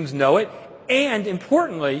 the teams know it, and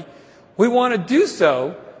importantly, we want to do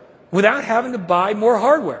so without having to buy more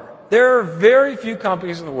hardware. There are very few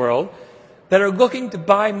companies in the world that are looking to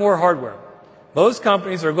buy more hardware. Most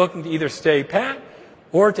companies are looking to either stay pat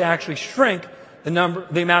or to actually shrink the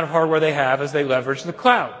amount of hardware they have as they leverage the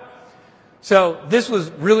cloud. So this was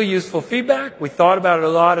really useful feedback. We thought about it a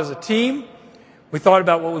lot as a team. We thought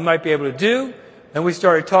about what we might be able to do. Then we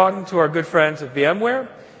started talking to our good friends at VMware.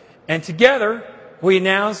 And together, we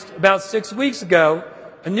announced about 6 weeks ago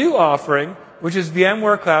a new offering, which is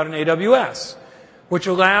VMware Cloud and AWS, which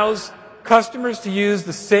allows customers to use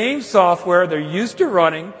the same software they're used to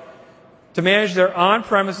running to manage their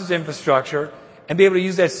on-premises infrastructure and be able to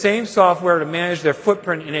use that same software to manage their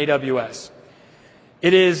footprint in AWS.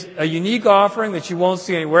 It is a unique offering that you won't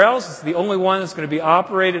see anywhere else. It's the only one that's going to be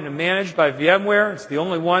operated and managed by VMware. It's the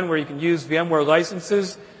only one where you can use VMware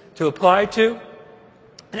licenses to apply to.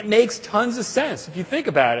 And it makes tons of sense if you think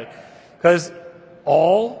about it, because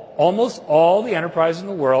almost all the enterprises in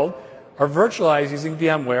the world are virtualized using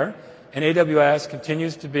VMware, and AWS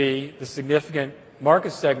continues to be the significant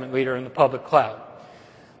market segment leader in the public cloud.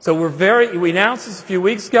 So we announced this a few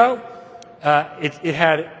weeks ago. It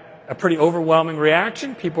had a pretty overwhelming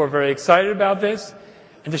reaction. People are very excited about this.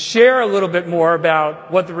 And to share a little bit more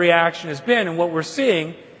about what the reaction has been and what we're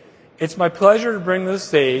seeing, it's my pleasure to bring to the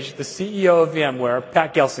stage the CEO of VMware,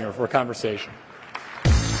 Pat Gelsinger, for a conversation.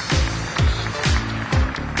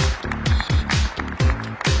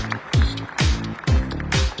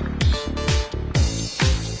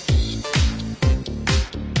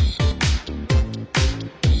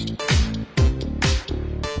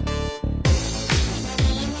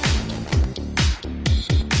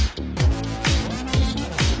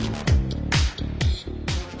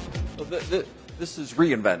 This is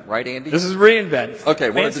reInvent, right, Andy? This is reInvent. Okay,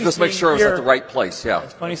 wanted to just make sure I was at the right place. Yeah.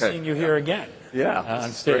 It's funny seeing you here again. Yeah, on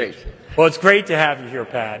stage. Great. Well, it's great to have you here,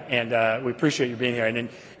 Pat, and we appreciate you being here. And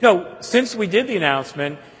since we did the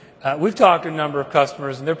announcement, we've talked to a number of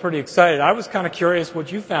customers, and they're pretty excited. I was kind of curious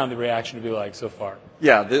what you found the reaction to be like so far.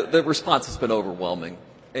 Yeah, the response has been overwhelming.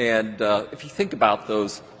 And if you think about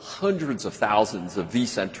those hundreds of thousands of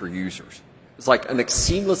vCenter users, it's like a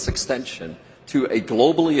seamless extension to a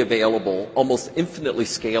globally available, almost infinitely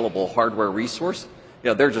scalable hardware resource.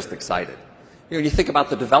 They're just excited. You think about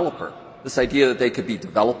the developer. This idea that they could be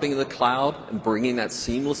developing in the cloud and bringing that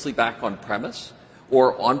seamlessly back on-premise,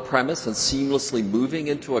 or on-premise and seamlessly moving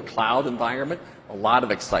into a cloud environment, a lot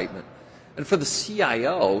of excitement. And for the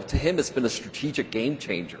CIO, to him, it's been a strategic game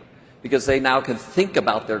changer because they now can think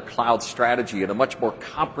about their cloud strategy in a much more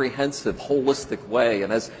comprehensive, holistic way.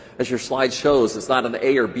 And as your slide shows, it's not an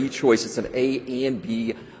A or B choice, it's an A and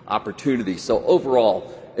B opportunity. So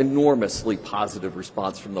overall, enormously positive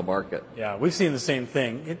response from the market. Yeah, we've seen the same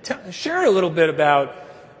thing. Share a little bit about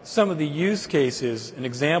some of the use cases and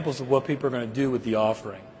examples of what people are going to do with the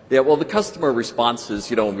offering. Yeah, well, the customer responses,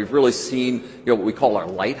 we've really seen, what we call our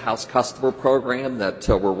Lighthouse customer program that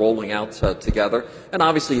we're rolling out together. And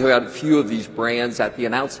obviously, you had a few of these brands at the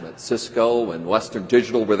announcement. Cisco and Western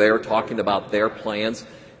Digital were there talking about their plans.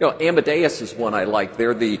 Amadeus is one I like.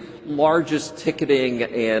 They're the largest ticketing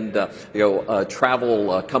and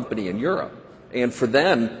travel company in Europe. And for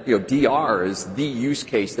them, DR is the use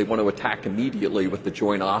case they want to attack immediately with the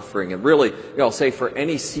joint offering. And really, I'll say for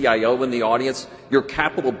any CIO in the audience, your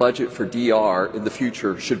capital budget for DR in the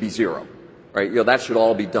future should be zero, right? That should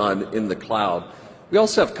all be done in the cloud. We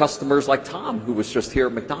also have customers like Tom, who was just here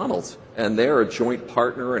at McDonald's, and they're a joint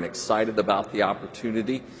partner and excited about the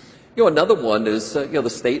opportunity. Another one is, the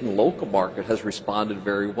state and local market has responded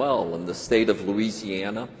very well. In the state of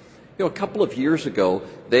Louisiana, a couple of years ago,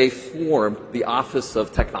 they formed the Office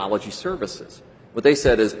of Technology Services. What they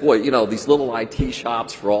said is, these little IT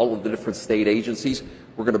shops for all of the different state agencies,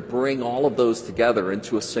 we're going to bring all of those together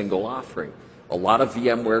into a single offering. A lot of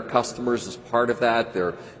VMware customers as part of that,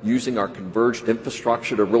 they're using our converged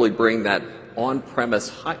infrastructure to really bring that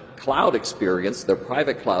on-premise cloud experience, their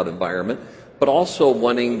private cloud environment, but also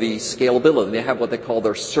wanting the scalability. They have what they call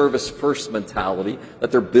their service-first mentality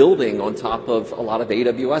that they're building on top of a lot of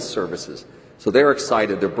AWS services. So they're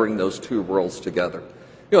excited to bring those two worlds together.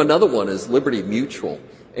 Another one is Liberty Mutual.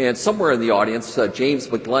 And somewhere in the audience, James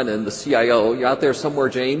McGlennon, the CIO, you out there somewhere,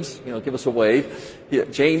 James? Give us a wave.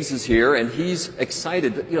 James is here, and he's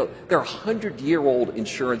excited. They're a 100-year-old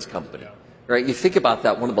insurance company. Right? You think about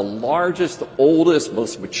that, one of the largest, oldest,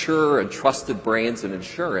 most mature and trusted brands in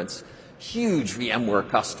insurance. Huge VMware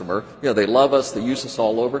customer. They love us, they use us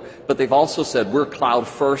all over, but they've also said we're cloud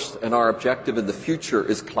first and our objective in the future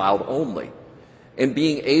is cloud only. And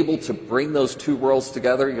being able to bring those two worlds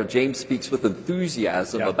together, James speaks with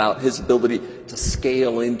enthusiasm about his ability to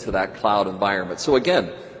scale into that cloud environment. So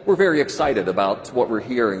again, we're very excited about what we're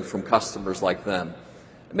hearing from customers like them.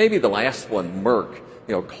 Maybe the last one, Merck.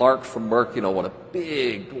 Clark from Merck, what a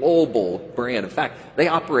big global brand. In fact, they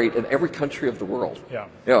operate in every country of the world,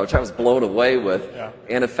 which I was blown away with. Yeah.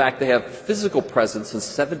 And in fact, they have physical presence in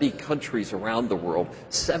 70 countries around the world,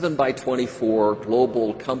 7x24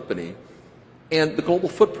 global company. And the global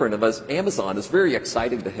footprint of Amazon is very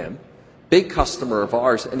exciting to him. Big customer of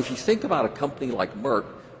ours. And if you think about a company like Merck,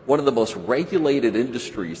 one of the most regulated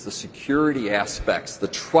industries, the security aspects, the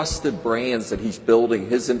trusted brands that he's building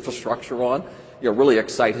his infrastructure on, really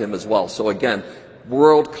excite him as well. So again,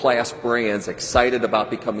 world-class brands excited about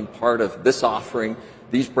becoming part of this offering.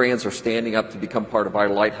 These brands are standing up to become part of our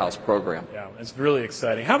Lighthouse program. Yeah, it's really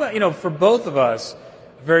exciting. How about, for both of us,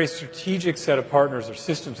 a very strategic set of partners or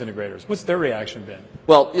systems integrators? What's their reaction been?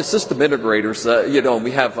 Well, system integrators,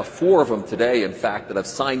 we have 4 of them today, in fact, that have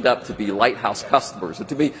signed up to be Lighthouse customers. And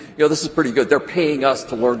to me, this is pretty good. They're paying us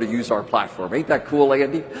to learn to use our platform. Ain't that cool,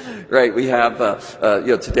 Andy? Right. We have,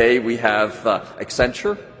 today we have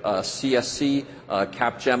Accenture, CSC,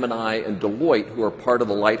 Capgemini, and Deloitte, who are part of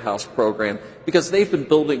the Lighthouse program, because they've been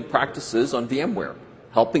building practices on VMware,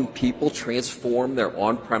 helping people transform their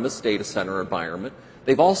on-premise data center environment.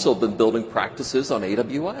 They've also been building practices on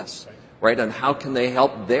AWS, right? And how can they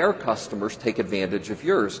help their customers take advantage of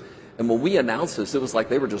yours? And when we announced this, it was like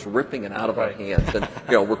they were just ripping it out of our hands. And,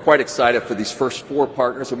 we're quite excited for these first 4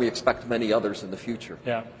 partners, and we expect many others in the future.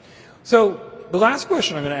 Yeah. So the last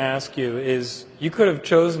question I'm going to ask you is, you could have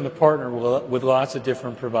chosen to partner with lots of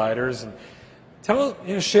different providers.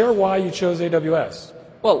 And share why you chose AWS.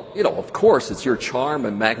 Well, of course, it's your charm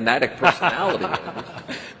and magnetic personality.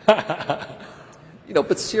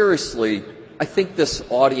 But seriously, I think this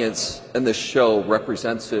audience and this show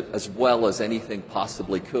represents it as well as anything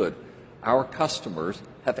possibly could. Our customers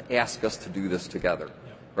have asked us to do this together,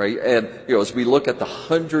 right? And, as we look at the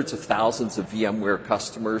hundreds of thousands of VMware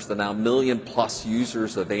customers, the now million-plus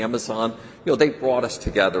users of Amazon, they brought us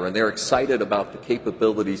together, and they're excited about the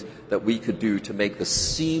capabilities that we could do to make the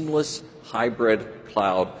seamless hybrid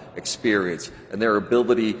cloud experience and their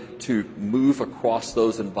ability to move across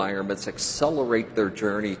those environments, accelerate their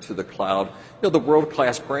journey to the cloud. You know, the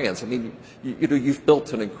world-class brands. I mean, you've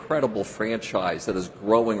built an incredible franchise that is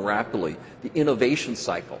growing rapidly. The innovation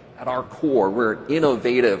cycle at our core, we're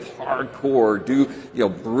innovative, hardcore,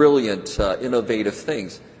 brilliant, innovative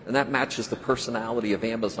things. And that matches the personality of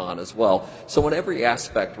Amazon as well. So in every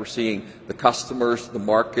aspect, we're seeing the customers, the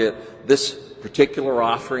market, this particular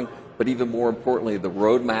offering, but even more importantly, the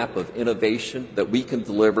roadmap of innovation that we can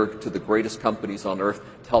deliver to the greatest companies on earth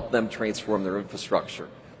to help them transform their infrastructure.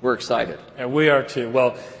 We're excited. And we are too.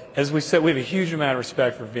 Well, as we said, we have a huge amount of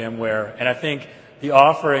respect for VMware, and I think the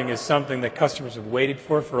offering is something that customers have waited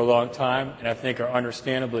for a long time, and I think are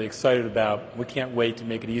understandably excited about. We can't wait to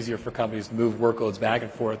make it easier for companies to move workloads back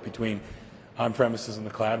and forth between on-premises and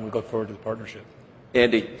the cloud, and we look forward to the partnership.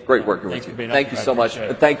 Andy, great working with you. Thank you so much,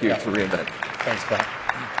 and thank you to reInvent. Thanks, Pat.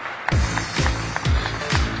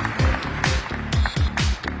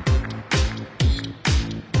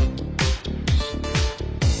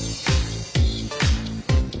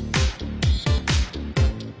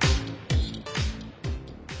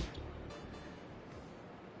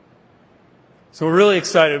 So we're really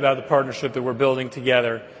excited about the partnership that we're building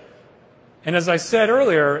together. And as I said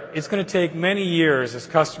earlier, it's going to take many years as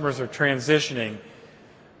customers are transitioning,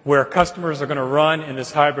 where customers are going to run in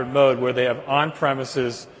this hybrid mode where they have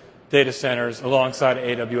on-premises data centers alongside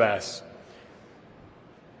AWS.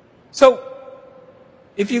 So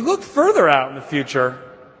if you look further out in the future,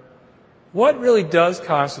 what really does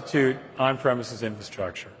constitute on-premises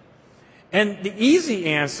infrastructure? And the easy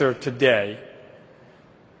answer today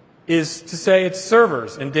is to say it's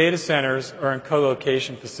servers in data centers or in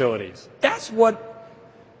co-location facilities. That's what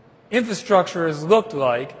infrastructure has looked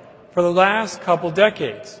like for the last couple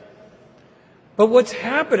decades. But what's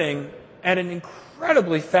happening at an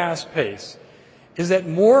incredibly fast pace is that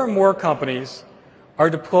more and more companies are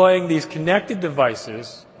deploying these connected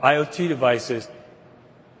devices, IoT devices,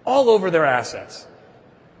 all over their assets.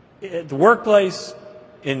 At the workplace,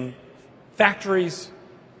 in factories,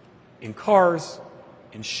 in cars,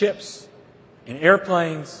 in ships, in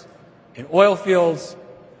airplanes, in oil fields,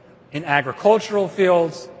 in agricultural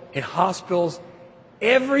fields, in hospitals.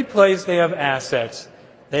 Every place they have assets,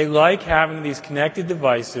 they like having these connected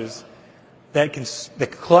devices that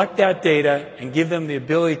collect that data and give them the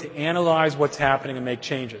ability to analyze what's happening and make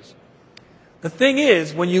changes. The thing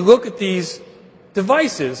is, when you look at these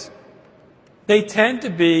devices, they tend to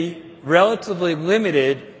be relatively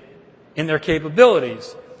limited in their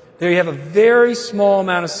capabilities. There you have a very small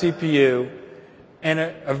amount of CPU and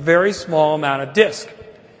a very small amount of disk.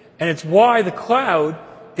 And it's why the cloud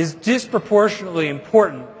is disproportionately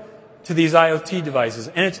important to these IoT devices.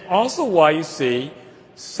 And it's also why you see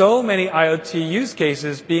so many IoT use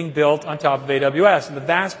cases being built on top of AWS. And the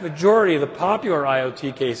vast majority of the popular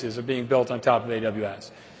IoT cases are being built on top of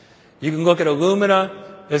AWS. You can look at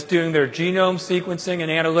Illumina that's doing their genome sequencing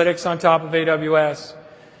and analytics on top of AWS.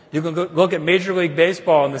 You can look at Major League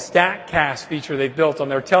Baseball and the StatCast feature they've built on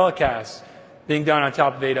their telecasts being done on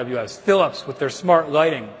top of AWS. Philips with their smart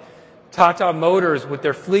lighting. Tata Motors with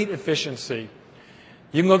their fleet efficiency.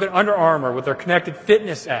 You can look at Under Armour with their connected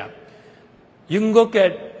fitness app. You can look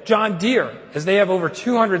at John Deere as they have over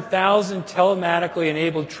 200,000 telematically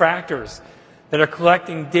enabled tractors that are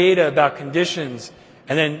collecting data about conditions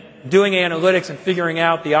and then doing analytics and figuring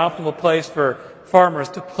out the optimal place for farmers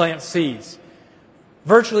to plant seeds.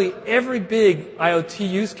 Virtually every big IoT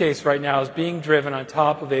use case right now is being driven on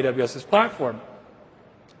top of AWS's platform.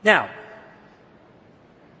 Now,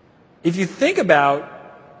 if you think about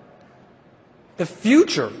the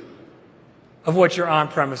future of what your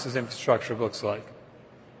on-premises infrastructure looks like,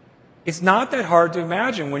 it's not that hard to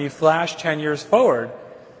imagine when you flash 10 years forward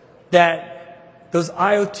that those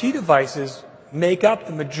IoT devices make up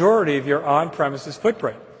the majority of your on-premises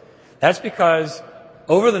footprint. That's because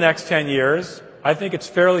over the next 10 years, I think it's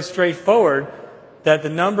fairly straightforward that the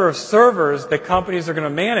number of servers that companies are going to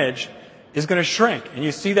manage is going to shrink. And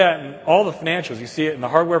you see that in all the financials. You see it in the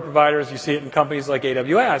hardware providers. You see it in companies like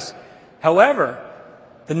AWS. However,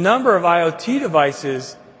 the number of IoT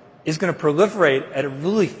devices is going to proliferate at a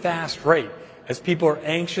really fast rate as people are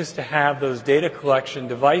anxious to have those data collection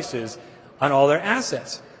devices on all their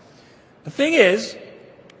assets. The thing is,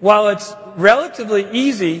 while it's relatively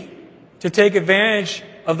easy to take advantage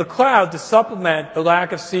of the cloud to supplement the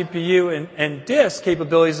lack of CPU and disk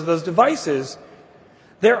capabilities of those devices,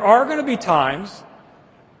 there are going to be times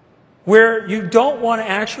where you don't want to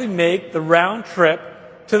actually make the round trip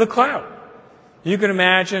to the cloud. You can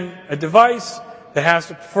imagine a device that has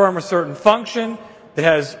to perform a certain function, that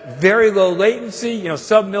has very low latency,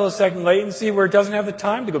 sub-millisecond latency where it doesn't have the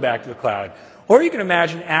time to go back to the cloud. Or you can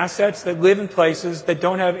imagine assets that live in places that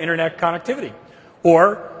don't have internet connectivity,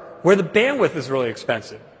 or where the bandwidth is really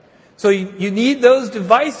expensive. So you need those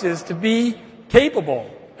devices to be capable.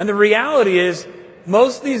 And the reality is,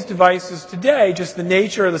 most of these devices today, just the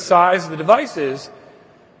nature of the size of the devices,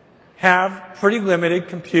 have pretty limited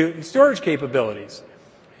compute and storage capabilities.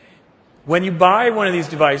 When you buy one of these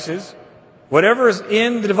devices, whatever is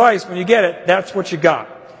in the device when you get it, that's what you got.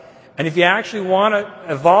 And if you actually want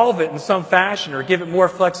to evolve it in some fashion or give it more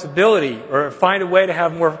flexibility or find a way to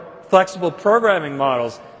have more flexible programming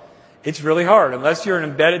models, it's really hard. Unless you're an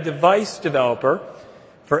embedded device developer,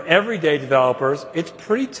 for everyday developers, it's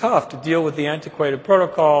pretty tough to deal with the antiquated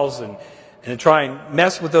protocols and try and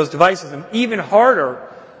mess with those devices. And even harder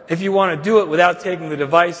if you want to do it without taking the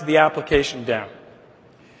device or the application down.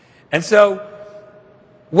 And so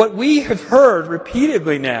what we have heard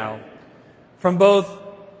repeatedly now from both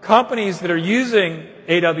companies that are using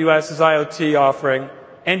AWS's IoT offering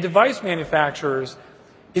and device manufacturers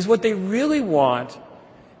is what they really want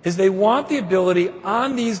is they want the ability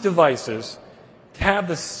on these devices to have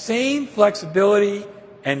the same flexibility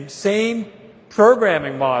and same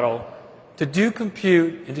programming model to do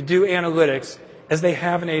compute and to do analytics as they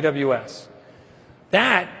have in AWS.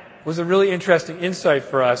 That was a really interesting insight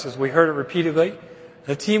for us as we heard it repeatedly.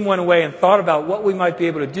 The team went away and thought about what we might be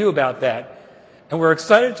able to do about that. And we're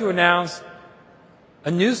excited to announce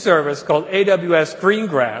a new service called AWS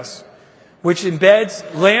Greengrass, which embeds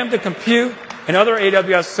Lambda compute and other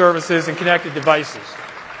AWS services in connected devices.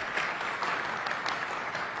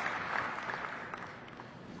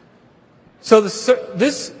 So this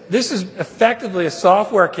is effectively a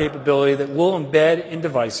software capability that we'll embed in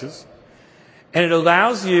devices, and it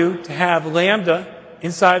allows you to have Lambda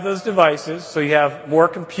inside those devices, so you have more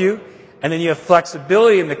compute, and then you have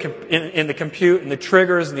flexibility in the compute and the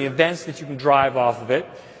triggers and the events that you can drive off of it.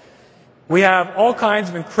 We have all kinds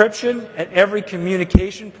of encryption at every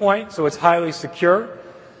communication point, so it's highly secure.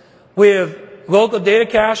 We have local data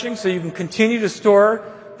caching, so you can continue to store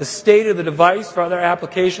the state of the device for other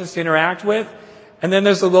applications to interact with. And then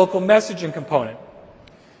there's the local messaging component.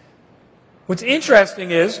 What's interesting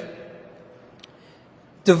is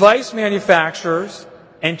device manufacturers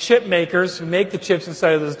and chip makers who make the chips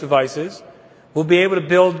inside of those devices will be able to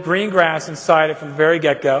build Greengrass inside it from the very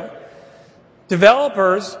get-go.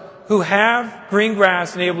 Developers who have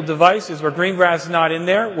Greengrass-enabled devices where Greengrass is not in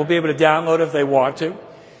there will be able to download it if they want to.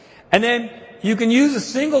 And then you can use a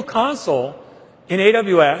single console in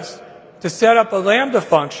AWS to set up a Lambda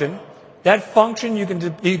function. That function, you can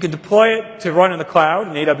deploy it to run in the cloud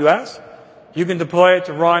in AWS. You can deploy it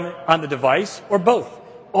to run on the device, or both.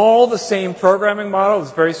 All the same programming model.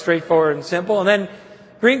 It's very straightforward and simple. And then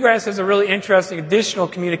Greengrass has a really interesting additional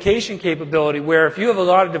communication capability where if you have a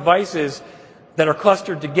lot of devices that are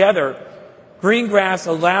clustered together, Greengrass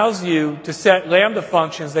allows you to set Lambda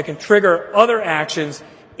functions that can trigger other actions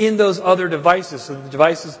in those other devices so the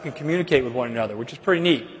devices can communicate with one another, which is pretty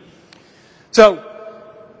neat. So,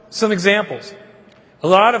 some examples. A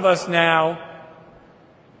lot of us now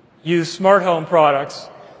use smart home products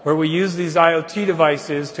where we use these IoT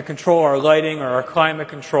devices to control our lighting or our climate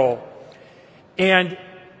control. And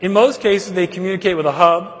in most cases, they communicate with a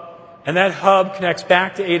hub, and that hub connects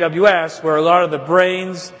back to AWS, where a lot of the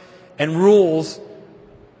brains and rules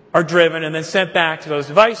are driven and then sent back to those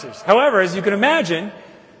devices. However, as you can imagine,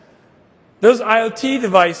 those IoT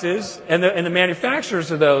devices and the manufacturers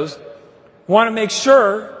of those want to make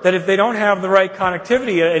sure that if they don't have the right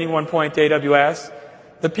connectivity at any one point to AWS,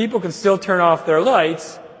 the people can still turn off their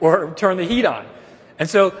lights or turn the heat on. And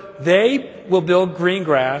so they will build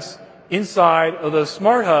Greengrass inside of those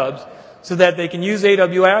smart hubs so that they can use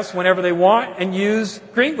AWS whenever they want and use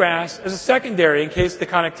Greengrass as a secondary in case the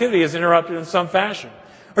connectivity is interrupted in some fashion.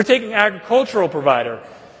 Or take an agricultural provider.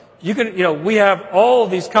 We have all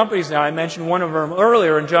of these companies now. I mentioned one of them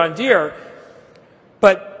earlier in John Deere.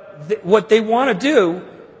 But what they want to do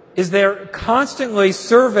is they're constantly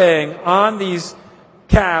surveying on these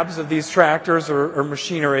cabs of these tractors or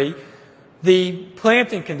machinery the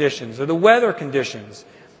planting conditions or the weather conditions.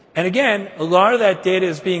 And again, a lot of that data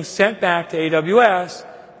is being sent back to AWS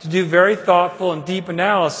to do very thoughtful and deep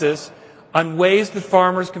analysis on ways that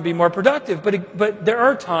farmers can be more productive. But there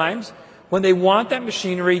are times when they want that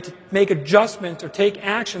machinery to make adjustments or take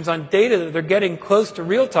actions on data that they're getting close to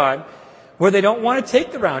real time where they don't want to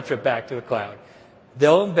take the round trip back to the cloud.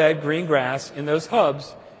 They'll embed Greengrass in those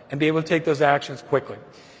hubs and be able to take those actions quickly.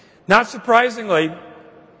 Not surprisingly,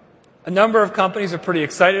 a number of companies are pretty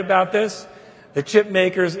excited about this. The chip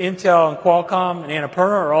makers, Intel and Qualcomm and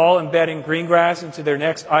Annapurna, are all embedding Greengrass into their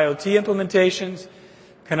next IoT implementations.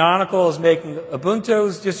 Canonical is making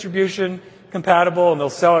Ubuntu's distribution compatible, and they'll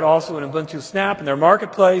sell it also in Ubuntu Snap in their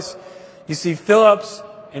marketplace. You see Philips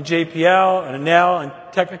and JPL and Enel and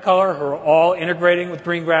Technicolor, who are all integrating with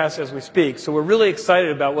Greengrass as we speak. So we're really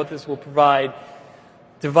excited about what this will provide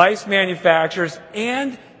device manufacturers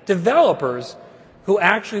and developers who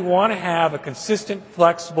actually want to have a consistent,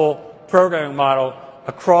 flexible programming model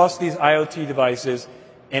across these IoT devices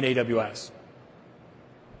and AWS.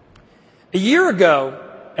 A year ago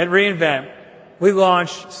at reInvent, we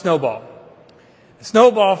launched Snowball.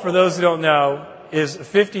 Snowball, for those who don't know, is a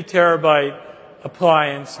 50 terabyte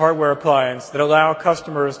appliance, hardware appliance, that allow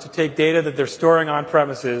customers to take data that they're storing on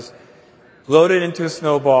premises, load it into a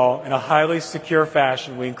Snowball in a highly secure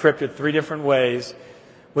fashion. We encrypt it 3 different ways,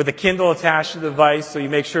 with a Kindle attached to the device so you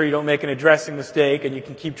make sure you don't make an addressing mistake and you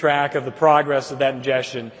can keep track of the progress of that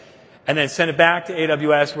ingestion, and then send it back to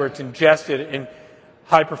AWS where it's ingested in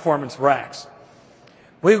high-performance racks.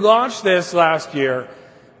 We launched this last year.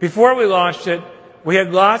 Before we launched it, we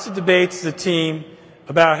had lots of debates as a team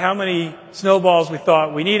about how many Snowballs we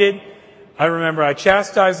thought we needed. I remember I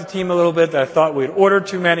chastised the team a little bit that I thought we'd ordered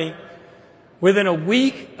too many. Within a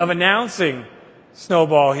week of announcing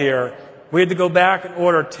Snowball here, we had to go back and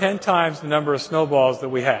order 10 times the number of Snowballs that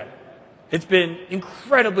we had. It's been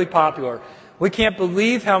incredibly popular. We can't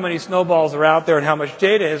believe how many Snowballs are out there and how much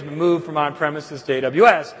data has been moved from on-premises to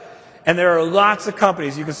AWS. And there are lots of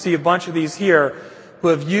companies, you can see a bunch of these here, who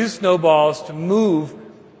have used Snowballs to move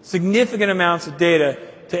significant amounts of data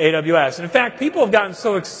to AWS. And in fact, people have gotten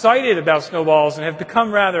so excited about Snowballs and have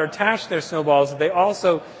become rather attached to their Snowballs that they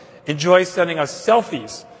also enjoy sending us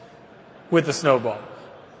selfies with the Snowball.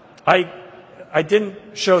 I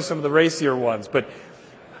didn't show some of the racier ones, but...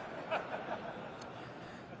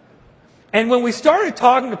 And when we started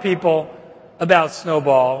talking to people about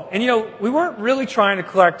Snowball, and we weren't really trying to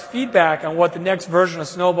collect feedback on what the next version of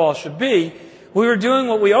Snowball should be. We were doing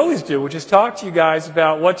what we always do, which is talk to you guys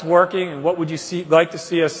about what's working and what would you like to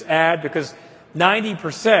see us add, because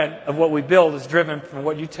 90% of what we build is driven from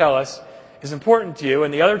what you tell us is important to you,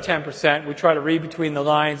 and the other 10% we try to read between the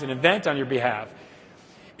lines and invent on your behalf.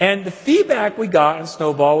 And the feedback we got on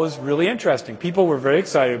Snowball was really interesting. People were very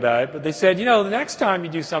excited about it, but they said, the next time you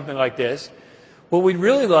do something like this, what we'd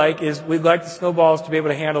really like is we'd like the Snowballs to be able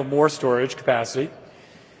to handle more storage capacity.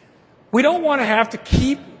 We don't want to have to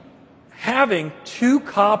keep having 2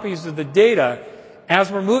 copies of the data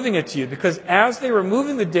as we're moving it to you, because as they were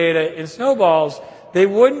moving the data in Snowballs, they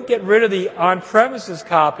wouldn't get rid of the on-premises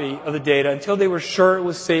copy of the data until they were sure it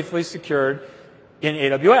was safely secured in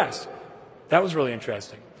AWS. That was really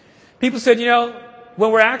interesting. People said,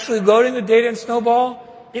 when we're actually loading the data in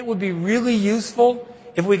Snowball, it would be really useful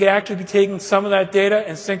if we could actually be taking some of that data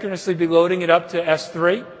and synchronously be loading it up to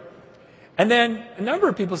S3. And then a number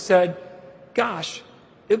of people said, gosh,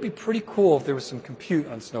 it would be pretty cool if there was some compute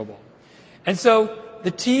on Snowball. And so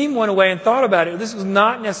the team went away and thought about it. This was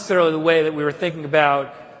not necessarily the way that we were thinking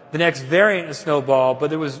about the next variant of Snowball, but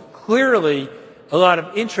there was clearly a lot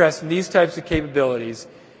of interest in these types of capabilities,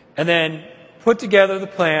 and then put together the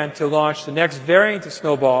plan to launch the next variant of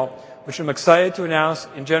Snowball, which I'm excited to announce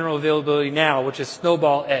in general availability now, which is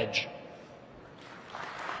Snowball Edge.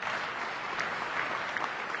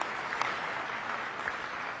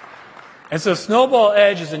 And so Snowball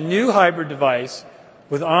Edge is a new hybrid device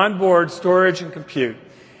with onboard storage and compute.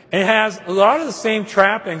 And it has a lot of the same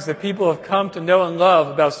trappings that people have come to know and love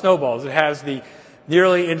about Snowballs. It has the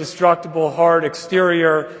nearly indestructible hard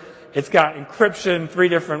exterior. It's got encryption 3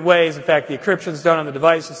 different ways. In fact, the encryption is done on the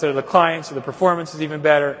device instead of the client, so the performance is even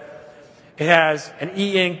better. It has an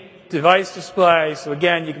e-ink device display, so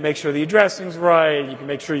again, you can make sure the addressing's right. You can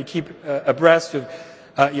make sure you keep abreast of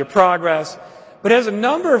your progress. But it has a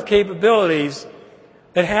number of capabilities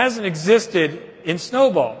that hasn't existed in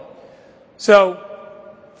Snowball. So,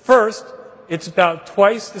 first, it's about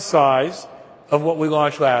twice the size of what we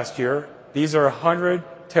launched last year. These are 100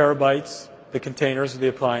 terabytes, the containers of the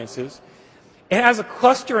appliances. It has a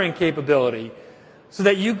clustering capability so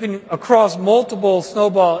that you can, across multiple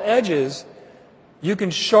Snowball edges, you can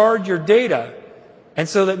shard your data. And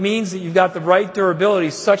so that means that you've got the right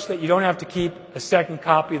durability such that you don't have to keep a second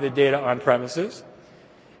copy of the data on premises.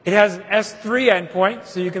 It has an S3 endpoint,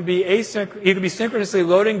 so you can be synchronously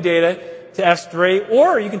loading data to S3,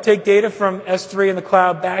 or you can take data from S3 in the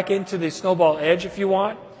cloud back into the Snowball Edge if you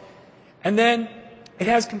want. And then it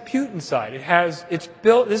has compute inside.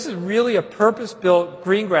 This is really a purpose-built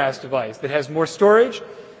Greengrass device that has more storage,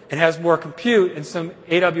 it has more compute and some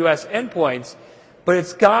AWS endpoints, but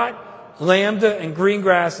it's got Lambda, and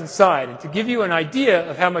Greengrass inside. And to give you an idea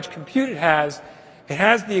of how much compute it has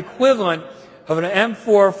the equivalent of an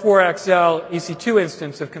M4 4XL EC2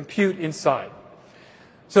 instance of compute inside.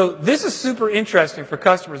 So this is super interesting for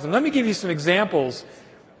customers. And let me give you some examples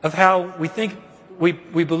of how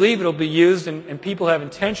we believe it'll be used and people have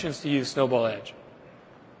intentions to use Snowball Edge.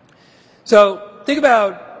 So think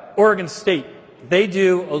about Oregon State. They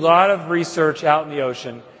do a lot of research out in the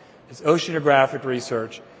ocean. It's oceanographic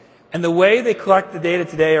research. And the way they collect the data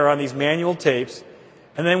today are on these manual tapes.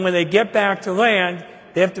 And then when they get back to land,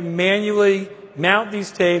 they have to manually mount these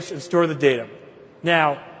tapes and store the data.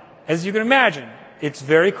 Now, as you can imagine, it's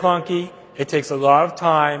very clunky. It takes a lot of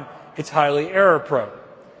time. It's highly error-prone.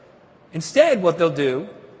 Instead, what they'll do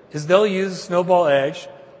is they'll use Snowball Edge.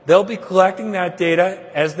 They'll be collecting that data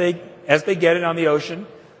as they get it on the ocean.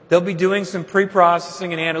 They'll be doing some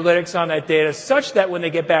pre-processing and analytics on that data such that when they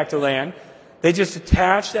get back to land, they just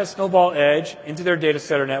attach that Snowball Edge into their data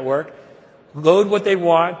center network, load what they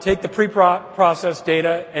want, take the pre-processed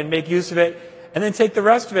data and make use of it, and then take the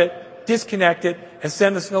rest of it, disconnect it, and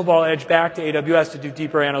send the Snowball Edge back to AWS to do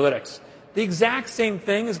deeper analytics. The exact same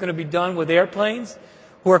thing is going to be done with airplanes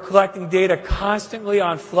who are collecting data constantly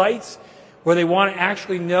on flights where they want to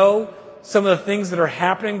actually know some of the things that are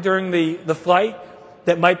happening during the flight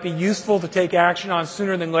that might be useful to take action on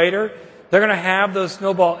sooner than later. They're going to have those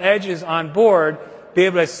Snowball Edges on board, be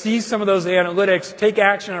able to see some of those analytics, take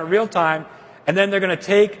action in real time, and then they're going to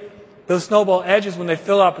take those Snowball Edges when they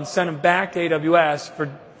fill up and send them back to AWS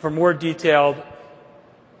for more detailed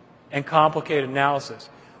and complicated analysis.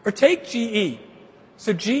 Or take GE.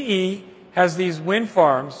 So GE has these wind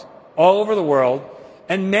farms all over the world,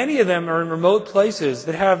 and many of them are in remote places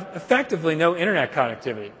that have effectively no internet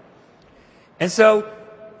connectivity. And so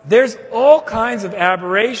there's all kinds of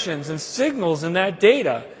aberrations and signals in that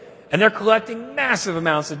data, and they're collecting massive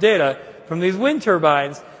amounts of data from these wind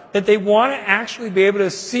turbines that they want to actually be able to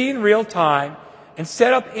see in real time and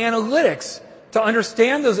set up analytics to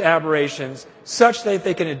understand those aberrations such that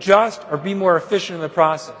they can adjust or be more efficient in the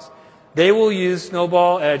process. They will use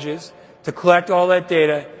Snowball Edges to collect all that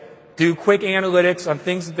data, do quick analytics on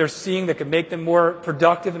things that they're seeing that can make them more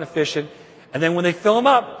productive and efficient, and then when they fill them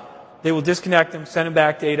up, they will disconnect them, send them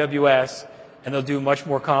back to AWS, and they'll do much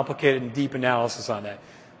more complicated and deep analysis on that.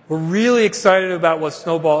 We're really excited about what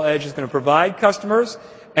Snowball Edge is going to provide customers,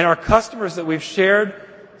 and our customers that we've shared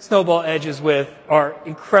Snowball Edges with are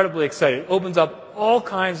incredibly excited. It opens up all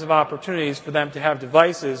kinds of opportunities for them to have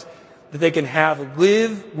devices that they can have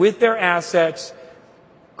live with their assets,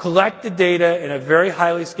 collect the data in a very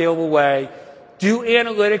highly scalable way, do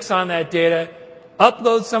analytics on that data,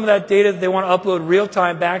 upload some of that data that they want to upload real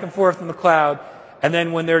time back and forth from the cloud, and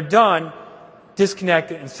then when they're done,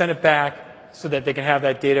 disconnect it and send it back so that they can have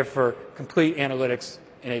that data for complete analytics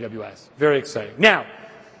in AWS. Very exciting. Now,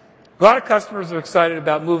 a lot of customers are excited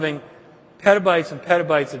about moving petabytes and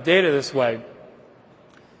petabytes of data this way.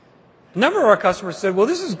 A number of our customers said, well,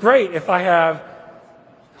 this is great if I have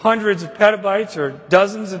hundreds of petabytes or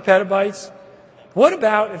dozens of petabytes. What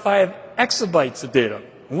about if I have exabytes of data?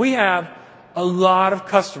 We have a lot of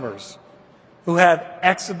customers who have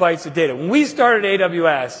exabytes of data. When we started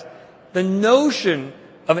AWS, the notion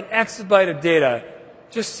of an exabyte of data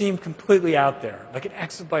just seemed completely out there. Like an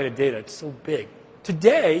exabyte of data, it's so big.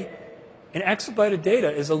 Today, an exabyte of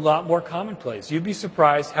data is a lot more commonplace. You'd be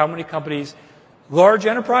surprised how many companies, large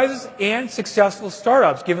enterprises and successful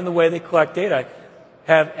startups, given the way they collect data,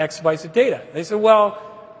 have exabytes of data. They say, well,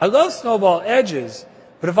 I love Snowball Edges,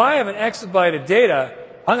 but if I have an exabyte of data,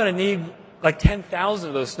 I'm going to need like 10,000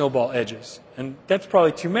 of those Snowball Edges. And that's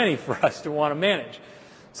probably too many for us to want to manage.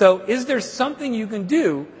 So is there something you can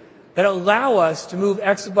do that allow us to move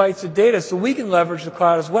exabytes of data so we can leverage the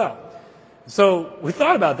cloud as well? So we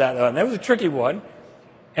thought about that, and that was a tricky one.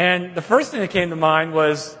 And the first thing that came to mind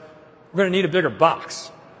was we're going to need a bigger box.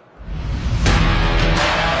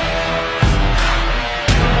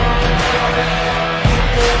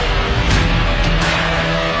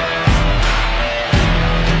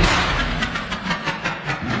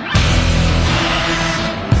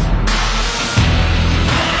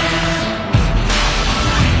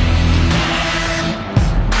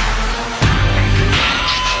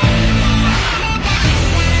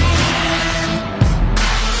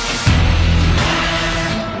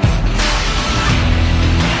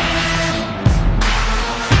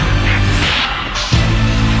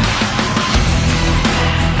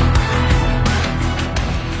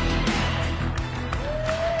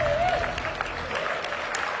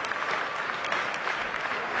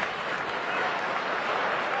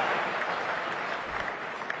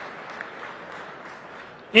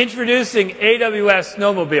 Introducing AWS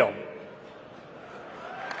Snowmobile.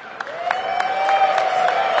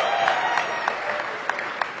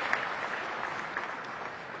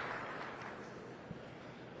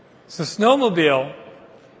 So Snowmobile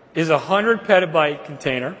is a 100 petabyte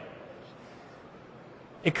container.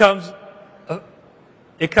 It comes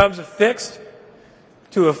affixed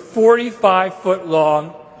to a 45-foot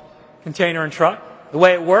long container and truck. The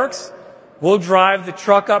way it works, we'll drive the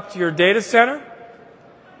truck up to your data center.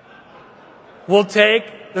 We'll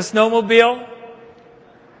take the Snowmobile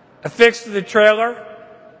affixed to the trailer.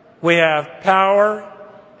 We have power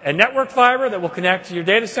and network fiber that will connect to your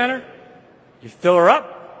data center. You fill her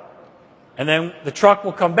up, and then the truck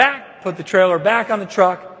will come back, put the trailer back on the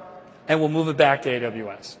truck, and we'll move it back to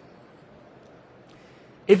AWS.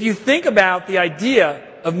 If you think about the idea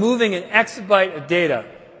of moving an exabyte of data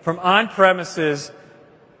from on-premises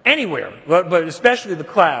anywhere, but especially the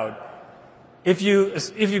cloud, if you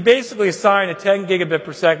basically assign a 10 gigabit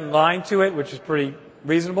per second line to it, which is pretty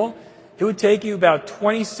reasonable, it would take you about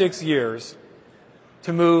 26 years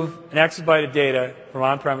to move an exabyte of data from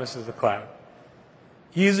on-premises to the cloud.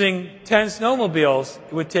 Using 10 snowmobiles,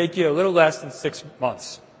 it would take you a little less than 6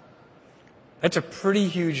 months. That's a pretty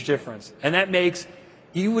huge difference. And that makes,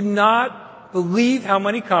 you would not believe how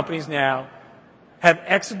many companies now have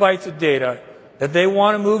exabytes of data that they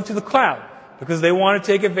want to move to the cloud because they want to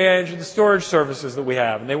take advantage of the storage services that we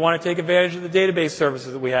have, and they want to take advantage of the database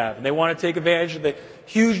services that we have, and they want to take advantage of the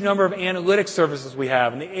huge number of analytics services we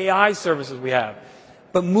have and the AI services we have.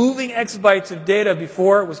 But moving exabytes of data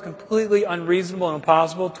before was completely unreasonable and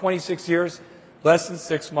impossible. 26 years, less than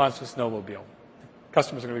 6 months with Snowmobile.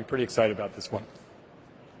 Customers are going to be pretty excited about this one.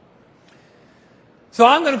 So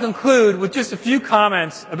I'm going to conclude with just a few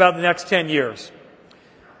comments about the next 10 years.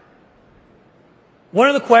 One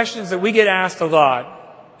of the questions that we get asked a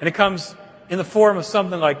lot, and it comes in the form of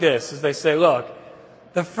something like this, is they say, look,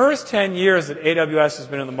 the first 10 years that AWS has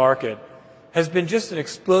been in the market has been just an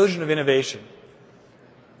explosion of innovation.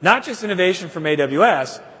 Not just innovation from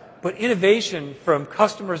AWS, but innovation from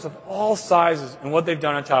customers of all sizes and what they've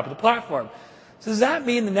done on top of the platform. So does that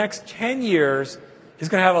mean the next 10 years is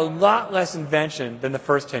going to have a lot less invention than the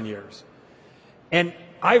first 10 years? And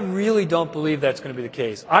I really don't believe that's going to be the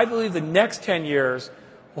case. I believe the next 10 years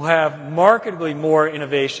will have markedly more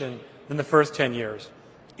innovation than the first 10 years.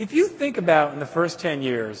 If you think about in the first 10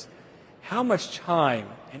 years how much time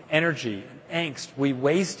and energy and angst we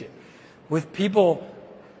wasted with people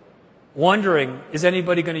wondering, is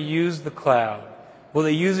anybody going to use the cloud? Will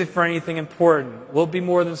they use it for anything important? Will it be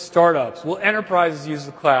more than startups? Will enterprises use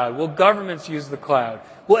the cloud? Will governments use the cloud?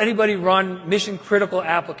 Will anybody run mission-critical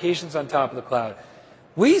applications on top of the cloud?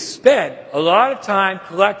 We spent a lot of time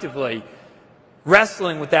collectively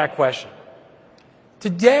wrestling with that question.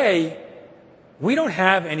 Today, we don't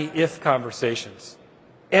have any if conversations.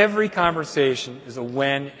 Every conversation is a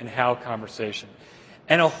when and how conversation.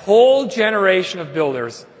 And a whole generation of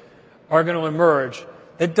builders are going to emerge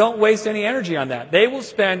that don't waste any energy on that. They will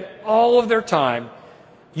spend all of their time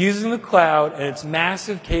using the cloud and its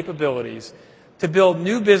massive capabilities to build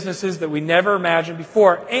new businesses that we never imagined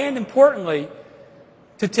before, and importantly,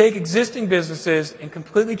 to take existing businesses and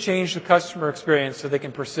completely change the customer experience so they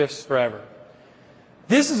can persist forever.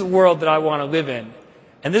 This is a world that I want to live in,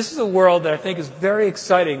 and this is a world that I think is very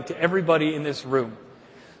exciting to everybody in this room.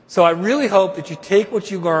 So I really hope that you take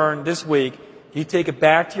what you learned this week, you take it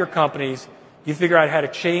back to your companies, you figure out how to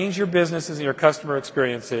change your businesses and your customer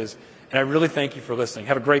experiences, and I really thank you for listening.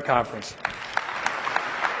 Have a great conference.